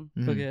interchanging them.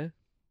 Mhm. Okay.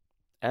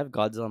 I have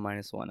Godzilla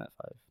 -1 at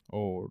 5.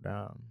 Oh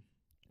damn.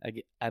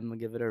 I'm gonna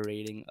give it a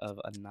rating of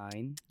a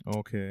 9.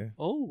 Okay.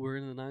 Oh, we're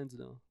in the 9s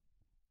now.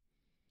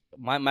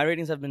 My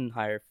ratings have been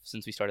higher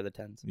since we started the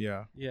 10s.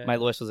 Yeah. Yeah. My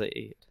lowest was at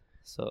 8.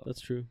 So That's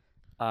true.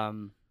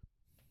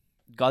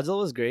 Godzilla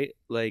was great.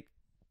 Like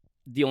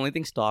the only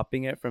thing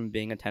stopping it from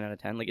being a 10 out of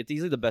 10, like it's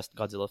easily the best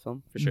Godzilla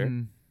film for sure.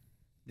 Mhm.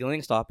 The only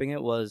thing stopping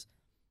it was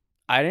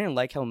I didn't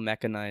like how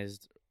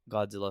mechanized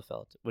Godzilla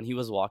felt when he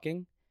was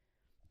walking,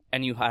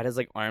 and you had his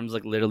like arms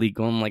like literally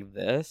going like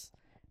this.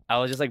 I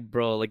was just like,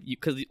 bro, like you,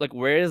 cause like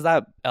where is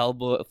that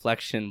elbow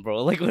flexion,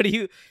 bro? Like what do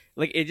you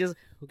like? It just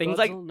things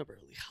like, Godzilla never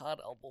really had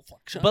elbow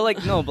flexion. but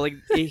like no, but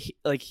like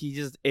like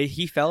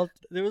he felt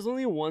there was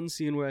only one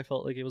scene where I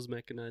felt like it was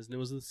mechanized, and it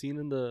was the scene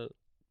in the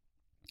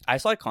I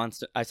saw it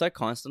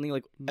constantly.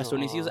 Like as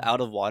soon as he was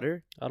out of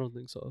water, I don't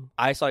think so.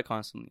 I saw it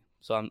constantly.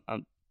 So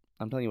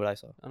I'm telling you what I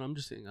saw. And I'm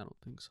just saying I don't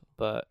think so.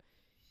 But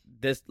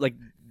this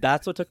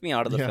that's what took me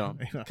out of the film.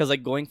 Yeah. Because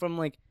going from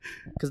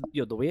because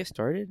the way it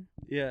started,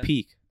 Yeah.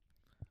 peak.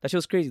 That shit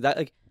was crazy.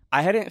 That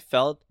I hadn't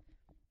felt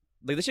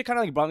this shit kind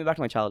of brought me back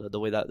to my childhood. The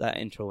way that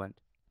intro went,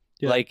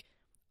 Yeah.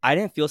 I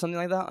didn't feel something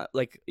like that.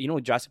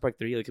 Jurassic Park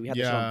 3. We had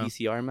this shit on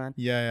VCR, man.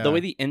 Yeah. The way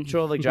the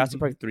intro of Jurassic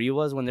Park 3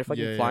 was when they're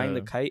fucking flying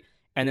the kite,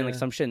 and then Yeah.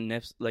 some shit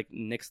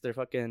nicks their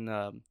fucking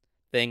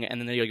thing,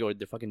 and then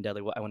they're fucking dead.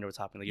 I wonder what's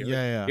happening. You're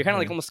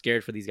kind of almost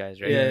scared for these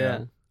guys, right?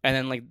 Yeah. And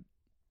then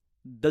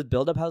the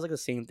build up has the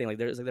same thing.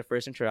 There's their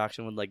first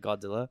interaction with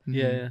Godzilla,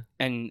 Yeah.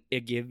 and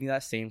it gave me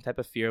that same type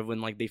of fear of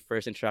when they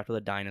first interact with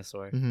a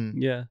dinosaur.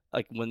 Mm-hmm. Yeah.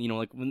 When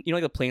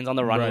the planes on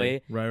the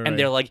runway, right. and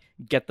they're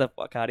get the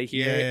fuck out of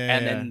here,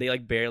 and Yeah. then they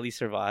barely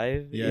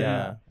survive.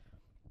 Yeah.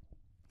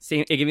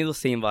 Same. It gave me those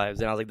same vibes,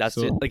 and I was like, that's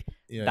So- just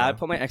that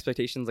put my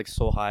expectations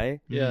so high.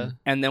 Yeah.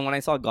 And then when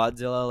I saw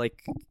Godzilla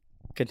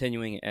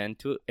continuing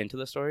into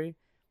the story,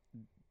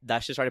 that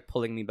shit started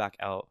pulling me back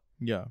out.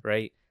 Yeah.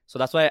 Right. So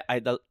that's why I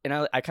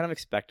kind of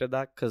expected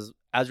that, because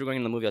as we're going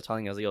in the movie, I was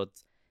telling you, I was like,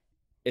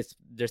 it's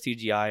their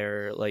CGI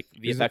or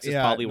VFX is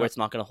probably where it's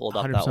not gonna hold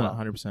up that well.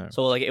 100%.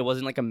 So it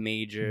wasn't a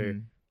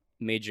major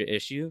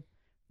issue.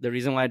 The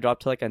reason why I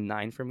dropped to a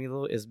 9 for me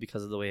though is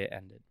because of the way it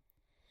ended.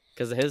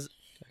 Because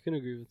I can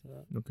agree with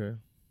that. Okay.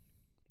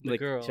 The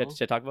girl. Should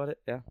I talk about it?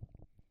 Yeah.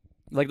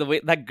 The way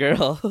that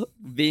girl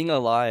being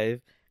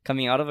alive,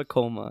 coming out of a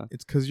coma.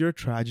 It's because you're a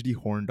tragedy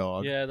horn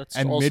dog. Yeah, that's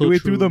And also midway true.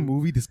 through the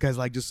movie, this guy's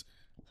just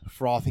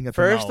frothing at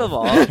the First mouth. of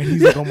all, and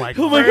he's like, "Oh my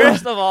god!"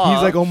 First of all,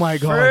 he's like, "Oh my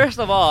god!" First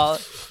of all,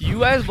 you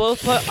guys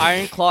both put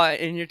Iron Claw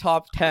in your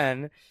top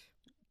 10.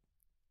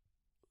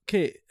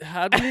 Okay,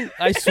 how do you,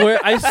 I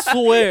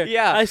swear.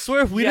 Yeah. I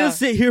swear if we didn't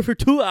sit here for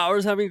 2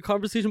 hours having a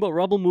conversation about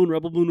Rebel Moon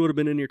would have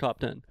been in your top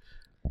 10.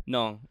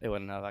 No, it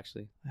wouldn't have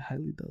actually. I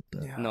highly doubt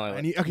that. Yeah. No,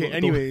 Okay.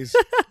 Anyways,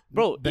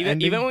 Bro, The even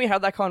ending- when we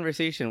had that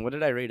conversation, what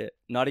did I rate it?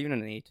 Not even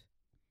an 8.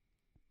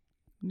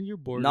 You're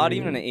bored. Not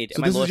even an 8.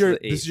 so My this is lowest your was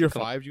an 8. this is your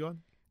Come on. 5,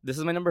 Juan? This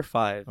is my number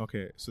 5.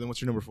 Okay. So then,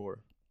 what's your number 4?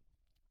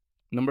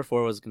 Number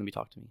 4 was gonna be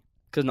Talk to Me,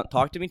 because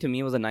Talk to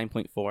Me was a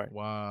 9.4.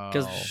 Wow.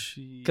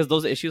 Because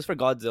those issues for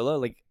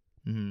Godzilla,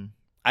 Mm-hmm.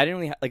 I didn't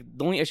really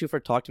the only issue for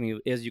Talk to Me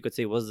is, you could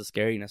say, was the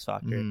scariness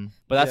factor. Mm-hmm.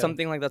 But that's Yeah.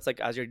 something that's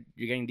as you're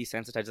getting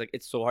desensitized.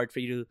 It's so hard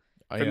for you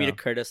to me to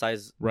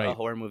criticize a Right.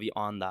 horror movie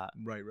on that,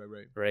 Right.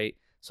 right?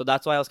 So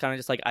that's why I was kind of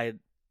just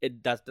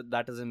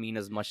that doesn't mean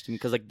as much to me,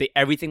 because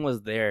everything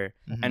was there,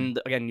 Mhm. and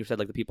again, you said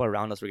the people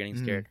around us were getting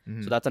scared,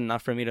 Mhm. so that's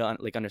enough for me to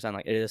understand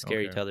it is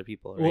scary Okay. to other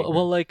people. Right?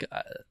 Well,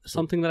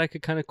 something that I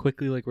could kind of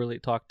quickly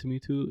relate Talk to Me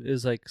to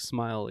is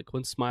Smile.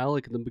 When Smile,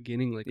 in the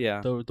beginning,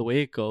 Yeah. the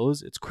way it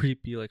goes, it's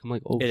creepy. I'm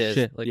like, oh It is,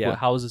 shit, yeah.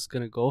 how is this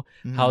gonna go?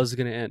 Mhm. How is it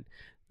gonna end?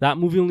 That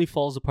movie only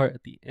falls apart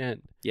at the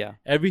end. yeah,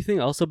 Everything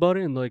else about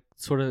it and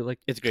It's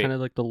great. kind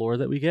of the lore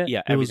that we get,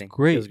 Yeah, it was everything.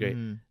 great. It was great.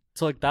 Mhm.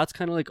 So that's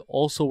kind of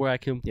also where I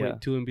can point Yeah.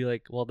 to and be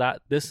like, well,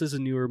 this is a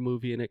newer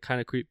movie and it kind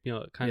of it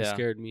kind of Yeah.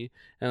 scared me,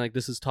 and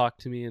this is Talk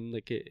to Me, and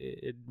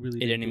it really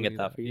It didn't even do get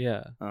that for you?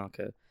 Yeah, Oh,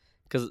 okay,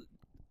 because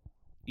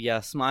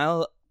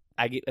Smile,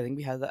 I think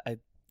we had that at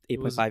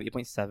 8.5,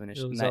 8.7 ish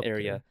it in was that up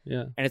area, there.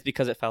 Yeah, and it's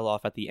because it fell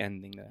off at the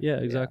ending there. yeah,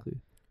 exactly.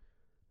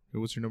 Hey,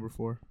 what's your number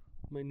 4?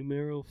 My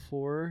numero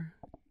 4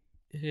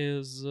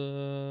 is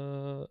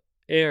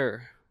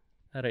Air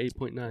at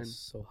 8.9. That's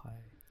so high.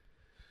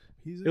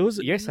 It was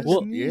You're such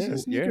well, a he's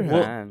a you're a sneakerhead.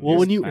 fan. well,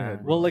 when you You're a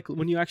fan, well, bro.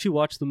 when you actually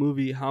watch the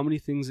movie, how many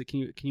things that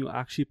can you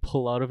actually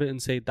pull out of it and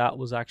say that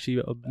was actually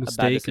a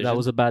mistake, decision? that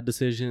was a bad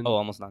decision? Oh,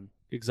 almost none.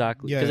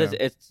 Exactly. Yeah. Because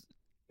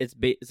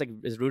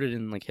it's rooted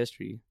in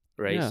history,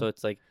 right? Yeah. So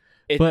it's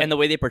But- and the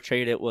way they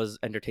portrayed it was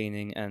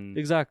entertaining and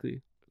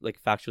Exactly.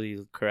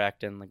 factually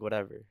correct and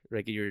whatever.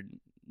 You're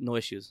no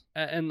issues.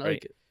 And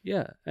Right.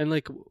 yeah, and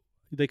they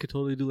could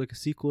totally do a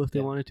sequel if they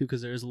Yeah. wanted to,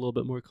 because there is a little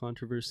bit more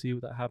controversy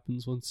that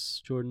happens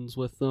once Jordan's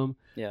with them.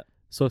 Yeah.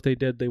 So if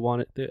they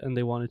wanted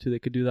to, they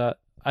could do that.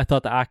 I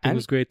thought the acting And-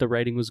 was great, the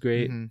writing was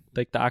great, Mhm.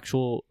 the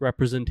actual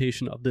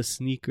representation of the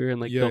sneaker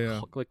and Yeah,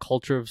 the yeah.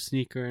 culture of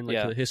sneaker and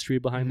Yeah. the history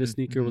behind the Mhm,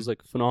 sneaker was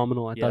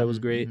phenomenal. I Yeah. thought it was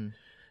great.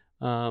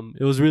 Mhm.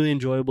 It was really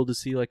enjoyable to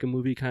see a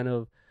movie kind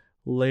of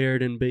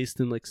layered and based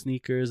in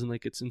sneakers, and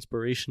it's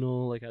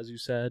inspirational, as you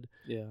said.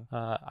 Yeah.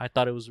 I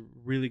thought it was a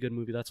really good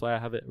movie. That's why I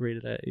have it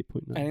rated at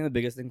 8.9. I think the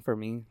biggest thing for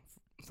me,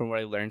 from what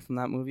I learned from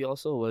that movie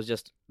also, was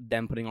just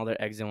them putting all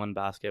their eggs in one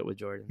basket with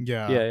Jordan.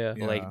 Yeah.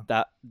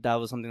 Yeah. That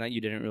was something that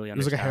you didn't really It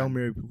was understand. like a Hail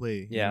Mary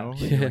play. Yeah. You know?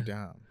 Yeah. You're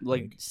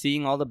like, damn.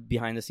 Seeing all the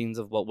behind the scenes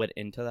of what went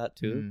into that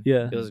too. Mhm.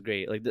 Yeah. It was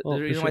great. The Oh,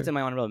 for reason why it's sure. in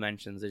my honorable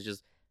mentions is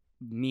just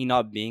me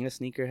not being a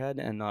sneakerhead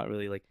and not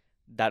really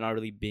that not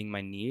really being my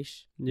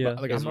niche. Yeah.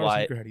 But, is I'm not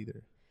why- a sneakerhead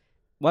either.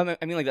 Well,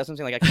 that's what I'm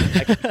saying.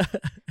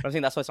 I'm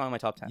saying that's why it's not in my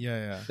top 10.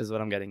 Yeah. Is what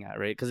I'm getting at,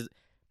 right? Because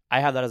I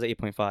have that as an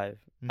 8.5.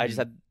 I just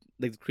Mhm. had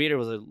the creator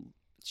was a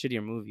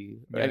shittier movie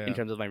Yeah, in yeah.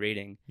 terms of my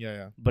rating,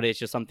 Yeah. but it's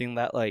just something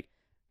that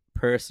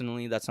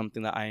personally, that's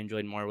something that I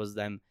enjoyed more, was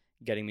them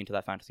getting me into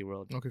that fantasy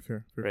world. Okay,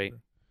 fair. Right.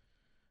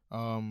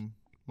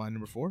 My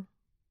number 4.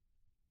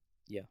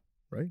 Yeah.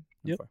 Right.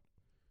 Yep.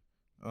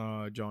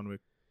 John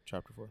Wick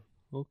Chapter 4.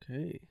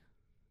 Okay.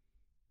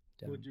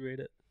 Damn. Would you rate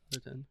it out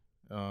of 10?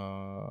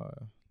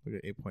 Look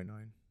at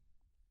 8.9.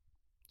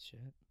 Shit.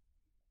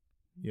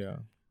 Yeah.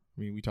 I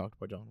mean, we talked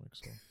about John Wick,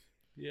 so.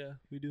 Yeah,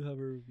 we do have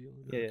a review.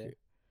 Yeah. Okay.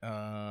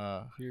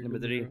 Your Number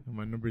 3.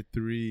 My number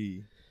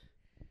 3.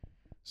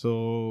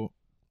 So,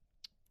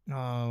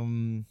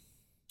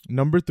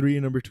 number 3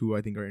 and number 2,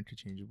 I think, are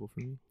interchangeable for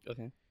me.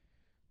 Okay.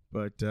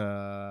 But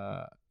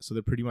so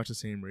they're pretty much the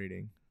same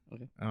rating.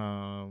 Okay.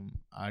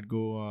 I'd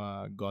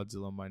go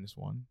Godzilla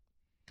 -1.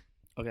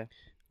 Okay.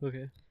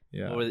 Okay.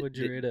 Yeah. What Would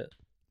you rate it?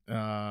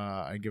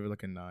 I give it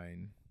like a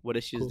 9. What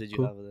issues Cool, did you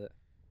cool. have with it?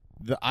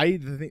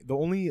 The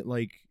only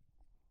like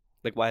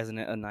Why isn't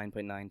it a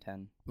 9.9,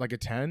 10? like a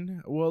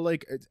 10? Well,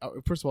 like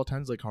first of all,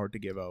 10's like hard to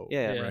give out.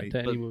 Yeah, right. To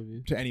any But-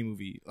 movie. To any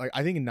movie, like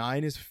I think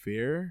 9 is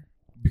fair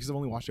because I've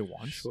only watched it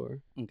once.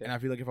 Sure. Okay. And I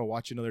feel like if I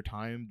watch it another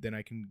time, then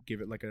I can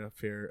give it like a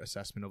fair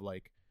assessment of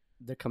like.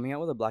 They're coming out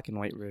with a black and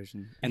white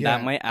version, and Yeah,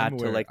 that might I'm add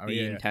to aware. like Oh, the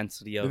yeah.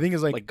 intensity of The thing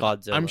is like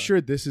Godzilla. I'm sure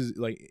this is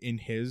like in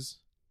his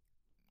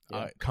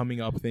Yeah. coming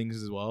up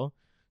things as well.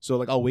 So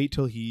like I'll wait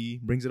till he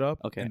brings it up.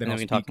 Okay, And then and I'll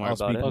then we speak, can talk more I'll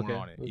about speak it. more Okay,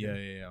 on it.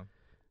 okay. Yeah.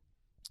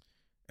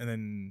 And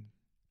then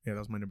that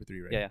was my number 3,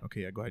 right? Yeah.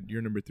 Okay, go ahead.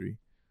 Your number 3.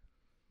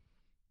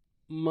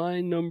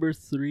 My number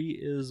 3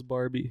 is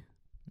Barbie.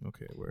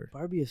 Okay, where?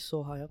 Barbie is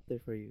so high up there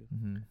for you.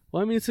 Mm-hmm.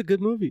 Well, I mean, it's a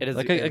good movie. It is-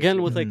 Like it is.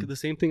 again, with like Mhm. the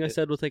same thing I It-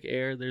 said with like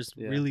Air. There's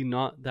Yeah. really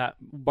not that.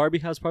 Barbie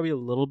has probably a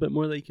little bit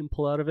more that you can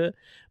pull out of it,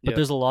 but Yeah.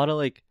 there's a lot of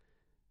like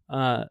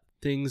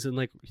things and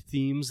like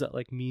themes that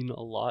like mean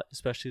a lot,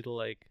 especially to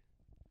like,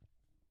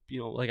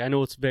 like I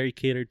know it's very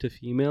catered to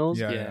females,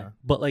 Yeah, Yeah. yeah.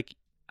 but like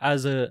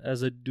as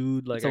a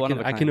dude, like It's a one of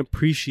a I can kind.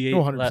 appreciate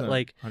No, that 100%.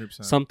 like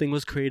 100%. something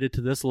was created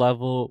to this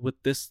level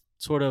with this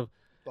sort of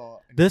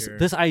Thought and this care.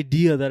 this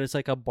idea that it's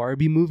like a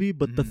Barbie movie,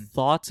 but the Mhm.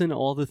 thoughts and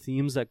all the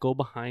themes that go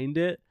behind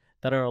it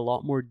that are a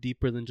lot more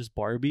deeper than just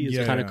Barbie is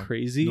Yeah, kind of yeah.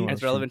 crazy, No, And that's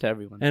it's relevant to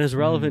everyone. and it's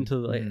relevant to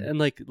Mhm. and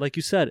like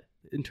you said,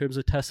 in terms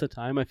of test of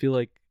time, I feel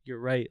like you're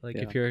right. Like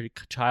Yeah. if you're a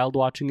child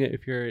watching it,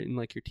 if you're in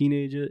like your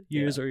teenage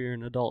years or you're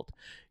an adult,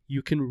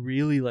 you can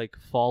really like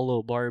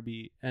follow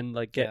Barbie and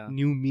like get Yeah.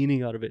 new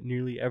meaning out of it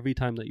nearly every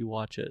time that you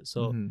watch it.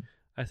 So Mhm.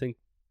 I think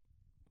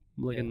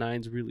like a Yeah.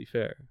 9's really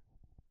fair.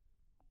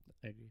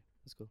 I agree.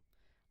 That's cool.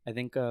 I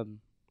think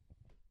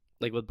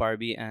like with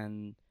Barbie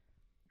and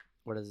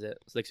what is it?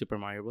 It's like Super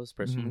Mario Bros.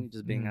 Personally,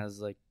 just being mhm.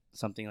 as like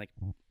something like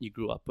you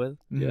grew up with.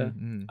 Yeah.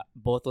 Mhm.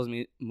 Both those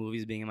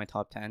movies being in my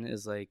top 10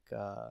 is like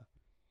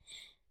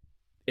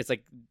it's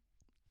like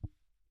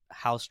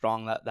how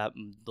strong that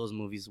those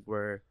movies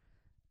were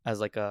as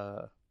like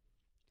a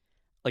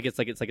like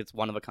it's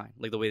one of a kind,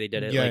 like the way they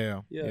did it. Yeah, like,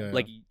 yeah, Yeah. yeah.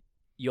 like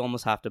you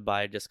almost have to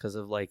buy it just because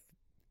of like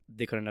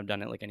they couldn't have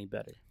done it like any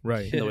better.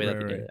 right. the way that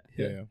right, they did right.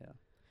 it. Yeah.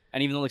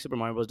 And even though like Super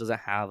Mario Bros. Doesn't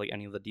have like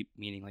any of the deep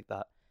meaning like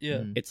that, Yeah.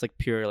 Mhm. it's like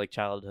pure like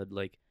childhood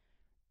like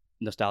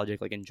nostalgic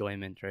like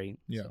enjoyment, right?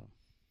 Yeah. So,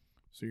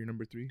 So you're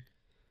number 3.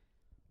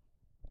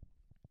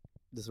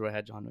 this is where I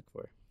had John Wick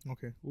for.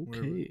 Okay.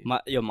 Okay.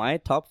 My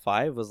top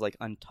 5 was like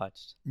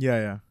untouched,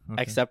 Yeah.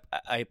 Okay. except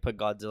I put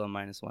Godzilla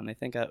 -1. I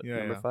think at Yeah,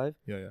 number yeah. 5,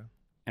 Yeah.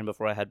 and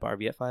before I had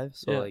Barbie at 5.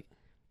 So Yeah. like,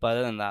 but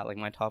other than that, like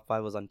my top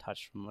 5 was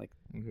untouched from like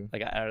Okay.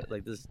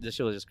 like this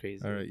shit was just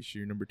crazy. All right. So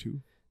you're number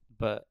 2.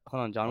 But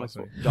hold on, John Oh, Wick.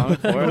 sorry. John Wick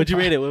 4. What would you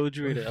rate it? What would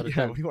you rate it out of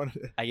Yeah. 10? We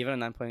wanted. I give it a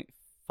 9.5.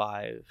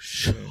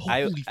 Holy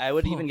I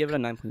would even fuck. give it a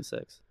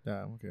 9.6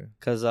 Yeah. Okay.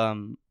 because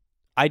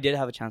I did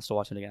have a chance to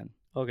watch it again,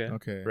 Okay.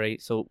 Okay.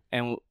 right? So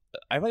and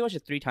I probably watched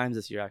it 3 times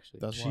this year actually.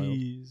 That's wild.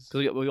 Jeez.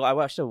 Because I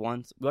watched it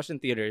once. We watched it in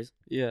theaters.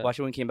 Yeah. Watched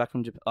it when we came back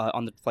from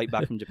on the flight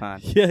back from Japan,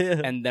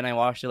 Yeah. and then I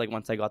watched it like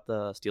once I got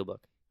the steelbook.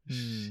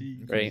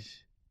 Mm, Right.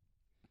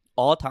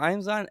 All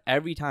times on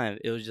every time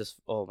it was just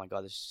oh my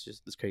god,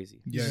 it's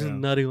crazy. Yeah. He's yeah.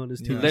 nutting on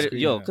his Yeah. TV Literally,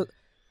 screen. Yo, Yeah. 'cause-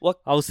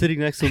 I was sitting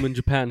next to him in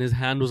Japan. His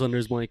hand was under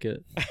his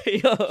blanket.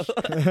 yo,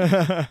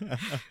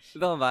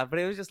 no man, but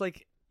it was just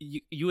like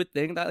you would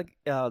think that like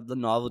the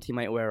novelty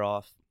might wear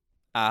off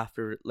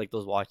after like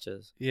those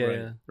watches, Yeah. Right.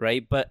 Yeah.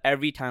 right? But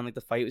every time like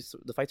the fights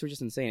were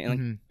just insane, and like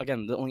Mhm.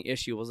 again, the only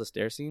issue was the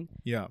stair scene,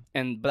 Yeah.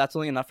 but that's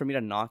only enough for me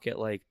to knock it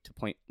like to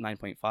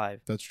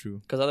 9.5. That's true.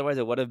 Because otherwise,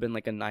 it would have been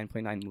like a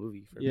 9.9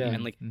 movie for Yeah. me.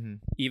 And like Mhm.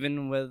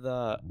 even with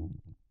the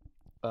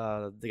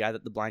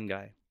blind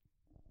guy,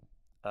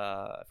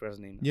 I forgot his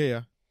name. now.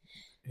 Yeah.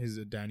 His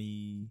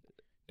Danny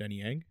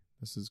Yang.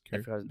 That's his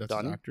character. forgot- That's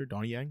Donnie? his actor.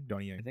 Donnie Yang.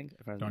 I think. I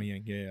forgot his Donnie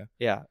name. Yang. Yeah.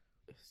 Yeah,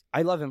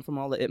 I love him from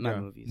all the Ip Man Yeah.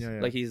 movies. Yeah,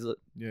 yeah. Like he's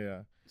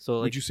Yeah. so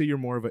like Would you say you're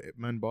more of a Ip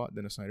Man bot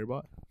than a Snyder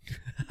bot?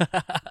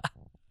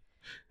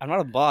 I'm not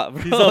a bot.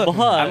 Bro. He's a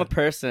bot. I'm a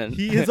person.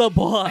 He is a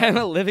bot. I'm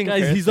a living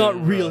Guys, person, he's not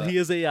real. bro. He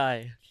is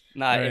AI.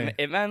 Nah, Right.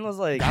 Ip Man was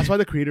like That's why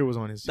the creator was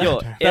on his. Yo,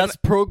 time. That's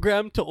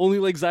programmed to only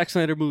like Zack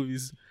Snyder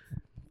movies.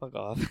 fuck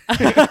off.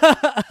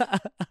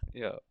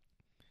 Yo. Okay,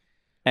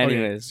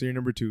 Anyways, so you're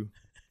number 2.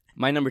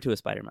 my number 2 is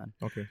Spider-Man.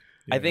 Okay.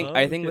 I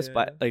Yeah. think with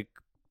Okay. like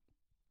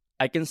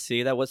I can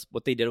say that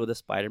what they did with the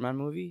Spider-Man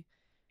movie,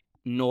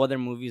 no other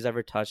movies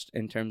ever touched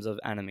in terms of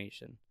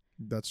animation.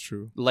 That's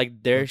true.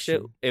 Like their That's shit,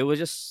 true. it was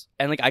just,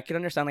 and like I can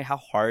understand like how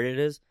hard it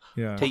is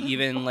Yeah. to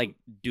even like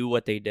do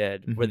what they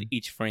did with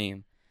each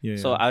frame. Yeah.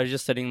 So I was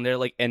just sitting there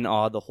like in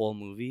awe the whole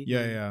movie.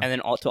 Yeah. And then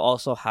to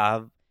also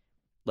have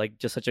like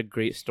just such a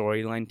great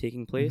storyline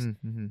taking place.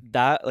 Mhm.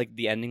 That like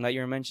the ending that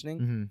you were mentioning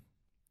Mhm.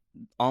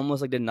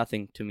 almost like did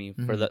nothing to me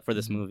for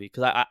this Mhm. movie,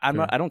 because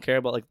I don't care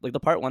about like the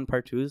part 1,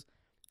 part 2s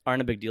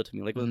aren't a big deal to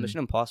me. Like with Mhm. Mission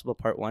Impossible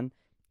Part 1,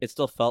 it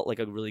still felt like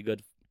a really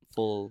good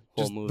whole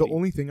Just movie. the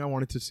only thing I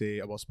wanted to say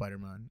about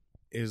Spider-Man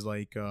is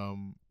like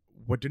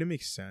what didn't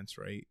make sense,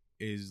 right?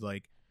 Is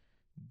like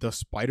the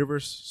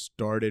Spider-Verse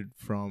started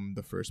from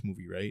the first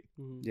movie, right?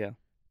 Yeah.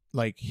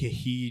 Like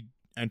he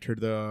entered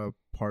the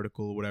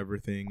particle whatever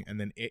thing, and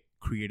then it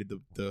created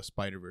the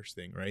Spider-Verse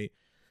thing, right?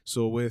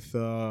 So with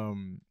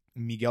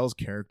Miguel's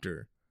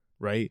character,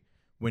 right?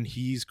 When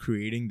he's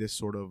creating this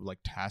sort of like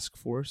task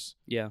force,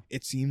 Yeah.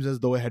 it seems as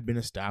though it had been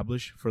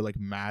established for like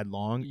mad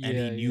long, and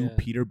he Yeah, knew yeah.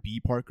 Peter B.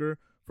 Parker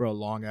for a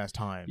long ass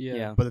time.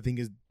 Yeah. But the thing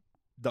is,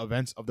 the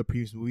events of the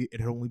previous movie, it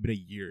had only been a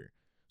year.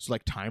 So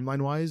like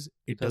timeline wise,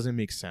 it doesn't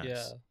make sense.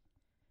 Yeah.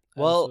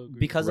 Well,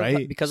 because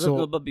Right? of because So-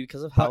 of but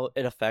because of how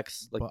it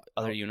affects like but-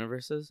 other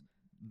universes.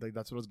 Like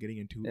that's what I was getting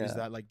into. Yeah. Is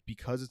that like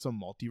because it's a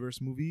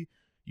multiverse movie,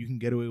 you can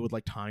get away with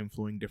like time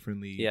flowing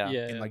differently. Yeah.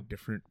 In like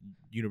different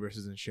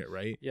universes and shit,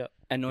 right?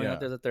 And knowing Yeah. that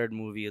there's a third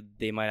movie,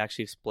 they might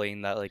actually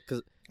explain that, like,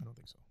 because I don't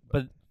think so.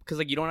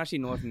 like you don't actually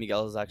know if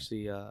Miguel is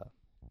actually a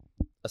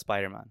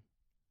Spider-Man,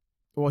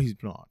 Well, he's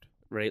not.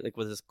 right? Like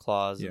with his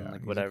claws Yeah, and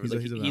like he's a- whatever. he's a-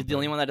 Like, he's a he's the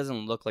only vampire. one that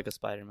doesn't look like a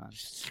Spider-Man.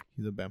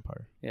 He's a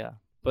vampire. Yeah,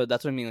 but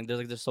that's what I mean.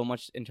 Like there's so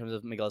much in terms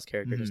of Miguel's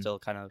character to Mhm. still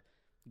kind of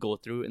go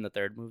through in the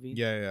third movie.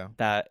 Yeah.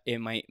 That it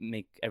might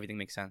make everything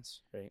make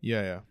sense, right?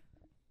 Yeah.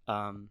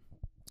 Because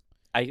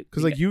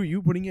Because like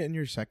you putting it in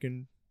your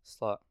second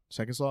slot.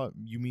 slot,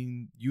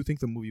 you think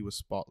the movie was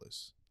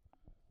spotless?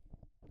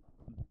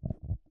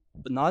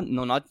 But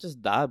not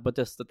just that, but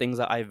just the things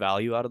that I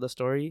value out of the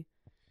story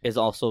is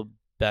also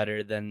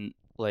better than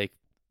like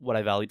what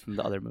I valued from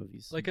the other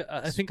movies. Like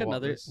I think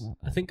another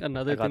Spotless. thing got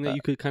that that.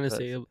 you could kind of But-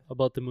 say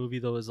about the movie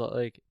though is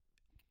like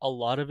a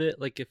lot of it,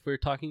 like if we're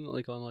talking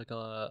like on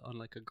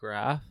a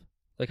graph,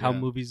 like how Yeah.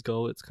 movies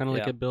go, it's kind of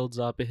like Yeah. it builds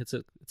up, it hits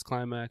its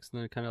climax, and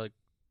then it kind of like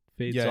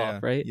fades Yeah.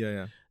 off, right?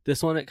 Yeah.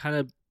 This one, it kind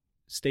of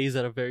stays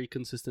at a very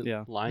consistent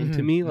Yeah. line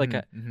to me, like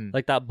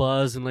like that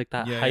buzz and like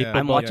that Yeah, hype yeah.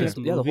 I'm about watching this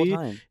the whole movie.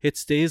 time. It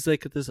stays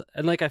like this,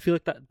 and like I feel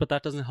like that, but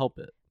that doesn't help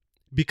it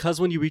because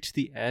when you reach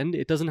the end,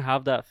 it doesn't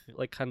have that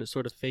like kind of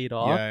sort of fade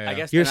off. I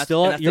guess You're and that's-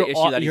 still and that's the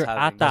issue that he's you're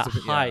having. at that That's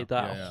the- high yeah,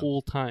 that yeah.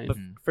 whole time. But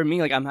for me,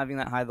 like I'm having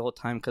that high the whole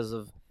time because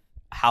of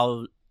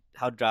how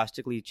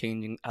drastically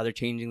how they're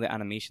changing the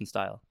animation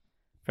style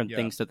from Yeah.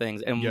 things to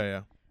things. And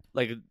Yeah.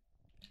 like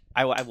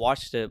I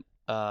watched it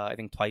I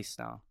think twice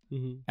now,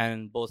 Mhm.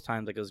 and both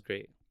times like it was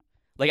great.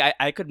 Like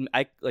I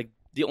like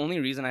the only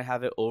reason I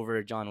have it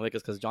over John Wick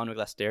is because John Wick,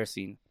 that stair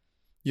scene,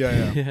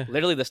 Yeah. Yeah.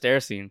 literally the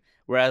stair scene.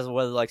 Whereas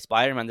with like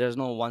Spider-Man, there's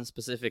no one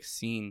specific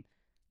scene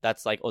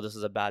that's like, oh, this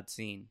is a bad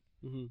scene.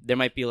 Mhm. There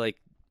might be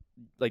like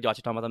Josh, you're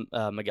talking about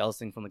the Miguel's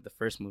thing from like the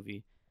first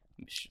movie,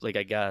 like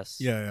I guess.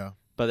 Yeah.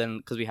 But then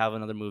because we have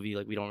another movie,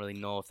 like we don't really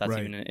know if that's Right.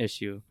 even an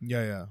issue.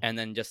 Yeah. And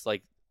then just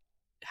like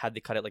had they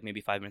cut it like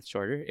maybe 5 minutes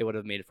shorter, it would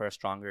have made it for a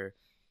stronger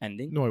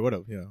ending. No, I would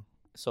have. Yeah.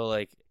 So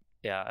like,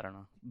 yeah, I don't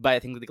know. But I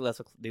think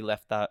they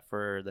left that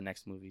for the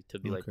next movie to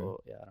be like, Okay. oh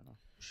yeah, I don't know.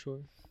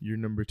 Sure. You're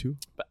number 2.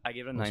 But I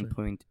gave it a Oh,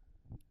 sorry.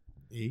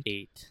 9.8.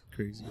 8.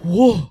 Crazy.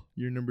 Whoa!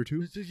 You're number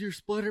 2. Your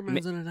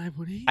Spider-Man's on a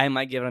 9.8. I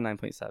might give it a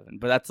 9.7,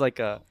 but that's like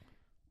a.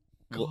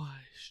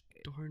 Gosh,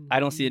 darn. I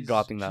don't see it Louise,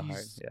 dropping that hard.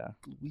 jeez, Yeah.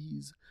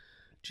 Louise,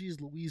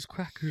 jeez, Louise,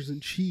 crackers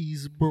and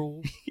cheese,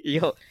 bro.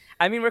 Yo,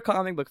 I mean we're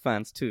comic book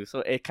fans too, so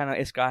it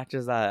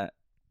scratches that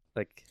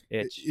like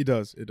itch. It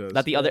does. It does.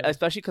 That the other, Yeah.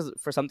 especially because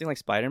for something like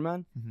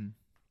Spider-Man, Mhm.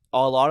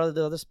 a lot of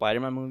the other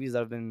Spider-Man movies that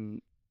have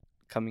been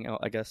coming out,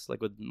 I guess, like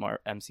with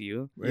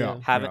MCU, Yeah.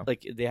 haven't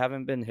like they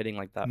haven't been hitting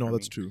like that. No, for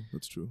that's me. true.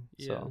 That's true.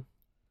 Yeah. So-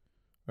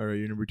 All right,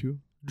 you're number 2.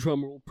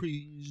 Drum roll,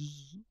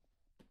 please.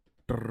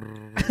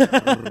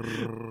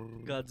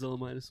 Godzilla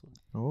 -1.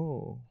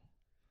 Oh,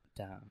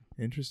 Damn,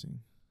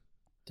 interesting.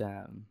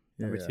 damn.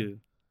 Yeah, Number yeah. 2,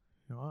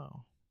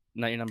 Wow.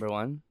 not your number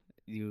 1.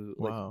 You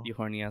Wow. like you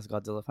horny ass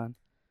Godzilla fan.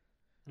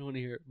 I don't want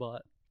to hear it,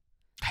 bot.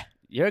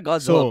 You're a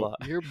Godzilla So-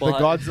 bot. You're The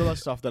bot. Godzilla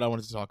stuff that I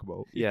wanted to talk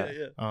about.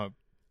 Yeah.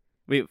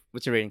 Wait,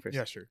 what's your rating first?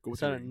 Yeah, sure. Go with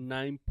It's at your a rating.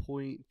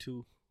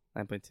 9.2.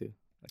 9.2.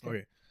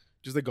 Okay.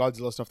 Just the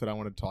Godzilla stuff that I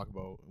wanted to talk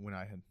about when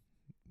I had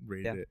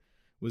rated Yeah. it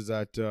was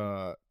that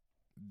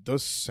the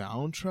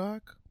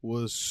soundtrack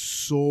was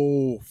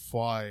so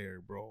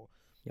fire, bro.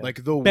 Yeah.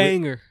 Like the way,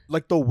 Banger.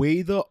 the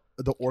way the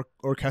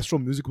orchestral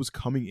music was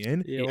coming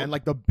in, Yeah. and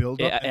like the build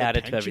It up and the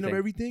added to tension of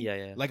everything.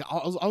 everything. Yeah. Like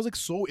I was like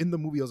so in the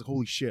movie. I was like,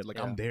 holy shit! Like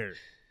Yeah. I'm there,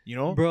 you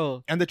know.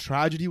 Bro, And the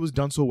tragedy was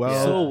done so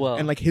well. so well.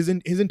 And like his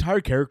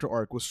entire character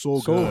arc was so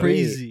so good.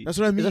 crazy. That's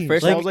what I mean. It's the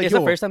first So I time. was like, It's yo,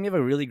 the first time you have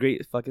a really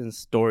great fucking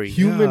story.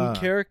 Human Yeah.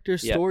 character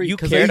Yeah. story. You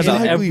 'cause cared like,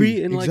 about in him.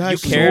 every in like Exactly.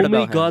 so You cared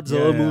many about him.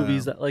 Godzilla Yeah.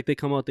 movies that like they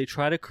come out, they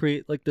try to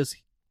create like this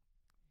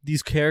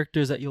these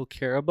characters that you'll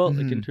care about,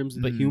 like in terms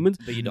of the humans,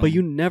 but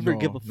you never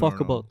give a fuck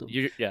about them.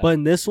 But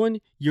in this one,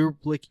 you're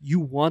like, you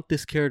want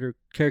this character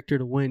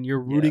to win. You're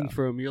rooting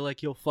for him. You're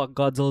like, yo, fuck,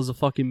 Godzilla's a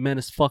fucking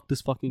menace. Fuck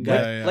this fucking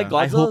guy. Like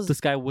I hope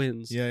this guy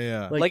wins.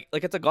 Like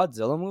it's a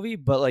Godzilla movie,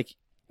 but like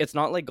it's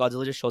not like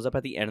Godzilla just shows up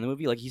at the end of the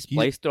movie. Like he's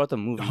placed throughout the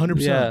movie. 100%.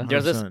 Yeah.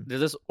 There's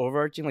this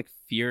overarching like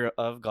fear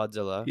of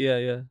Godzilla.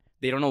 Yeah.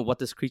 They don't know what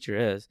this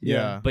creature is.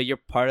 Yeah. But you're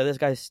part of this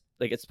guy's,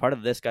 like, it's part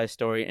of this guy's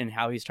story and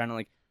how he's trying to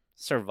like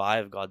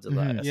survive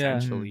Godzilla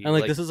essentially. And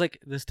like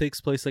this takes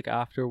place like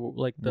after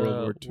like the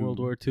World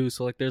War II.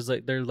 So like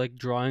they're like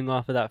drawing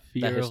off of that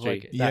fear of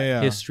like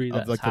that history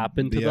that's like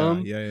happened to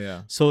them.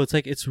 Yeah. So it's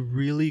like it's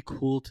really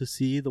cool to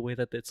see the way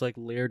that it's like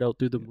layered out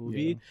through the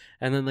movie.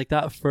 And then like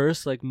that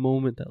first like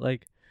moment that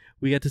like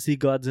we get to see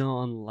Godzilla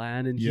on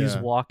land and he's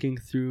walking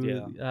through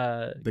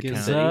the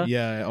Ginza.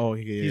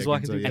 He's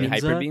walking through Ginza. And he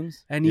hyper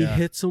beams. And he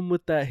hits him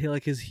with that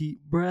like his heat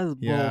breath,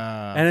 bro.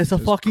 Yeah. And it's a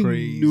fucking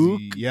crazy.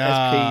 nuke. Yeah.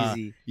 That's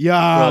crazy.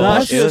 Yeah. Bro,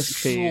 that shit was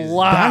just crazy.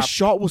 slapped. That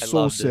shot was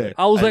so sick.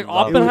 I was like,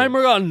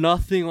 Oppenheimer got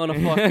nothing on a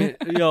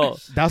fucking yo.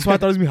 That's why I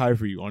thought it was gonna be higher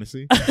for you,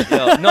 honestly.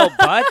 No,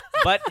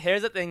 but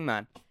here's the thing,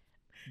 man.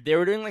 They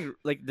were doing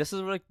like this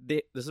is where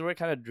it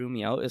kind of drew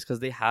me out, is because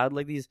they had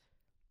like these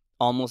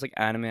almost like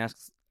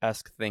anime-esque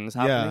things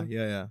happening.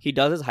 Yeah. He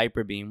does his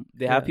hyper beam.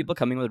 They have people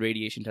coming with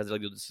radiation tests.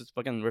 Like, this is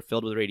fucking, we're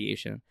filled with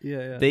radiation.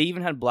 Yeah. They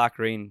even had black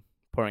rain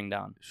pouring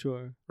down.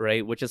 Sure.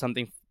 Right, which is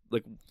something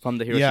like from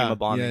the Hiroshima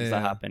bombings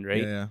that happened.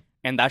 Right. Yeah.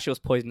 And that shit was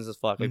poisonous as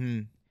fuck. Like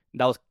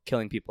that was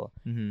killing people.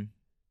 Mm-hmm.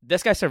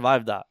 This guy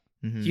survived that.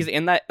 Mm-hmm. He's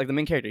in that, like the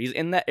main character. He's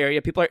in that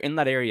area. People are in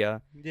that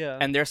area. Yeah.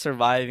 And they're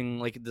surviving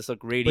like this like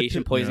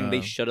radiation poisoning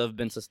they should have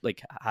been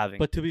like having.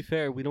 But to be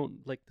fair, we don't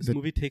like this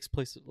movie takes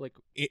place like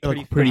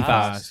pretty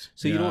fast.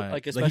 So you don't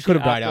like, especially he could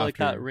have after, died like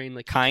after. that rain,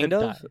 like kind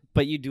of. Die.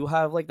 But you do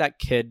have like that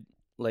kid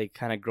like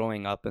kind of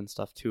growing up and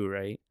stuff too,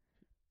 right?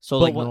 So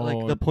but like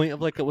like the point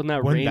of like when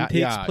that rain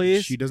takes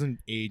place, she doesn't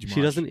age much.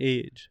 She doesn't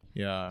age.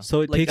 Yeah.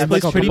 So it like, takes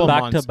place like pretty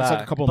back months. to back. It's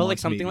like a couple but months, like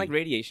something maybe. like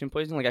radiation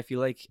poisoning, like I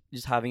feel like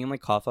just having him like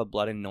cough up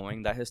blood and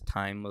knowing that his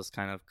time was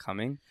kind of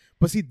coming.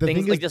 But see, the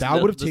thing like is,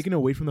 that would have taken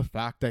away from the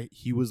fact that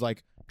he was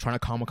like trying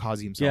to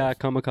kamikaze himself. Yeah,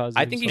 kamikaze.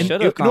 I think he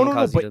himself. should have kamikaze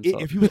No, but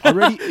himself. if he was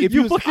already, if he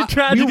You was, fucking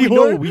tragedy we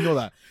whore. know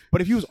that.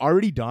 But if he was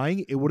already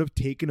dying, it would have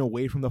taken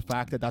away from the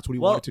fact that that's what he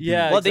wanted to do.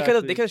 yeah. Well,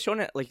 exactly. they could have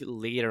shown it like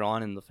later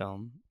on in the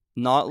film,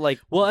 not like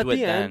at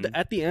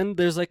the end,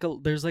 there's like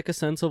a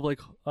sense of like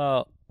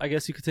I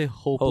guess you could say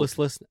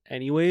hopelessness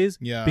anyways.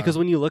 Yeah. Because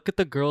when you look at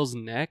the girl's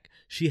neck,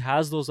 she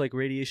has those like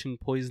radiation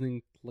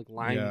poisoning like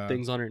line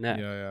things on her neck.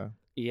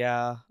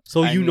 Yeah.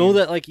 So I you know mean,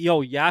 that like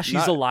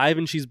she's alive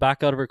and she's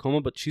back out of her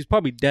coma, but she's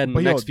probably dead in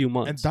the next few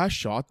months. And that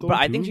shot though, but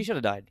I think she should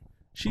have died.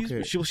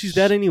 She's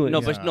dead anyway.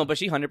 But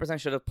she 100%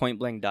 should have point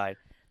blank died.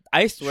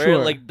 I swear,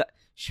 like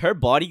her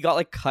body got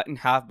like cut in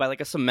half by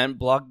like a cement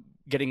block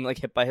getting like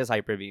hit by his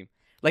hyper beam.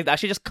 Like that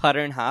shit just cut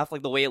her in half,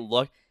 like the way it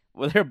looked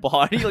with her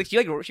body. Like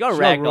she got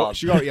ragdolled.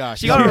 She got ragdolled.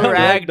 She got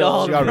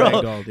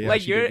ragdolled. Yeah,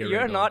 like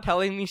you're not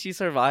telling me she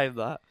survived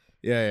that.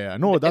 Yeah.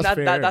 No, that's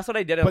fair. That's what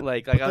I didn't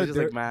like. Like I was just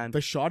like, man.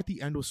 The shot at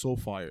the end was so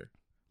fire.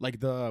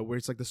 Like where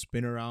it's like the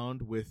spin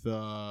around with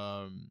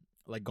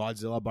like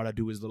Godzilla about to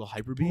do his little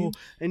hyper beam,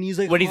 and he's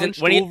like when he's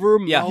over,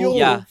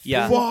 fire.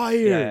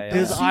 Yeah.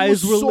 His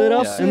eyes were lit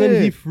up, and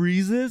then he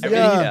freezes.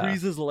 Yeah. He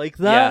freezes like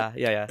that.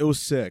 Yeah. It was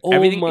sick. Oh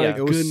my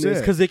goodness!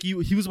 Because like he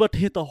was about to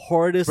hit the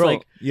hardest. Bro,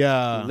 like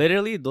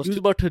literally those. He was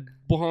about to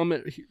bomb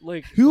it.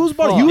 Like he was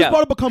about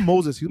to become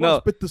Moses. He was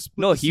about to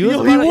spit the. He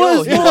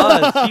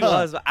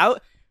was.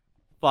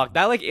 Fuck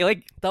that! Like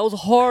that was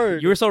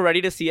hard. You were so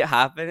ready to see it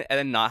happen and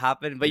then not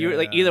happen, but you were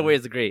like, either way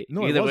is great.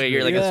 Either way,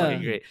 you're like, it's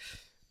fucking great.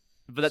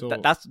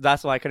 But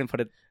that's why I couldn't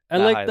put it.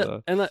 And like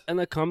the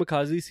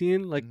kamikaze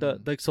scene, like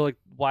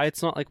why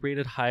it's not like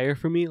rated higher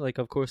for me. Like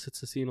of course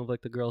it's a scene of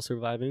like the girl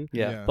surviving.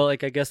 Yeah. But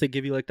like I guess they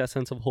give you like that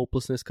sense of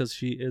hopelessness because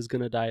she is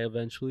gonna die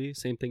eventually.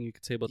 Same thing you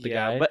could say about the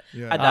guy. But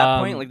at that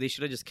point, like they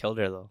should have just killed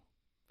her though.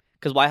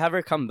 Because why have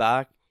her come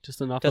back? Just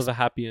enough of a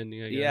happy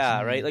ending, I guess.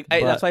 Yeah, right. Like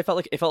that's why I felt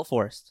like it felt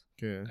forced.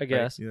 I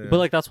guess, but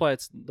like that's why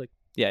it's like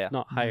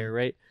not higher,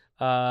 right?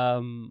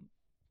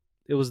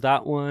 It was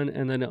that one,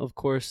 and then of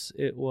course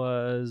it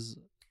was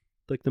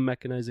like the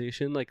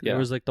mechanization. Like there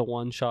was like the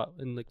one shot,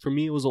 and like for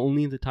me it was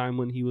only the time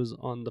when he was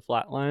on the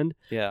flatland,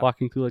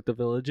 walking through like the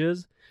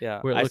villages,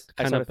 where it looked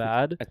kind of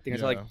bad. I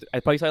think I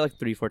probably saw it like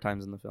 3-4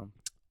 times in the film.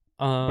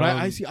 But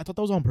I thought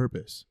that was on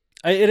purpose.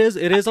 It is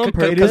on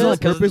purpose. It is on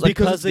purpose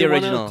because they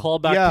want to call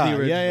back to the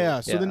original. Yeah.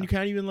 So then you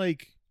can't even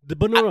like.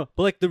 But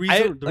like the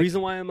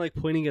reason why I'm like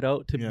pointing it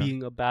out to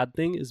being a bad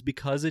thing is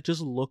because it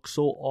just looks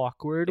so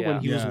awkward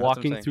when he was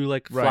walking through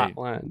like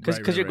flatland.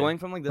 Because you're going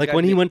from like this like guy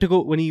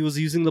when he was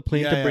using the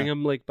plane to bring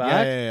him like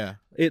back.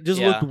 It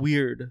just looked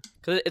weird.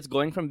 Because it's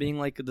going from being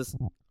like this.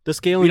 The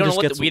scaling we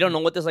don't know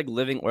what this like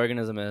living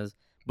organism is.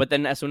 But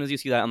then as soon as you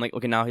see that, I'm like,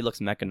 okay, now he looks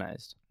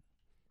mechanized.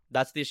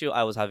 That's the issue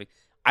I was having.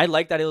 I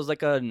like that it was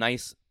like a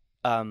nice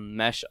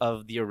mesh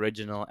of the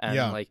original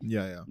and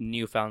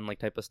newfound like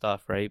type of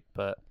stuff, right?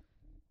 But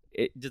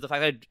just the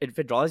fact that if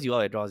it draws you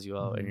out, it draws you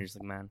out, and you're just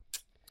like, man.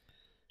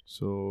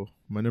 So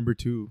my number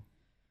 2,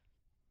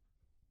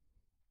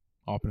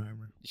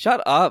 Oppenheimer.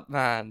 Shut up,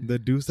 man. The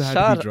deuce that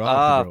had to be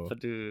dropped, bro.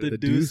 Dude. The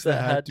deuce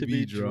that had to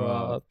be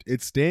dropped.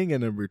 It's staying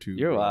at number 2.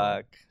 You're bro.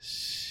 whack.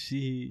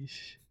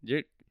 Sheesh.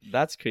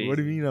 That's crazy. What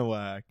do you mean I'm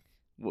whack?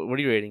 What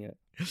are you rating it?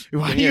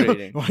 Why Give me a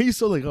rating. are you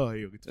so like, oh,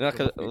 yo, No,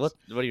 what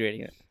are you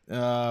rating it?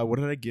 what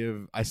did I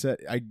give? I said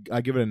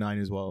I give it a 9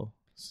 as well.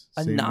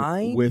 A Same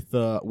 9? with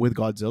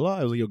Godzilla.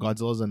 I was like, yo,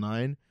 Godzilla's a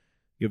 9.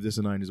 Give this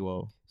a 9 as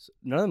well. So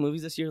none of the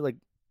movies this year like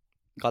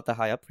got that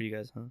high up for you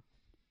guys, huh?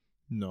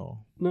 No,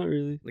 Not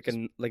really.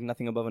 Like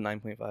nothing above a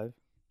 9.5.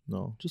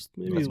 no. Just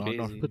maybe That's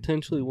crazy.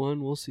 potentially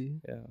 1. We'll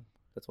see. Yeah,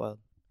 that's wild.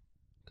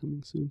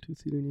 Coming soon to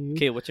theater near you.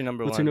 Okay, what's your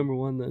number What's one? your number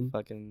 1 then?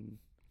 Fucking.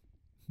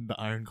 The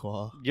Iron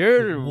Claw.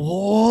 You're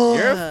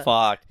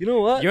fucked. You know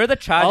what? You're the I'll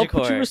tragic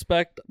put you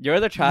respect. You're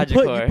the You tragic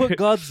put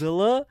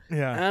Godzilla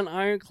Yeah. and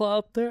Iron Claw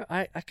up there.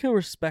 I can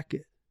respect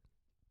it.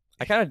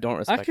 I kind of don't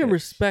respect I can it.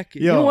 respect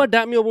it. Yo. You know what?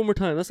 Dap me up one more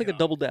time. That's like a Yo.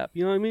 double dap.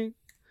 You know what I mean?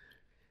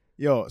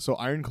 Yo, so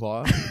Iron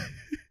Claw.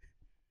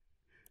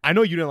 I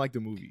know you didn't like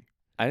the movie.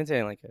 I didn't say I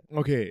didn't like it.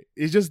 Okay,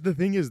 it's just the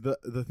thing is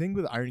the thing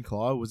with Iron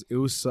Claw was it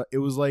was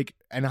like,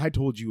 and I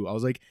told you I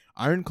was like,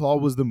 Iron Claw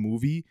was the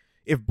movie.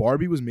 If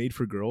Barbie was made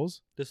for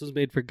girls, This was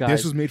made for guys.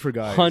 this was made for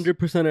guys.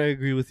 100%. I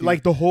agree with you.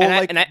 Like the whole And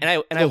like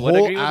I the would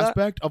whole agree with that.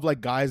 aspect of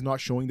like guys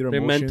not showing their their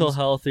emotions, mental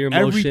health, their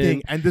emotion,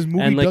 everything, and this movie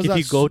and like does if that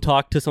you go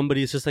talk to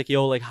somebody, it's just like,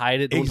 yo, like hide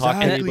it, don't talk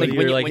to Exactly. anybody.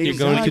 Like, Or like when you're you-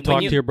 going to exactly. talk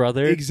when to you- your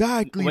brother.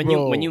 exactly when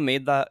bro. you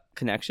made that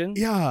connection,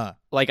 yeah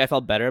like I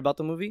felt better about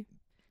the movie.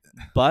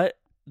 But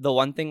the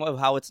one thing of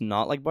how it's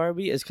not like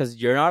Barbie is because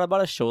you're not about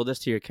to show this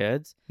to your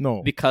kids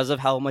no because of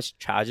how much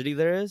tragedy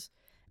there is,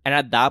 and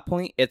at that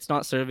point, it's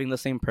not serving the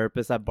same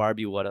purpose that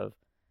Barbie would have.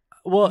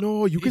 Well,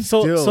 no you can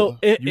so still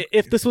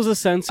if this was a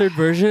censored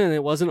version and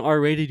it wasn't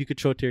R-rated, you could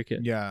show it to your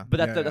kid. yeah But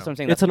that's yeah, that's what I'm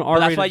saying. It's an But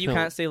that's R-rated why you film.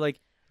 can't say like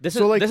this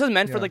So, is like, this is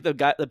meant for yeah.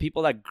 like the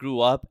people that grew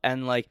up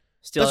and like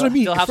still that's what I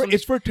mean. still have some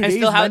It's for and today's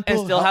still have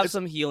mental health. have It's-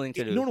 some healing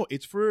to do. No,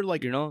 it's for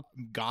like You know,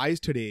 guys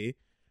today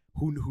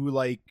who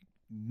like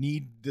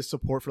need this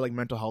support for like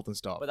mental health and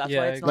stuff. but that's Yeah,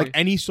 why I it's agree. not Like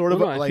any sort of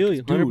No, I like, feel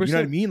you, dude, you know what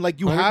I 100%. mean? Like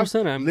you have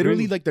 100%, I'm literally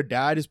agreeing. like their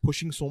dad is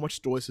pushing so much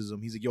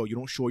stoicism. He's like, yo, you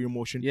don't show your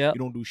emotion. Yeah. You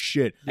don't do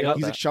shit. I got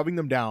He's that. like shoving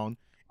them down,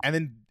 and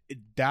then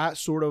that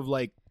sort of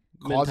like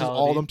causes all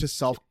Mentality. of them to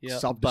self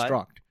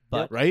destruct.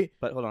 but Right?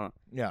 but hold on.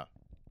 Yeah.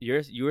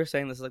 You were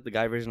saying this is like the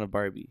guy version of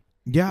Barbie.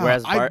 Yeah.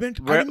 Whereas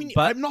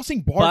I'm not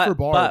saying bar for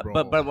bar, bro.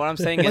 But what I'm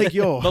saying is like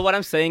yo. but what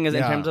I'm saying is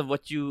in Yeah. terms of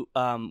what you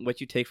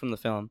take from the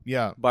film,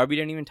 Yeah. Barbie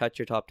didn't even touch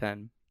your top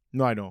 10.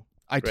 No, I know.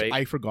 Right?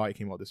 I forgot it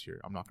came out this year.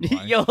 I'm not gonna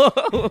lie. Yo.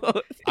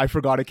 I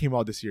forgot it came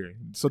out this year.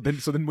 So then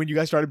when you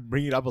guys started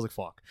bringing it up, I was like,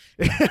 fuck.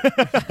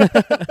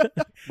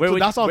 Where So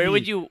would that's on where me.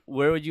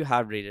 would you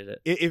have rated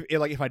it?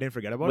 If I didn't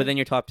forget about Within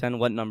your top 10,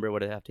 what number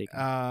would it have taken?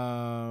 it,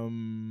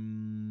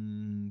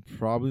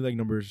 probably like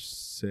number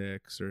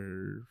 6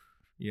 or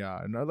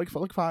yeah, no, like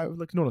 5,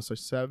 like no, sorry,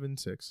 7,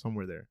 6,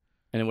 somewhere there.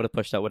 And it would have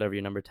pushed out whatever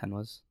your number 10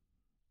 was.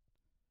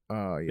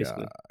 Yeah,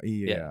 Basically.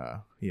 yeah.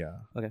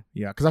 Okay.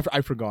 Yeah, because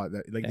I forgot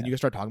that like Yeah. then you guys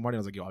start talking about it. I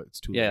was like, yo, it's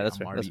too Yeah, late. that's I'm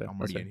fair, already, that's fair, I'm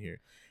that's already fair. in here.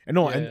 And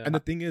no, Yeah, yeah. and the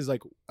thing is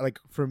like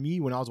for me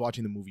when I was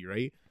watching the movie,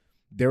 right,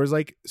 there was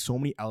like so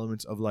many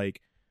elements of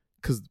like,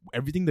 because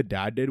everything the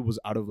dad did was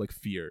out of like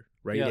fear,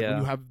 right? Yeah. Like, when Yeah.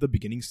 you have the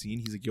beginning scene,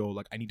 he's like, yo,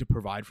 like I need to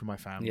provide for my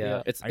family. Yeah,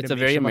 Yeah. it's I need a to make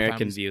very sure my American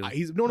family's- view.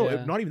 He's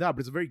Yeah. not even that, but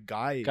it's a very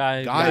guy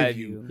Guy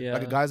view. Yeah.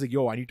 Like a guy's like,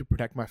 yo, I need to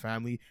protect my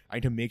family. I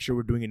need to make sure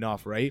we're doing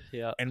enough, right?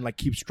 Yeah. And like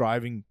keep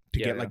striving to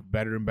Yeah, get yeah. like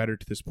better and better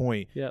to this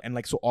point. Yeah. And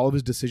like so all of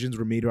his decisions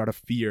were made out of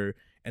fear,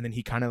 and then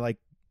he kind of like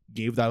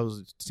gave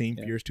those same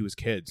Yeah. fears to his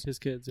kids, His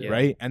kids. Yeah.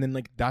 right? And then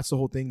like that's the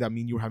whole thing that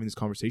me and you were having this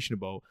conversation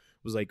about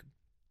was like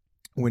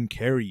when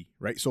Carrie,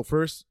 right? So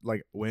first,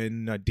 like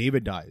when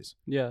David dies,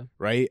 Yeah.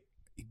 right?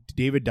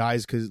 David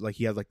dies because like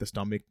he has like the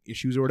stomach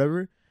issues or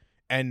whatever,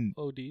 and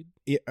OD'd.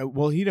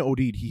 well, he didn't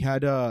OD'd. He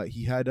had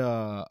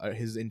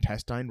his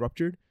intestine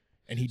ruptured,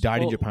 and he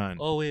died in Japan.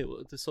 Oh wait,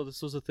 so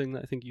this was a thing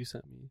that I think you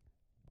sent me.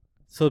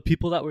 So the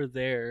people that were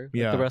there,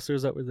 like Yeah. the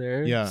wrestlers that were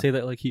there, Yeah. say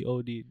that like he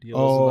OD'd. It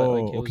Oh, wasn't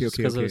like, it was okay, just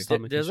okay, 'cause of okay. his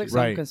stomach There's like issues.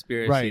 some Right,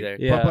 conspiracy right. there.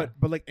 Yeah.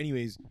 But like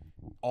anyways,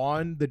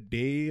 on the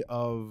day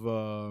of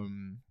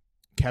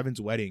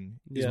Kevin's wedding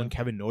is Yeah. when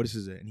Kevin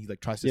notices it and he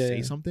like tries to Yeah, say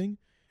yeah. something,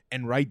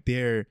 and right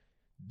there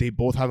they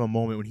both have a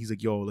moment when he's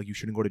like, yo, like you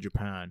shouldn't go to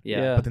Japan. Yeah.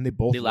 Yeah. But then they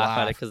both They laugh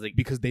at it 'cause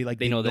they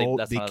they know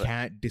that's they not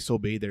can't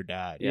disobey their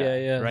dad. Yeah,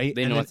 yeah. Right?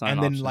 They and know then, it's not and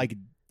an then option. like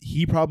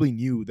he probably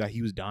knew that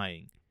he was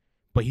dying,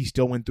 but he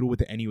still went through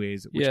with it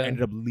anyways, which Yeah.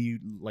 ended up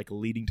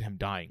leading to him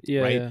dying.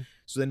 Yeah, right? yeah.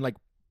 So then like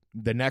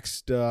the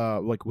next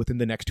like within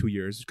the next 2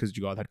 years, because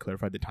Jugad had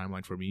clarified the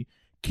timeline for me,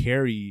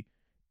 Carrie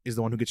is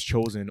the one who gets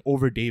chosen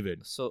over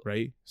David. So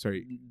Right?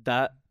 Sorry.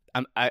 that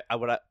You were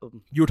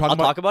I'll talking about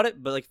talk about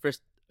it, but like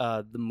first,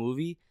 the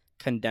movie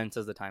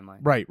condenses the timeline.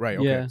 right.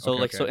 Okay. Yeah. So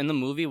okay, like okay. so in the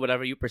movie,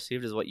 whatever you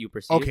perceived is what you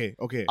perceived.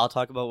 Okay. I'll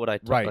talk about what I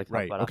Right. talk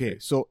about Okay. after.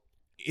 So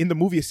in the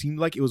movie, it seemed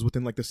like it was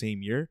within like the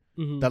same year.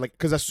 That like,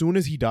 because as soon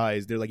as he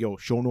dies, they're like, yo,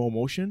 show no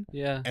emotion.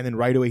 Yeah. And then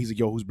right away, he's like,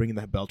 yo, who's bringing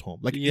that belt home?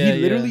 Like, he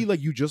literally,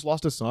 like, you just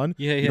lost a son.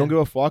 Yeah, You don't give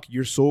a fuck.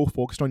 You're so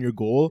focused on your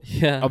goal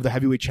of the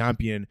heavyweight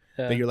champion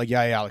that you're like,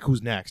 like,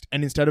 who's next?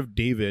 And instead of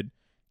David,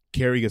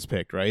 Kerry gets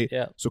picked, right?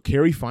 Yeah. So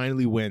Kerry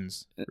finally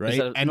wins,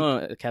 right?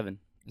 No, Kevin.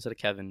 Instead of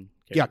Kevin.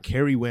 Yeah,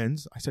 Kerry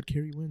wins. I said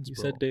Kerry wins, You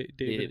bro. said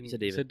David. You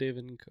said You said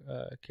David and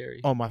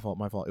Kerry. Oh, my fault.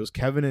 It was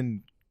Kevin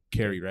and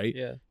Kerry, right?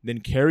 Yeah.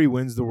 Then Kerry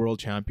wins the world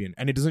champion,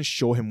 and it doesn't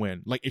show him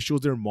win. Like, it shows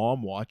their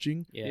mom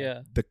watching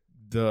Yeah.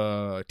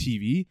 the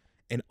TV,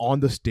 and on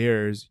the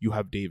stairs you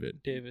have David.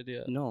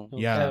 Yeah. No.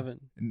 Yeah.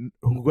 Kevin.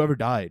 Whoever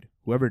died,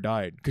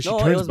 because No,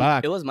 she turns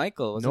back. It was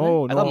Michael. Wasn't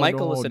No, it? I thought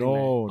Michael was sitting there.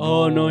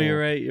 Oh no, you're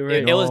right.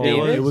 It was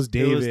David? It was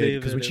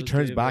David. Because when she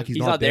turns back, he's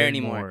not there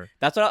anymore.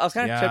 That's what I was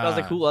kind of tripped. I was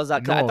like, who was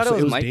that? I thought it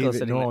was Michael David.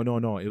 sitting there.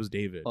 No, it was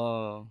David.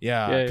 Oh.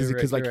 Yeah, because you're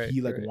right, he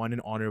you're right. won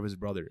in honor of his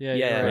brother. Yeah,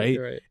 Yeah, you're right?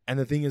 You're right. And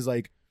the thing is,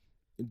 like,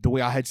 the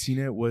way I had seen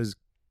it was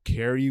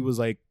Kerry was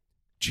like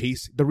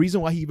the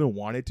reason why he even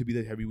wanted to be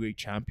the heavyweight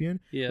champion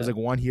was like,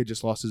 one, he had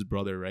just lost his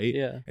brother, right?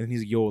 Yeah. And he's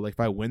like, yo, like, if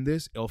I win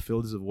this, it'll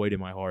fill this void in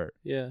my heart.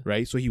 Yeah.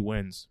 Right? So he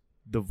wins.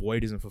 The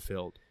void isn't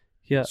fulfilled.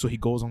 Yeah. So he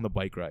goes on the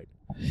bike ride.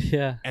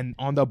 Yeah. And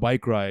on the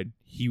bike ride,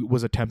 he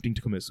was attempting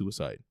to commit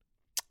suicide.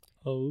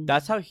 Oh.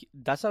 That's how he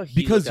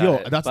because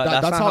looked at it, that's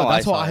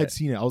how I had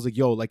seen it. I was like,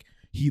 yo, like,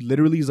 he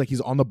literally is like,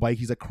 he's on the bike,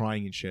 he's like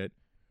crying and shit.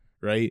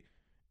 Right?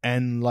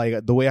 And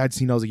like, the way I had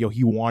seen it, I was like, yo,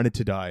 he wanted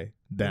to die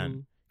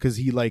then. Because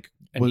he like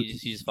he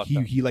just fucked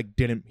up. He like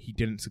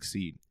didn't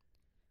succeed,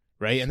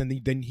 right? And then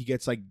he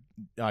gets like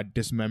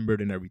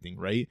dismembered and everything,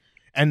 right?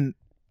 And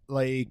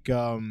like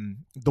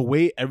the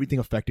way everything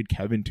affected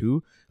Kevin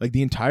too, like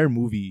the entire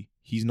movie,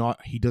 he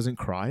doesn't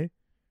cry,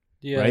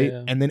 right?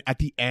 Yeah. And then at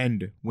the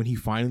end, when he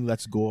finally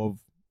lets go of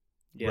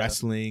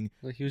wrestling,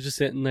 like he was just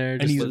sitting there,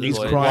 and just he's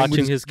crying,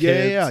 watching his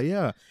kids.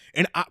 Yeah.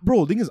 And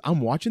bro, the thing is, I'm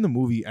watching the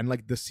movie, and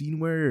like the scene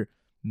where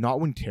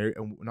not when Kerry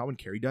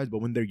dies, but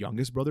when their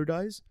youngest brother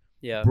dies.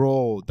 Yeah,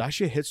 bro, that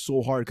shit hits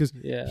so hard because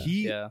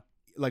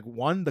like,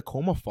 one, the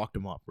coma fucked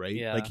him up, right?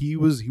 Yeah, like he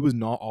was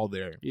not all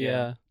there.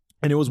 Yeah,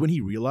 and it was when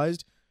he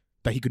realized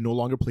that he could no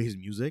longer play his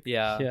music.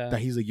 Yeah, that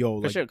he's like, yo,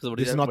 like, sure,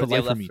 this is not the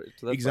life for me.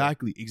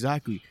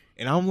 Exactly.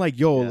 And I'm like,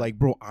 yo, like,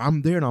 bro,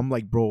 I'm there, and I'm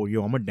like, bro,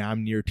 yo, I'm a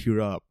damn near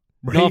tear up.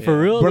 Right? No, for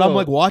real. But I'm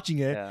like watching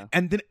it,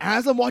 and then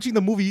as I'm watching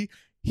the movie,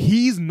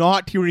 he's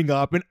not tearing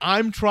up, and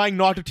I'm trying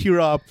not to tear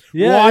up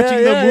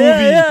watching the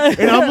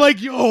movie, and I'm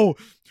like, yo.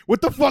 What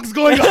the fuck's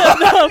going on?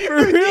 No, for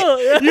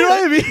real. Yeah. You know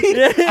what I mean?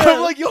 Yeah.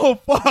 I'm like, yo,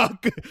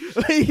 fuck.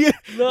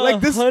 Like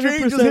this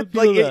string just hit,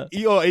 like,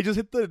 it just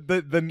hit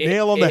the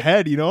nail on the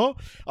head, you know?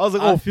 I was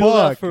like, oh, I feel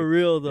fuck. that for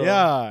real, though.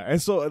 Yeah. And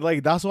so,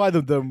 like, that's why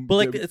but,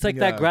 like, it's like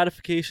that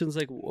gratification's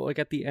like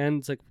at the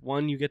end, it's like,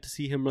 one, you get to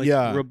see him, like,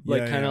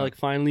 kind of, like,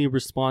 finally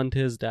respond to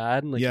his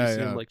dad. And, like, you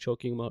see him, like,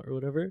 choking him out or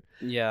whatever.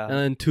 Yeah. And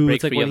then, two,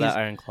 it's like when he's... that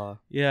iron claw.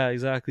 Yeah,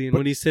 exactly. And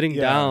when he's sitting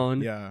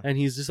down and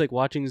he's just, like,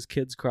 watching his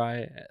kids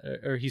cry,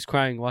 or he's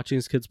crying, watching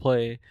his kids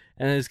play,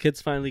 and his kids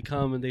finally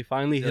come and they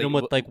finally hit him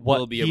with like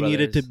what he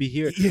needed to be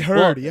here. He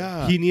heard,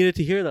 he needed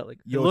to hear that. Like,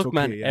 look,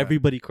 man,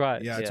 everybody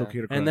cries. Yeah, it's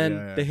okay to cry. And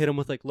then they hit him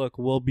with like, look,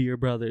 we'll be your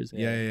brothers.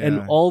 Yeah.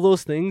 And all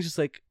those things, just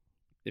like,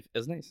 it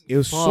was nice. It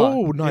was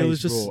so nice, it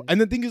was just, bro. And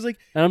the thing is, like,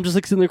 and I'm just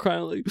like sitting there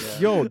crying, like,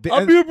 yo,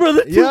 I'll be your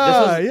brother too.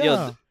 Yeah.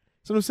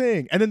 That's what I'm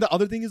saying. And then the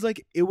other thing is,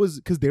 like, it was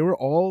because they were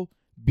all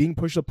being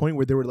pushed to a point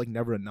where they were like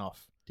never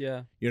enough.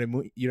 Yeah. You know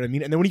what I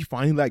mean? And then when he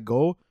finally let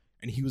go,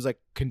 and he was like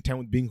content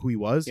with being who he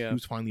was, he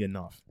was finally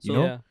enough. You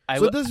know?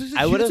 So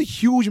it's a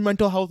huge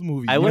mental health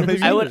movie. I would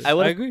have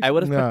agree.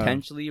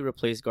 potentially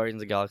replaced Guardians of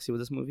the Galaxy with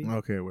this movie.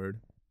 Okay, word.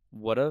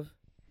 Would have.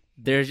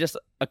 There's just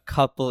a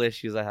couple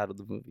issues I had with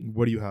the movie.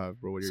 What do you have,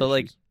 bro? So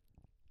like,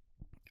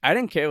 I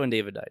didn't care when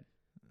David died.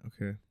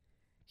 Okay.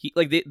 He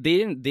like they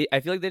didn't. I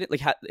feel like they didn't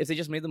like if they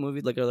just made the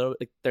movie like a little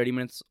like 30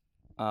 minutes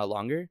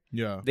longer.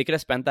 Yeah. They could have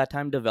spent that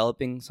time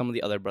developing some of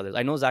the other brothers.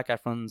 I know Zac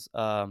Efron's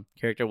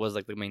character was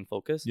like the main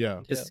focus.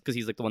 Yeah. Just because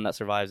he's like the one that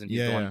survives and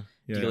he's the one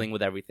dealing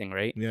with everything,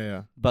 right?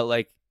 Yeah. But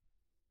like,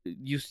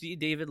 you see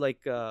David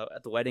like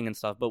at the wedding and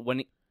stuff, but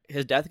when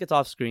his death gets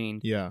off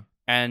screen,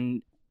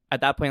 and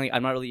at that point,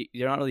 like,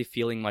 you're not really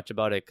feeling much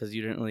about it because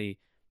you didn't really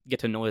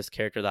get to know his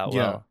character that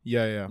well.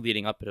 Yeah.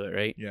 Leading up to it,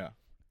 right? Yeah.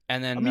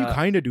 And then I mean, you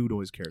kind of do know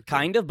his character.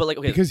 Kind of, but like,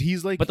 okay, because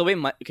he's like, but the way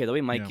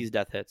Mikey's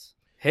death hits.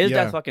 His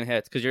death fucking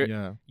hits because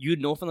you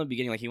know from the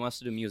beginning like he wants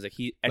to do music.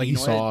 You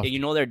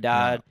know their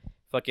dad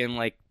fucking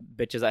like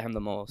bitches at him the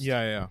most.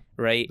 Yeah.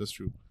 Right. That's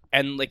true.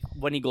 And like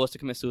when he goes to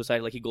commit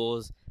suicide, like he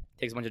goes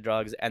takes a bunch of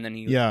drugs and then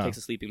he takes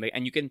a sleeping bag,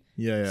 and you can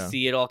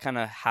see it all kind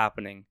of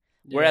happening.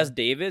 Yeah. Whereas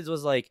David's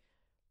was like,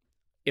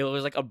 it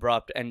was like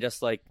abrupt and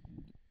just like,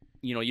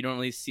 you know, you don't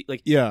really see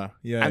like.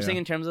 I'm saying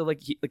in terms of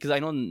like because I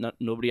know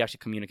nobody actually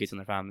communicates in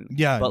their family.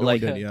 Yeah, but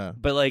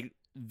but like.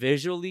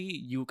 Visually,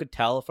 you could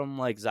tell from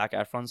like Zac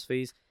Efron's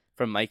face,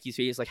 from Mikey's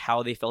face, like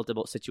how they felt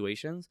about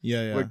situations.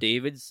 Yeah. Where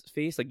David's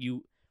face, like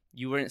you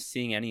weren't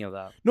seeing any of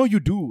that. No, you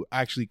do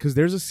actually, because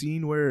there's a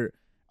scene where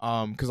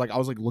because like I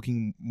was like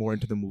looking more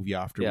into the movie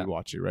after Yeah. we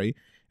watched it, right?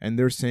 And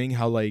they're saying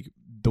how like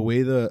the way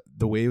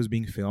it was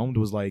being filmed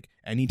was like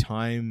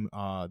anytime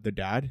the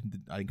dad,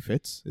 I think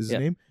Fitz is his Yeah.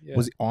 name, Yeah.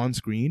 was on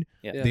screen,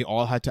 Yeah. they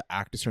all had to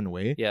act a certain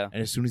way. Yeah.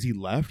 And as soon as he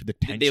left, the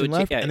They tension would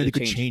left, yeah, and then they it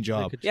could changed. change They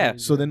up. could Yeah.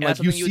 change So it. then And like that's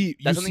you something see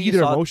that's something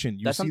their saw- emotion.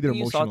 You That's see something their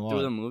you emotion saw a lot.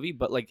 through the movie,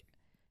 but like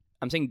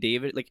I'm saying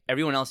David, like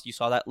everyone else, you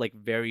saw that like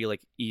very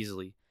like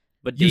easily.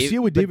 But You see it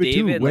with David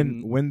too.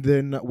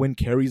 like, When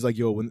Carrie's like,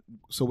 yo,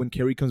 when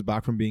Carrie comes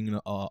back from being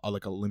a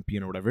like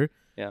Olympian or whatever,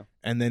 Yeah.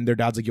 and then their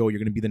dad's like, yo, you're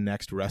gonna be the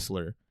next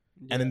wrestler,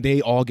 Yeah. and then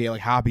they all get like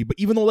happy. But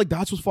even though like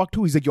that's what's fucked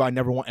too, he's like, yo, I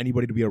never want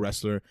anybody to be a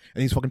wrestler,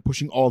 and he's fucking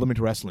pushing all of them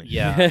into wrestling.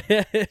 yeah,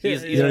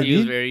 he's, You know what I he was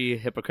mean? very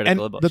And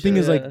hypocritical about the thing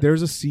shit. is like, Yeah.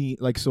 there's a scene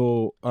like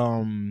so.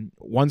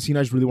 One scene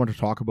I just really wanted to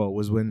talk about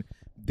was when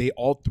they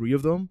all three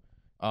of them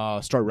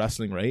start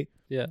wrestling, right?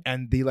 Yeah.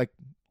 And they like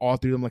all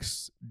three of them like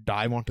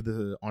dive onto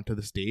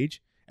the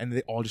stage, and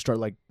they all just start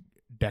like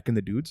decking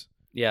the dudes.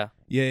 yeah,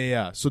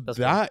 Yeah. So That's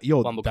that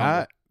Wumbo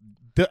that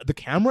the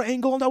camera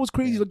angle on that was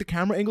crazy. Yeah. Like the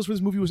camera angles for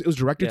this movie was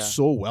directed Yeah.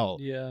 so well.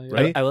 Yeah.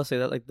 Right? I will say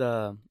that like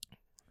the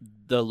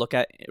look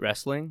at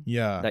wrestling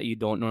Yeah. that you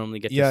don't normally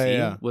get to Yeah, see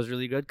yeah. was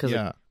really good because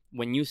Yeah.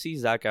 when you see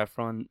Zac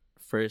Efron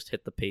first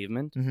hit the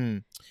pavement Mm-hmm.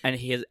 and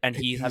he's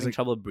He's having like-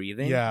 trouble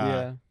breathing,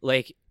 Yeah.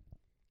 like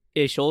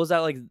it shows that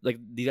like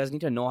these guys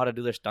need to know how to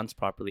do their stunts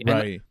properly.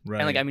 Right.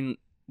 And like I mean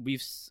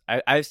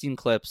I've seen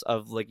clips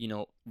of like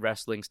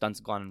wrestling stunts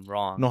gone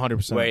wrong. No,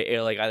 100%. Where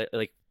it like either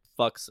like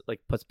fucks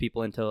like puts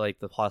people into like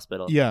the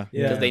hospital. Yeah.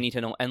 Because Yeah. they need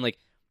to know. And like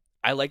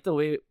I like the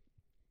way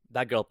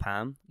that girl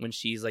Pam when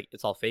she's like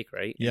it's all fake,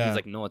 right? And Yeah. he's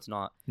like no it's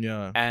not.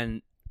 Yeah.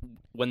 And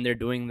when they're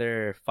doing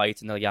their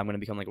fights and they're like, yeah, I'm gonna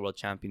become like a world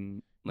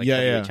champion, like Yeah,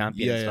 heavyweight yeah.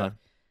 champion Yeah, and stuff.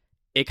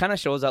 It kind of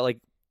shows that like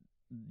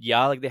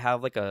like they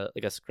have like a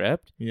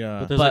script. Yeah.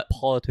 But there's But- like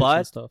politics but-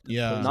 and stuff. that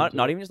Yeah. goes Not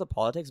into it. even just the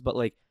politics, but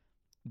like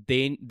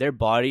their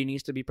body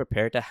needs to be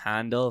prepared to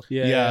handle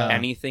Yeah. Yeah.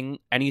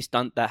 any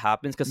stunt that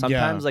happens because Yeah.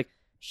 sometimes like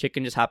shit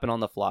can just happen on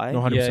the fly. No,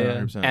 100%. Yeah, yeah.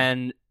 100%.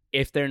 And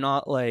if they're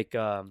not like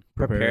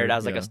prepared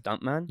as like yeah. a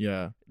stuntman,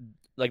 Yeah.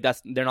 like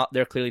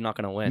they're clearly not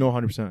gonna win. No,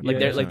 100%. Like Yeah,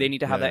 they're yeah. like they need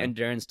to have Yeah. that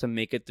endurance to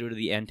make it through to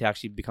the end to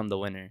actually become the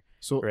winner,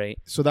 So right?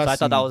 so So that's I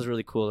thought that was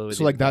really cool. the way so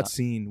they like did that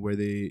scene where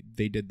they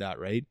did that,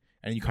 right?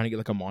 And you kind of get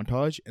like a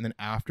montage, and then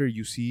after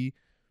you see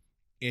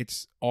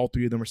it's all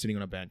three of them are sitting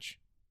on a bench,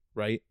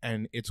 right?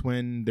 And it's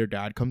when their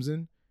dad comes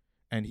in,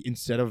 and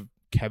instead of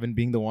Kevin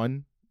being the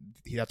one,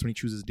 that's when he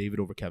chooses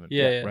David over Kevin.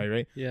 Yeah, yeah.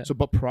 Right. Yeah. So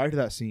but prior to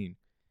that scene,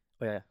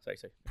 Oh yeah, sorry.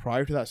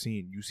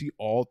 you see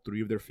all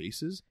three of their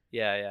faces,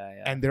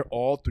 Yeah. and they're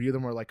all three of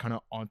them are like kind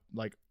of on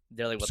like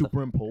They're like what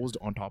superimposed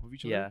on top of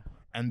each other. Yeah.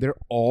 And they're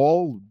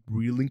all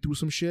reeling through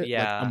some shit,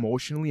 Yeah. like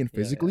emotionally and Yeah,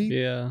 physically.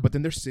 Yeah. But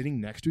then they're sitting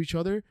next to each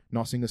other,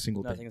 not saying a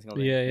single thing. Nothing is gonna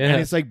win. Yeah. And Yeah.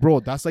 it's like, bro,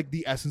 that's like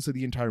the essence of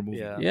the entire movie.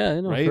 Yeah. Yeah.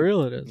 I know. Right? For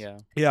real, it is. Yeah.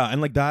 Yeah, and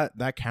like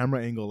that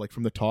camera angle, like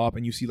from the top,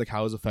 and you see like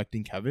how it's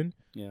affecting Kevin.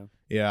 Yeah.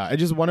 Yeah, and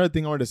just one other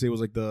thing I wanted to say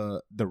was like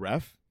the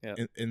ref Yeah.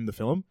 in the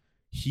film,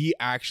 he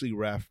actually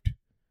refed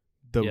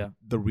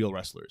the real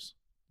wrestlers,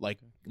 like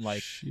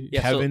Shit.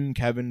 Yeah, so-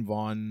 Kevin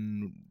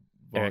Von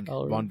Eric.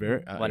 Von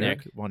Ver, Von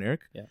Eric. Von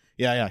Eric. Yeah.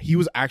 Yeah. He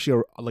was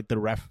actually like the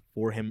ref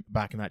for him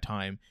back in that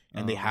time,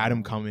 and they had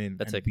him come in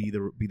That's and sick.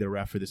 be the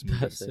ref for this movie.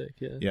 That's sick.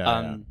 Yeah.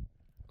 Yeah,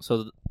 So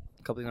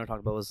a couple things I want to talk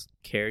about was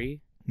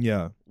Carrie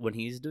yeah, when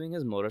he's doing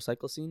his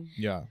motorcycle scene.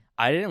 yeah,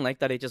 I didn't like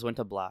that it just went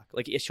to black.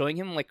 Like it's showing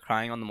him like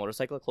crying on the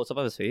motorcycle, close up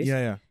of his face.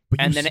 yeah. But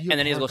And you then- see and a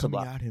then he car goes to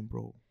coming black. at him,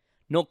 bro.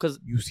 No, because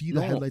You see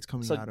the headlights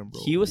coming so at him,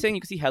 bro. he was saying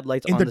you could see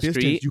headlights in on the the distance,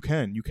 street. you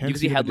can You can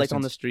see the headlights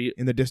on the distance. street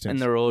in the distance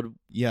and the road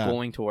yeah,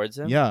 going towards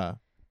him. yeah.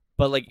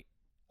 But like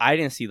I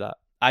didn't see that.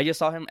 I just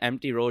saw him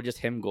empty road, just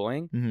him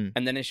going, Mm-hmm.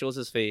 and then it shows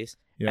his face,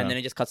 Yeah. and then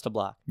it just cuts to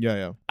black.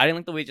 yeah. I didn't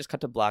like the way it just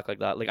cut to black like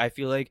that. Like I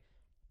feel like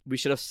we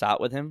should have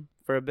sat with him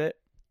for a bit,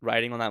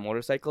 riding on that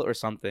motorcycle or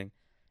something,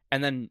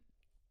 and then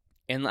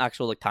in the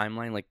actual like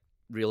timeline, like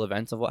real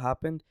events of what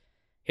happened,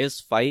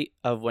 his fight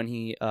of when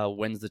he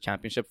wins the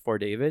championship for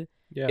David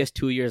Yeah. is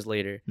 2 years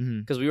later. Mm-hmm.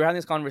 Because we were having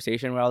this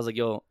conversation where I was like,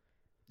 "Yo,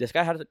 this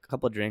guy had a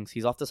couple of drinks.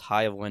 He's off this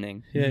high of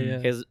winning. Yeah. Mhm. Yeah.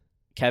 His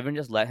Kevin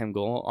just let him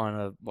go on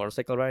a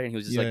motorcycle ride, and he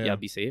was just like, Yeah. "Yeah,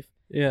 be safe."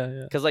 Yeah.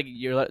 Yeah. Because like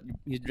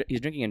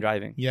he's drinking and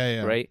driving.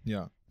 Yeah. Right?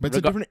 Yeah. But it's a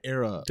Rega- different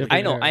era. Different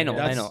I know, era, I know,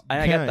 yeah. I know. That's- I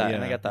you get can't- that,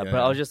 and I yeah, get that. yeah, But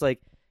I yeah. was just like,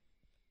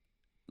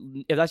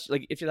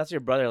 if that's your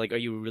brother, like, are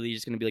you really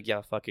just gonna be like,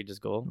 yeah, fuck it,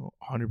 just go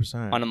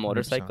 100%. on a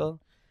motorcycle,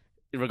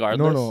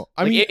 regardless? No.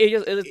 I Like, mean,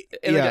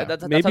 yeah,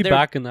 that's Maybe how they're-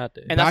 back in that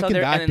day. and that's back how in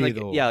they're, that and then, day, like,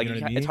 though, yeah, like you know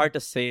what I it's mean? hard to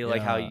say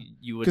like how Yeah.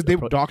 you would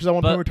because doctors at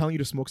one point but- were telling you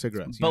to smoke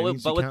cigarettes. You but know what I with- mean?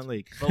 So but you can't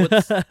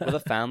like. but with a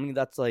family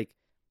that's like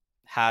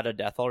had a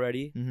death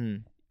already, Mm-hmm.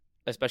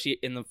 especially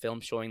in the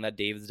film showing that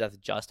David's death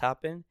just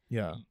happened,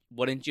 Yeah.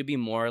 wouldn't you be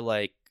more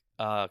like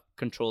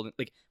controlling?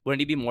 Like,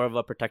 wouldn't he be more of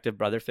a protective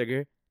brother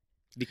figure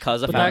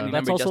because a But family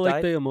that's member also just like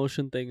died? the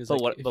emotion thing. Is But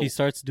like what- if but- he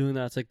starts doing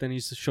that, it's like then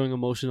he's just showing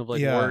emotion of like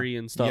Yeah. worry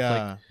and stuff.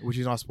 Yeah. Like Which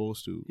he's not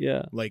supposed to.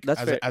 yeah. Like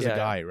That's as fair, a yeah.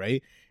 guy,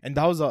 right? And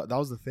that was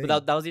the thing.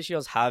 But that was the issue I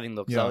was having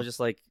though, because Yeah. I was just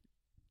like,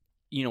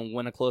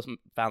 when a close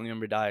family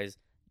member dies,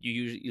 you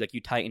usually like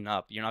you tighten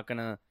up. You're not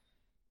gonna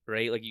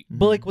right? Like,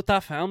 but like with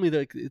that family,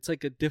 like it's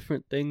like a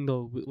different thing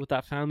though. With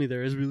that family, there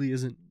really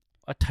isn't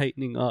a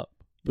tightening up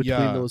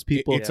between those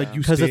people. It's like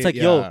you because it's like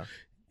yo,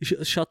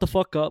 yeah. shut the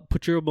fuck up,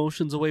 put your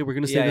emotions away. We're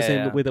gonna stay the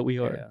same way that we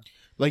are. Yeah.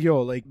 Like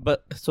yo, like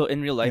But so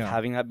in real life,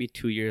 having that be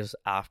 2 years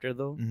after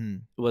though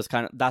was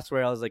kind of, that's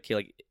where I was like, okay,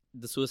 like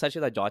the suicide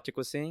shit that Jotic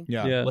was saying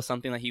was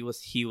something that he was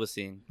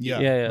seeing.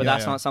 But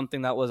that's not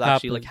something that was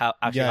actually like how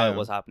it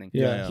was happening.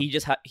 He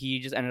just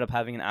ended up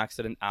having an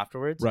accident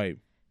afterwards. Right.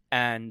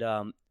 And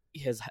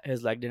his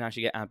leg didn't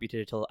actually get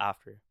amputated till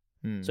after.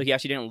 So he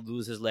actually didn't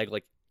lose his leg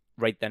like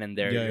right then and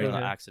there during the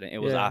accident. It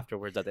was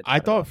afterwards that they I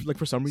thought like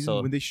for some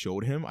reason when they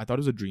showed him, I thought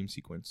it was a dream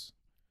sequence.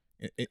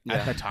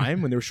 At that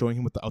time when they were showing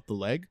him without the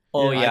leg.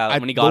 When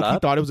he got up, he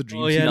thought it was a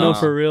dream. Oh yeah, no,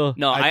 for real.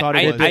 No,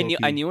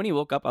 I knew when he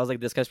woke up, I was like,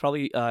 this guy's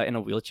probably in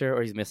a wheelchair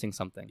or he's missing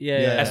something.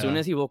 As soon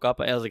as he woke up,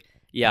 I was like,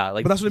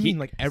 like. But that's what I mean.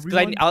 Like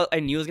everyone, I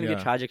knew it was gonna be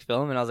a tragic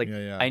film, and I was like,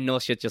 I know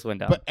shit just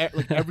went down. But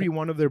like every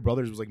one of their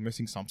brothers was like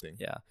missing something.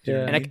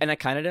 And I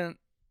kind of didn't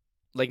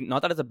like.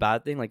 Not that it's a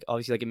bad thing. Like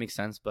obviously, like it makes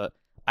sense, but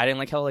I didn't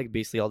like how like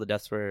basically all the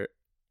deaths were,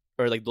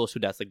 or like those 2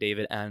 deaths, like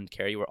David and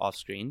Carrie, were off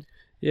screen.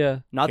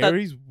 Not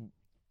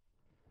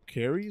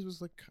Carrie's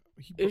was like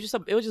it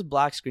was just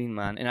black screen,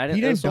 man, and I didn't.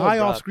 He didn't die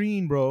off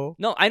screen, bro.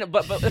 No, I know,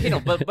 but okay, no,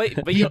 but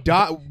he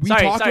died. We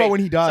talked about when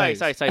he died.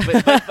 Sorry, but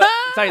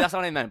sorry, that's not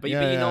what I meant. But you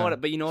know what?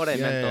 But you know what I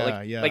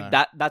meant though. Like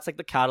that's like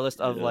the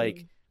catalyst of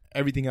like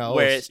everything else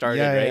where it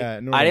started,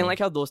 right? No, I didn't like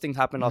how those things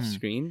happened off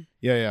screen.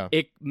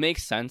 It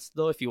makes sense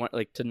though if you want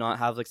like to not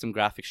have like some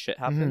graphic shit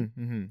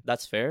happen.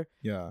 That's fair.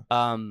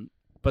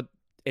 But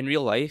in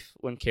real life,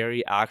 when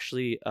Carrie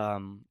actually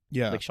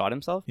like shot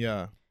himself,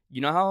 you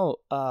know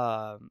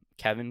how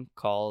Kevin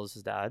calls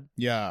his dad?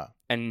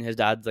 And his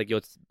dad's like, yo,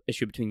 it's an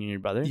issue between you and your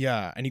brother?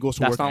 And he goes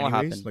to that's work not anyways,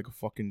 what happened. like a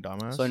fucking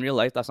dumbass. So in real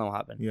life, that's not what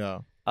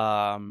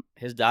happened.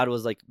 His dad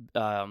was like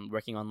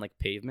working on like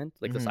pavement,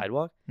 like the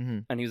sidewalk,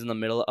 and he was in the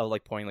middle of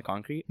like pouring the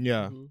concrete.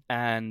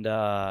 And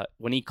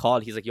when he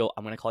called, he's like, yo,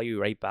 I'm gonna call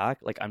you right back.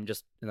 Like I'm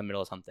just in the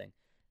middle of something.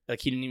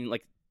 Like he didn't even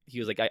like, he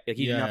was like,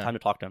 he didn't have time to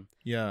talk to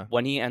him.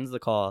 When he ends the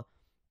call,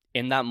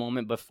 in that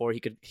moment before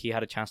he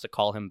had a chance to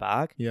call him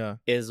back,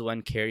 is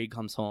when Carrie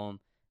comes home,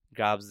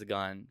 grabs the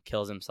gun,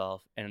 kills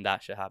himself, and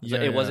that shit happens.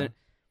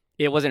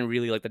 It wasn't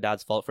really like the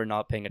dad's fault for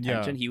not paying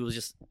attention. He was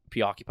just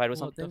preoccupied with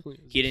something.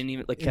 He didn't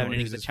even like Kevin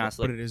didn't get the chance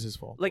to like. But it is his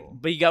fault. Like,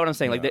 but you get what I'm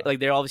saying. Like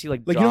they're obviously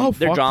like you know how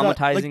they're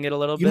dramatizing it a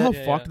little bit. You know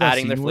how fucked that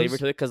adding their scene flavor was?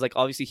 to it because like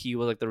obviously he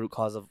was like the root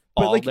cause of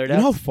but all like their you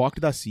deaths. know how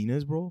fucked that scene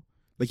is, bro.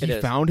 Like he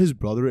found his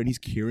brother and he's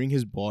carrying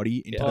his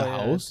body into the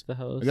house.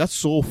 Like, that's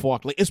so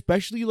fucked. Like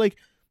especially like.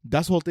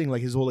 That's the whole thing,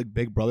 like his whole like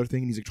big brother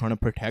thing, and he's like trying to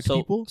protect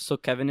people. So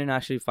Kevin didn't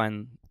actually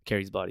find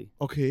Carrie's body.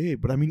 Okay,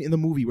 but I mean, in the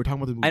movie, we're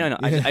talking about the movie. I know.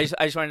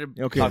 I just wanted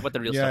to talk about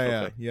the real stuff.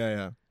 Real quick.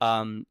 Yeah.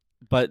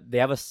 But they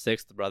have a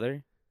 6th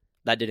brother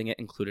that didn't get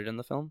included in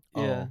the film.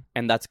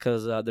 And that's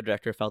because the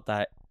director felt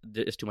that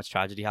there's too much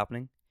tragedy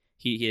happening.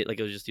 He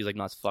like it was just he's like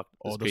no, it's fucked.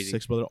 Oh, the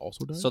 6th brother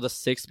also died. So the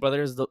 6th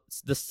brother is the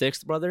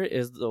 6th brother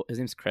is his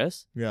name's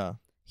Chris.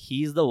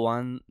 He's the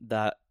one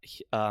that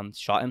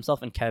shot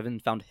himself, and Kevin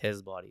found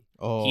his body.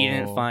 He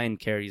didn't find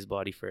Carrie's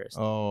body first.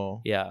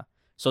 So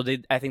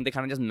I think they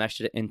kind of just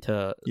meshed it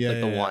into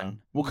the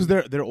one. Well, because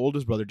their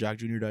oldest brother Jack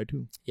Jr. died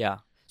too.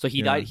 So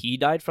he died. He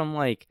died from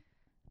like,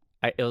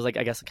 it was like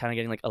I guess kind of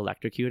getting like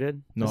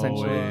electrocuted. No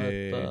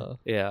essentially.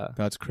 way.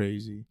 That's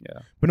crazy.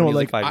 But no,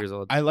 like 5 years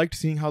old. I liked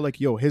seeing how like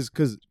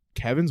because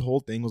Kevin's whole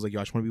thing was like, yo,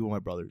 I just want to be with my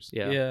brothers.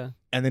 And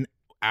then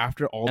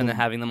after all, and then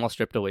having them all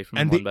stripped away from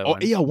him one by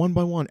one. One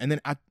by one, and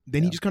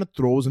then he just kind of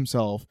throws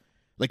himself,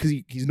 like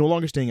because he's no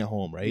longer staying at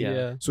home,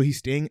 right? So he's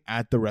staying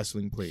at the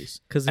wrestling place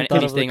because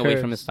he's staying away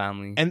from his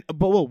family.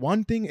 But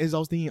one thing is, I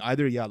was thinking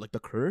either like the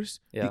curse.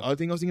 The other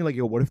thing I was thinking like,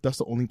 yo, what if that's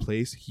the only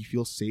place he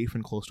feels safe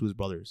and close to his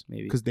brothers?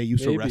 Maybe because they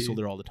used to wrestle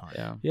there all the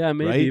time. Yeah,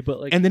 maybe. Right?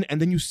 But like, and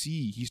then you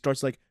see he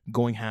starts like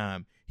going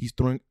ham. He's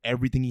throwing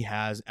everything he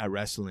has at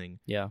wrestling.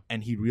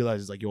 And he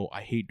realizes like, yo, I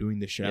hate doing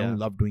this shit. I only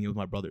love doing it with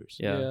my brothers.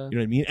 You know what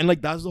I mean? And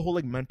like that's the whole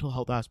like mental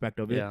health aspect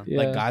of it.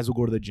 Like guys will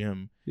go to the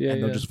gym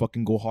and they'll just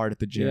fucking go hard at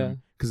the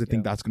gym because they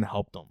think that's gonna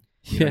help them.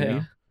 You know what I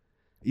mean?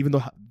 Even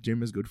though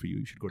gym is good for you,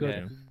 you should go to the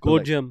gym. Go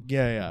gym.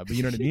 Yeah. But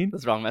you know what I mean?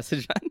 That's the wrong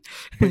message, man.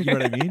 But you know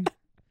what I mean?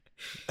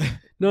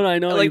 No, I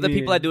know. Like the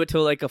people that do it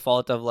to like a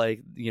fault of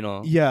like, you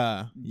know,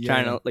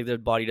 trying to like their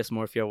body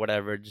dysmorphia or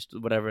whatever, just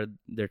whatever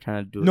they're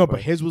trying to do. No,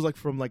 but his was like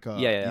from like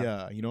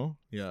a you know,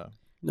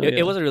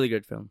 It was a really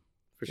good film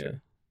for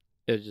sure.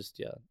 It was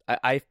just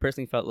I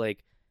personally felt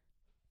like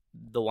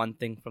the one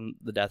thing from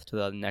the death to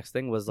the next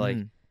thing was like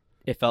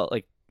it felt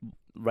like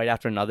right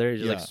after another,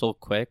 just like so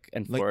quick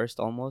and like, forced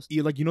almost.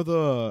 Yeah, like you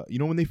know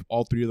when they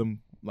all 3 of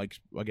them like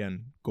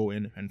again go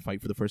in and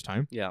fight for the first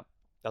time. Yeah,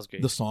 that was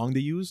great. The song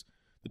they use.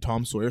 The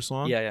Tom Sawyer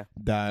song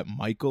that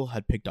Michael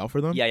had picked out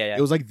for them. It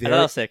was like their...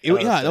 That was sick.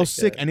 That was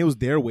sick. And it was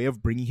their way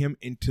of bringing him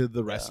into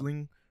the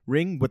wrestling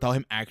ring without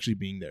him actually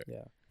being there.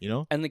 You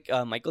know? And like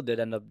Michael did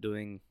end up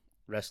doing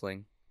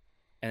wrestling.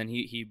 And then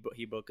he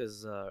broke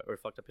his... or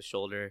fucked up his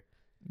shoulder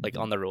like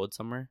on the road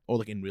somewhere. Oh,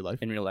 like in real life.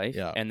 In real life,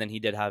 Yeah. And then he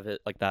did have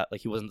it like that.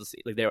 Like he wasn't the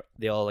same. Like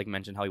they all like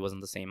mentioned how he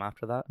wasn't the same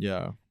after that.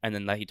 Yeah. And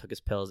then that he took his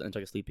pills and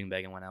took a sleeping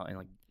bag and went out and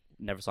like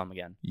never saw him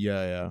again.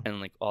 Yeah, yeah. And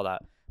like all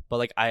that. But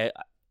like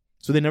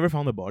So they never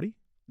found the body?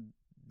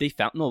 they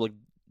found like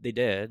they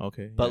did.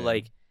 Okay. But yeah,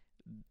 like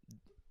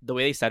the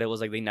way they said it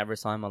was like they never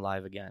saw him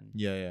alive again.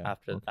 yeah.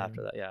 After Okay.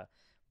 that, yeah.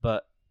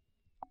 But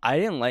I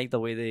didn't like the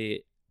way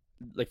they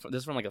like this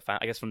is from like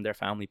I guess from their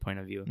family point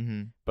of view.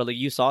 Mm-hmm. But like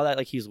you saw that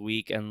like he's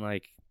weak and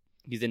like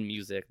he's in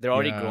music. They're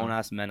already Yeah. grown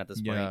ass men at this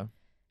point. Yeah.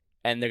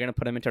 And they're gonna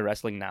put him into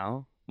wrestling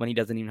now when he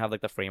doesn't even have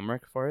like the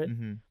framework for it.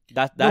 Mm-hmm.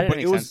 That No, didn't but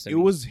make it was sense to it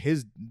me. was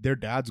their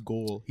dad's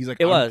goal. He's like,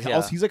 It was,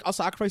 yeah. he's like, I'll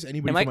sacrifice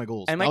anybody And for my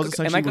goals. And That was Michael,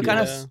 essentially what he kind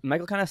was. of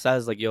Michael kind of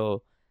says like,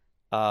 "Yo,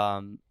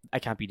 I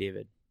can't be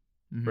David,"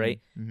 Mhm,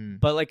 right? mhm.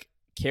 But like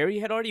Kerry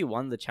had already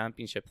won the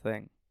championship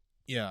thing.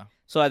 Yeah.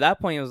 So at that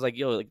point, it was like,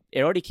 yo, like,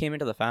 it already came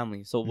into the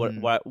family. So what?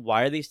 Mhm.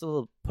 Why are they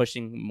still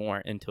pushing more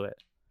into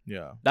it?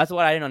 Yeah. That's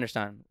what I didn't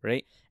understand,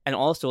 right? And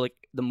also, like,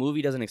 the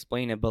movie doesn't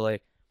explain it, but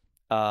like,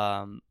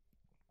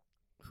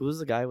 who's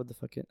the guy with the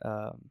fucking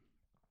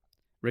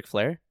Ric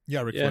Flair?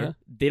 Yeah, Ric Yeah. Flair.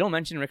 They don't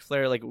mention Ric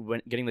Flair like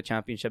when getting the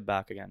championship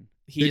back again.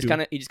 They do.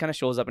 He just kind of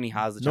shows up and he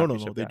has the No,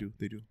 championship. they do.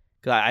 They do.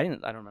 Because I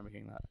don't remember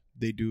hearing that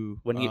They do.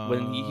 when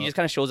he just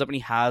kind of shows up and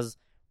he has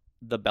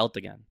the belt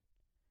again,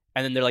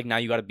 and then they're like, now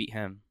you got to beat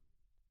him.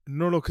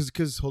 No,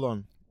 because hold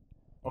on.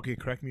 Okay,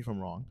 correct me if I'm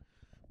wrong,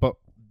 but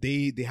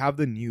they have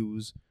the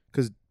news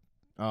because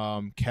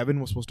Kevin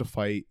was supposed to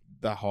fight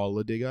that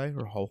Holiday guy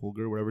or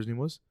Holger, whatever his name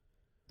was,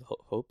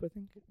 Hope, I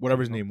think.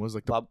 whatever his name was,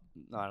 like the, Bob.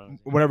 No, I don't know.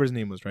 whatever his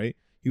name was, right?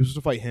 He was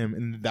supposed to fight him,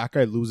 and that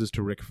guy loses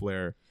to Ric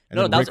Flair. And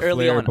No, then that was Ric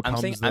early Flair on. I'm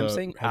becomes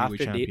saying the after heavyweight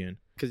they- champion.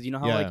 Because you know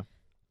how Yeah.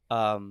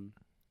 like,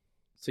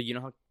 so you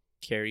know how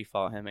Kerry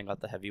fought him and got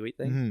the heavyweight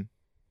thing.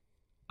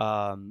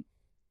 Mhm.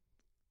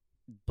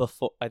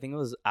 Before I think it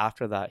was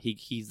after that he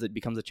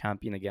becomes a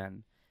champion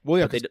again. Well,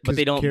 yeah, But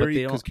they don't-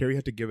 because Kerry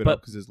had to give it but-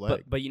 up because his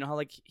leg. But you know how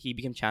like he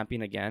became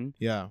champion again,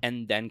 Yeah,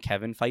 and then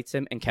Kevin fights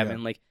him, and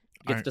Kevin like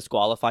gets Iron-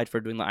 disqualified for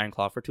doing the Iron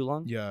Claw for too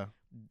long. yeah.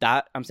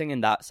 That I'm saying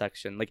in that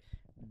section, like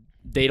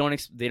they don't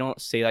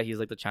say that he's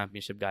like the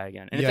championship guy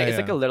again, and Yeah, it's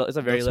like it's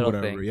a very That's little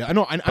whatever. thing. Yeah, I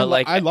know. But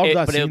like I love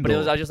that but scene. but it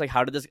was though. I was just like,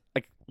 how did this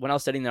like when I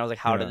was sitting there, I was like,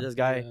 how Yeah. did this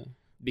guy Yeah.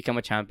 become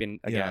a champion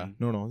again?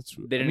 Yeah, no, that's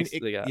true. They I mean,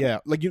 didn't- yeah. yeah,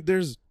 like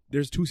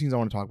there's two scenes I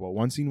want to talk about.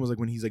 One scene was like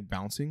when he's like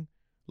bouncing,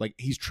 like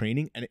he's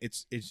training, and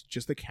it's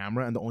just the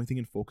camera, and the only thing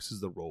in focus is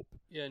the rope.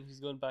 Yeah, and he's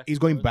going back. He's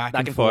going back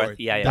Back and and forth. forth.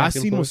 Yeah, yeah. That Back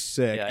and scene was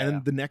forth. sick. Yeah, and then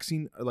yeah. the next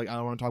scene, like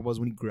I want to talk about, is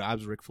when he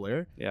grabs Ric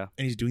Flair Yeah.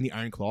 and he's doing the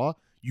Iron Claw.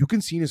 You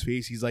can see in his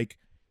face, he's like,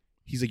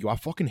 yo, I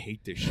fucking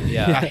hate this shit.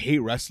 Yeah. I hate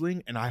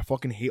wrestling, and I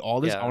fucking hate all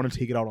this. Yeah. I want to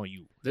take it out on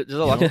you. There's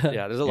a lot. know?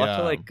 There's a lot Yeah.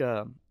 to like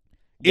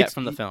get It's-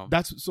 from the film.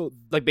 That's so.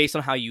 Like based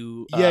on how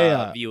you view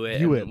it. View and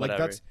it. Like whatever.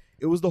 that's.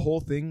 It was the whole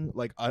thing.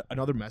 Like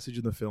another message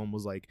in the film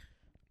was like,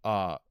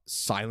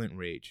 silent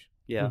rage.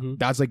 yeah. Mhm.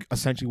 That's like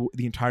essentially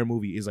the entire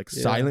movie is like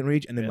Yeah. silent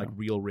rage and then Yeah. like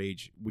real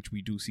rage, which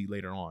we do see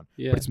later on.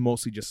 Yeah. But it's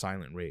mostly just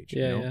silent rage.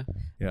 Yeah, you know? yeah.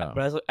 Yeah.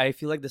 But I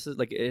feel like this is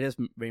like it is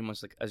very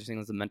much like as you're saying,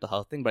 it's a mental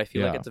health thing. But I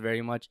feel like Yeah. it's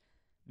very much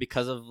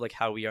because of like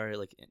how we are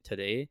like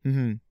today.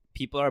 Mm-hmm.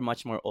 People are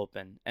much more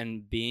open,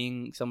 and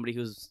being somebody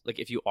who's like,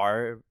 if you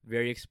are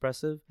very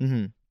expressive,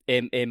 Mm-hmm.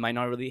 it might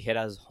not really hit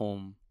as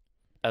home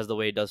as the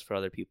way it does for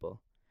other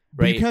people.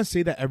 But Right. you can't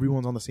say that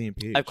everyone's on the same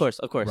page. Of course.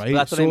 Right? But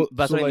that's So-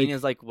 what so, I mean like-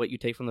 is like what you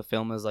take from the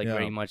film is like Yeah.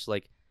 very much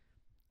like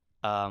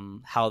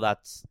how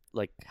that's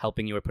like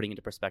helping you or putting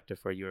into perspective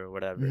for you or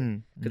whatever.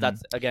 Mhm. Because Mhm.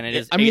 that's again, it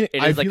is. I mean,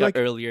 it I is like feel an like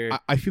earlier.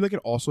 I feel like it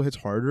also hits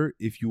harder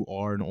if you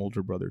are an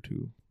older brother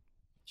too.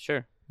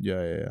 Sure. Yeah.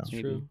 It's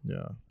Maybe. true.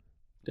 Yeah.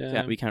 Damn.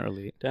 Yeah, we can't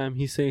relate. Damn,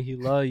 he's saying he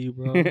love you,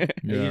 bro. Yeah.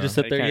 And you just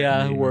sit I there, can't-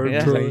 yeah, word,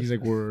 Yeah. bro. He's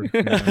like word.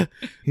 Yeah.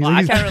 He's Well, like-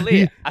 I he's- can't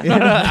relate. I'm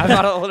not, I'm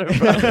not an older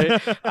brother.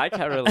 Yeah. I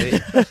can't relate.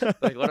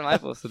 Like, what am I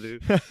supposed to do?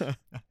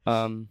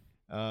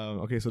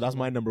 Okay, so that's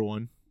my number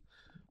one.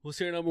 What's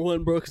your number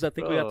one, bro? Because I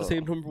think we got the Bro.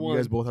 same number You one.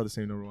 guys both have the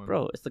same number one.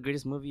 Bro, it's the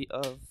greatest movie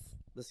of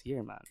this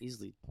year, man.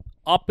 Easily.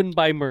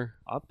 Oppenheimer.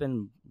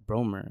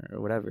 Bromer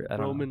or whatever. I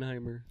don't know.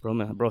 Bromenheimer.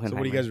 Bromenheimer. So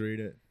what do you guys rate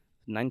it?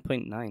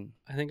 9.9.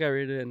 I think I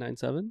rated it at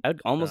 9.7. I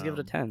would almost give it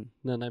a 10.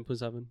 No,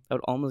 9.7. I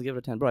would almost give it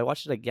a 10. Bro, I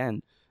watched it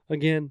again.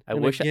 Again. I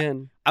and wish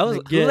again. I was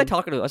and who was I again.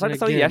 talking to? I was talking to and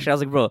somebody again. yesterday. I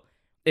was like, bro,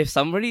 if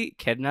somebody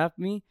kidnapped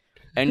me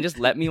and just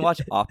let me watch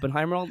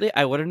Oppenheimer all day,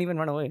 I wouldn't even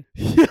run away.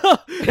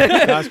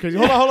 That's crazy.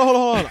 Hold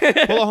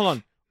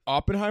on.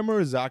 Oppenheimer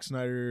or Zack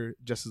Snyder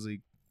Justice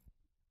League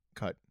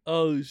cut?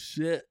 Oh,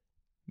 shit.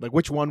 Like,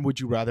 which one would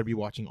you rather be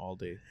watching all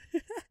day?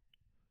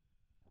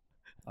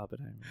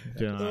 Oppenheimer.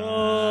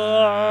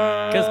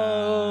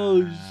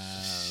 Oh,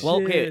 shit.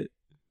 Well, okay.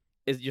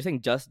 You're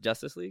saying just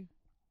Justice League?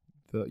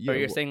 The, Or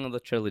you're saying the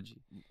trilogy?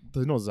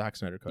 there's no Zack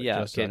Snyder cut.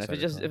 Yeah, just okay. Zack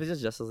And Snyder if it's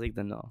just Justice League,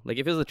 then no. Like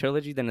if it was a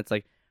trilogy, then it's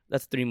like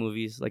that's 3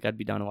 movies. Like I'd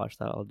be down to watch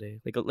that all day.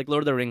 Like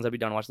Lord of the Rings, I'd be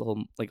down to watch the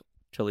whole like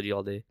trilogy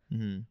all day. cut.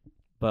 Mhm.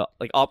 But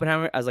like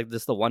Oppenheimer as like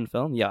this the one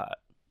film, yeah,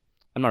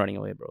 I'm not running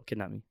away, bro.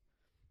 Kidnap me.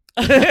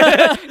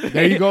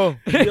 There you go.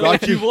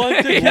 Got you. If you want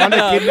to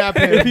kidnap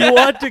him. If you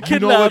want to You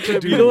know what kidnap to him,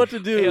 do. you know what to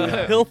do.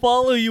 Yeah. He'll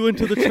follow you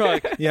into the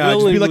truck. Yeah, just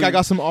be like, willingly. I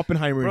got some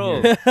Oppenheimer Bro.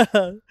 in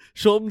here.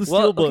 Show him the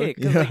Well, steelbook. okay,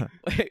 'cause, Yeah.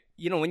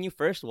 like, when you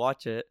first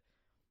watch it,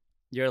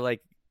 you're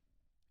like,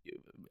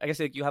 I guess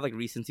like you have like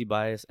recency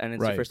bias, and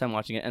it's Right. your first time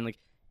watching it, and like,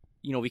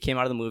 we came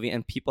out of the movie,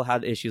 and people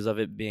had issues of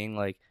it being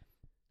like,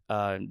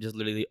 just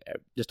literally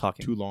just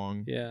talking, Too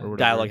long. Yeah. Or whatever.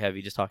 dialogue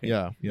heavy, just talking.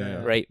 Yeah.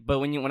 Right. But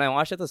when I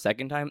watched it the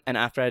second time, and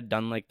after I'd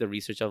done like the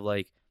research of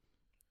like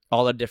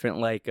all the different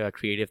like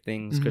creative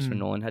things Christopher Mhm.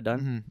 Nolan had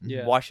done, Mhm.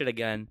 Yeah. watch it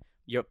again.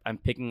 I'm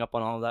picking up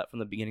on all of that from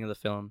the beginning of the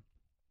film,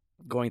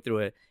 going through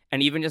it,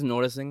 and even just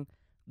noticing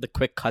the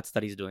quick cuts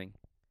that he's doing,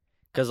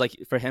 because like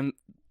for him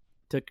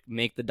to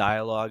make the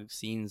dialogue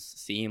scenes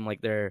seem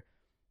like they're,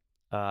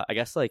 I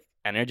guess like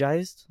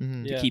energized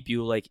Mhm. Yeah. to keep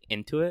you like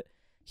into it.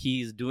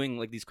 He's doing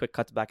like these quick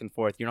cuts back and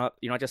forth. You're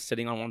not just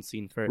sitting on one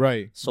scene for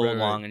Right. so right,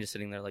 long right. and just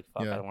sitting there like,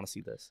 fuck, Yeah. I don't want to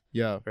see this.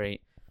 Yeah.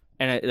 Right.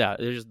 And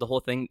there's just the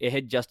whole thing. It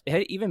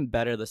hit even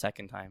better the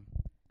second time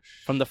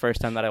from the first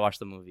time that I watched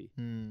the movie.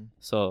 Mm.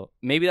 So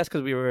maybe that's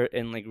because we were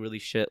in like really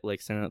shit like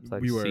Cineplex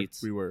We were.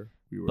 seats. We were.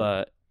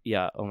 But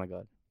yeah, oh my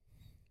god,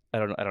 I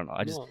don't know.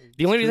 I just No,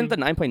 the only it's reason true.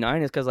 it's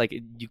 9.9 is because like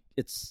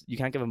you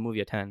can't give a movie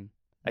a 10,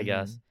 I Mhm.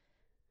 guess.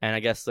 And I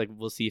guess like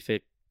we'll see if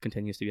it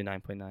continues to be a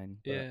 9.9.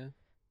 but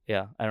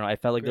Yeah. I don't know. I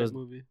felt like Great there was,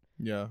 movie.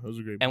 Yeah, it was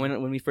a great. and movie.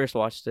 when we first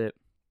watched it,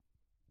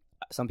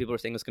 some people were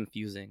saying it was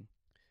confusing,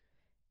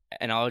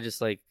 and I was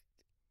just like,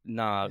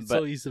 nah. It's but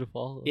so easy to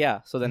follow.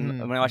 yeah, so then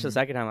Mhm, when I watched it the mhm.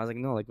 second time, I was like,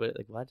 no, like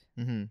what?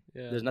 Mhm.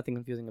 Yeah. There's nothing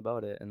confusing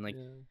about it, and like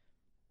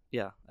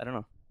Yeah. I don't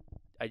know.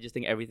 I just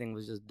think everything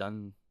was just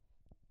done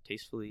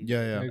tastefully.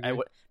 Yeah. I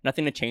agree.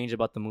 Nothing to change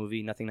about the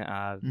movie, nothing to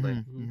add. Like,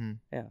 Mhm.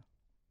 Mhm.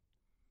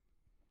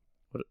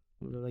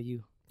 what about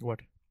you?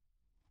 What?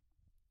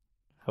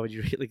 How would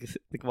you rate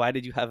like why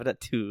did you have it at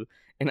 2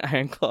 and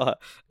Iron Claw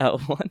at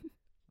 1?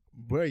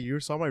 Bro, you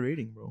saw my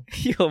rating, bro.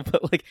 Yo,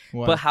 but like,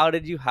 What? but how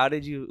did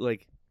you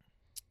like?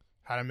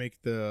 How to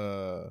make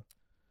the?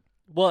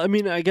 Well, I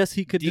mean, I guess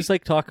he could Do you- just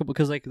like talk about,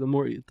 because like the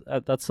more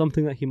that's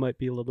something that he might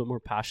be a little bit more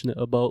passionate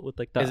about, with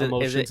like that Is it-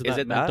 emotions and is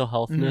that it mental that?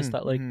 healthness Mhm,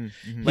 that like mhm,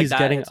 mhm. Like he's that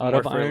getting hits out more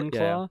of for- Iron yeah.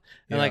 Claw,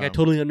 and like I Yeah.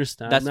 totally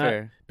understand That's that,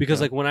 fair. because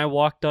Yeah. like when I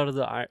walked out of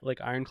the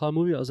Iron Claw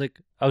movie,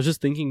 I was just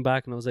thinking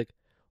back, and I was like,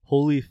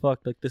 holy fuck,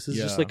 like this is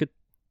just Yeah. like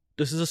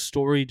this is a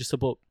story just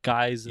about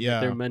guys and like, Yeah.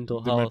 their mental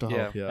The health. mental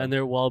health, yeah. And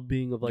their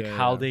well-being of like Yeah,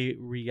 how yeah. they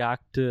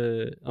react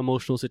to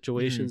emotional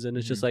situations, and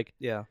it's just like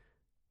Yeah.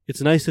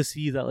 it's nice to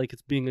see that like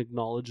it's being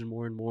acknowledged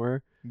more and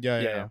more,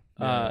 Yeah.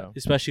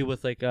 especially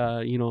with like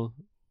a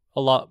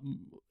lot,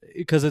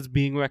 because it's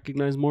being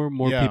recognized more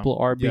Yeah. people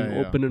are being Yeah,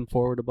 yeah. open and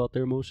forward about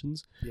their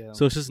emotions. Yeah.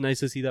 So it's just nice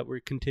to see that we're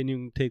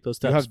continuing to take those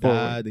You steps have forward.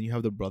 that, then you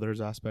have the brothers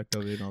aspect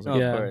of it. And I was No,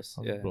 like, Yeah. of course.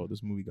 I was Yeah. like, bro,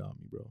 this movie got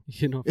me, bro.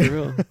 You know, for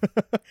real.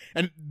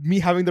 And me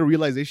having the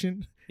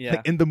realization, Yeah.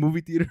 like in the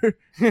movie theater,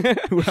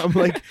 where I'm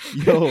like,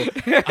 yo,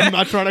 I'm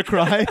not trying to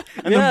cry,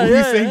 and Yeah, the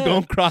movie's yeah, saying yeah.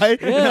 don't cry,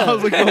 and Yeah. I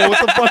was like, yo, what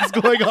the fuck's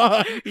going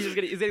on? he's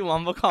getting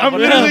wombo I'm combo.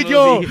 literally like,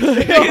 yo,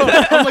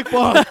 I'm like,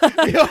 fuck.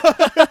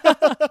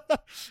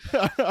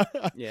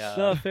 Yeah.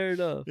 No, fair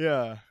enough.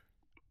 Yeah.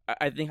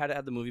 I think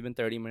had the movie been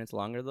 30 minutes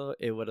longer though,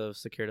 it would have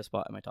secured a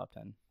spot in my top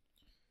 10.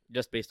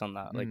 Just based on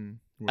that, like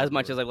as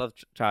much as I love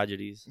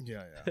tragedies,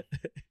 yeah.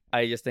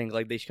 I just think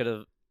like they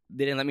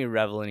didn't let me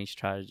revel in each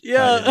tragedy.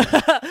 Yeah.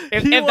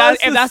 If He that's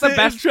wants if to that's the sit in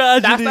best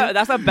tragedy.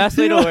 that's the best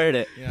way to word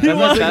it. Yeah. That's the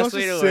wants- best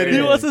way to word He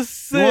it. wants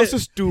to He wants sit. to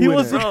stew He in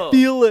wants it. to Bro,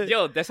 feel it.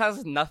 Yo, this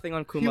has nothing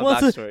on Kuma He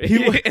wants to. backstory. He,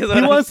 is what he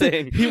I'm wants to.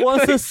 saying. He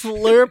wants to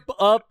slurp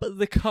up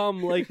the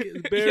cum like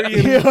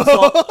Barry Yeah. and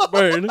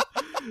Saltburn.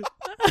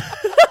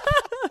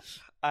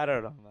 I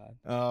don't know, man.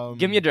 Yeah.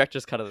 Give me a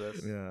director's cut of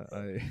this. Yeah.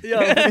 Yo,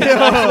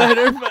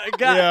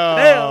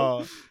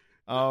 God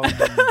damn.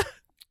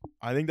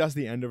 I think that's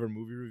the end of our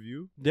movie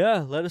review. Yeah,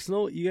 let us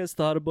know what you guys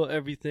thought about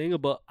everything,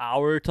 about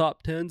our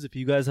top 10s. If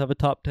you guys have a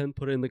top 10,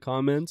 put it in the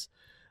comments.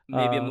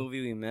 Maybe a Uh,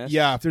 movie we missed.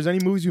 Yeah, if there's any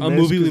movies you A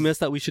missed, movie we 'cause- missed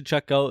that we should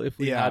check out if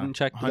we hadn't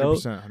checked it out.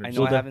 100%. I know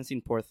So I the- haven't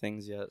seen Poor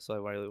Things yet, so I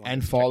really want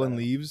And to check Fallen that out.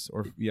 Leaves,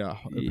 or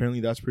apparently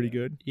that's pretty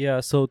good. Yeah,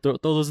 so throw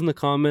those in the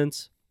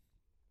comments.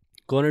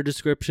 Go in our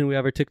description. We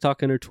have our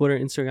TikTok and our Twitter,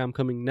 Instagram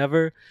coming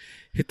never.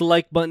 Hit the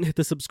like button, hit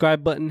the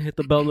subscribe button, hit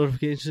the bell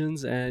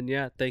notifications, and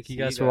yeah, thank you See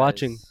guys for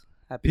watching.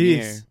 Happy New Year.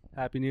 Peace.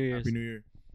 Happy New Year's. Happy New Year.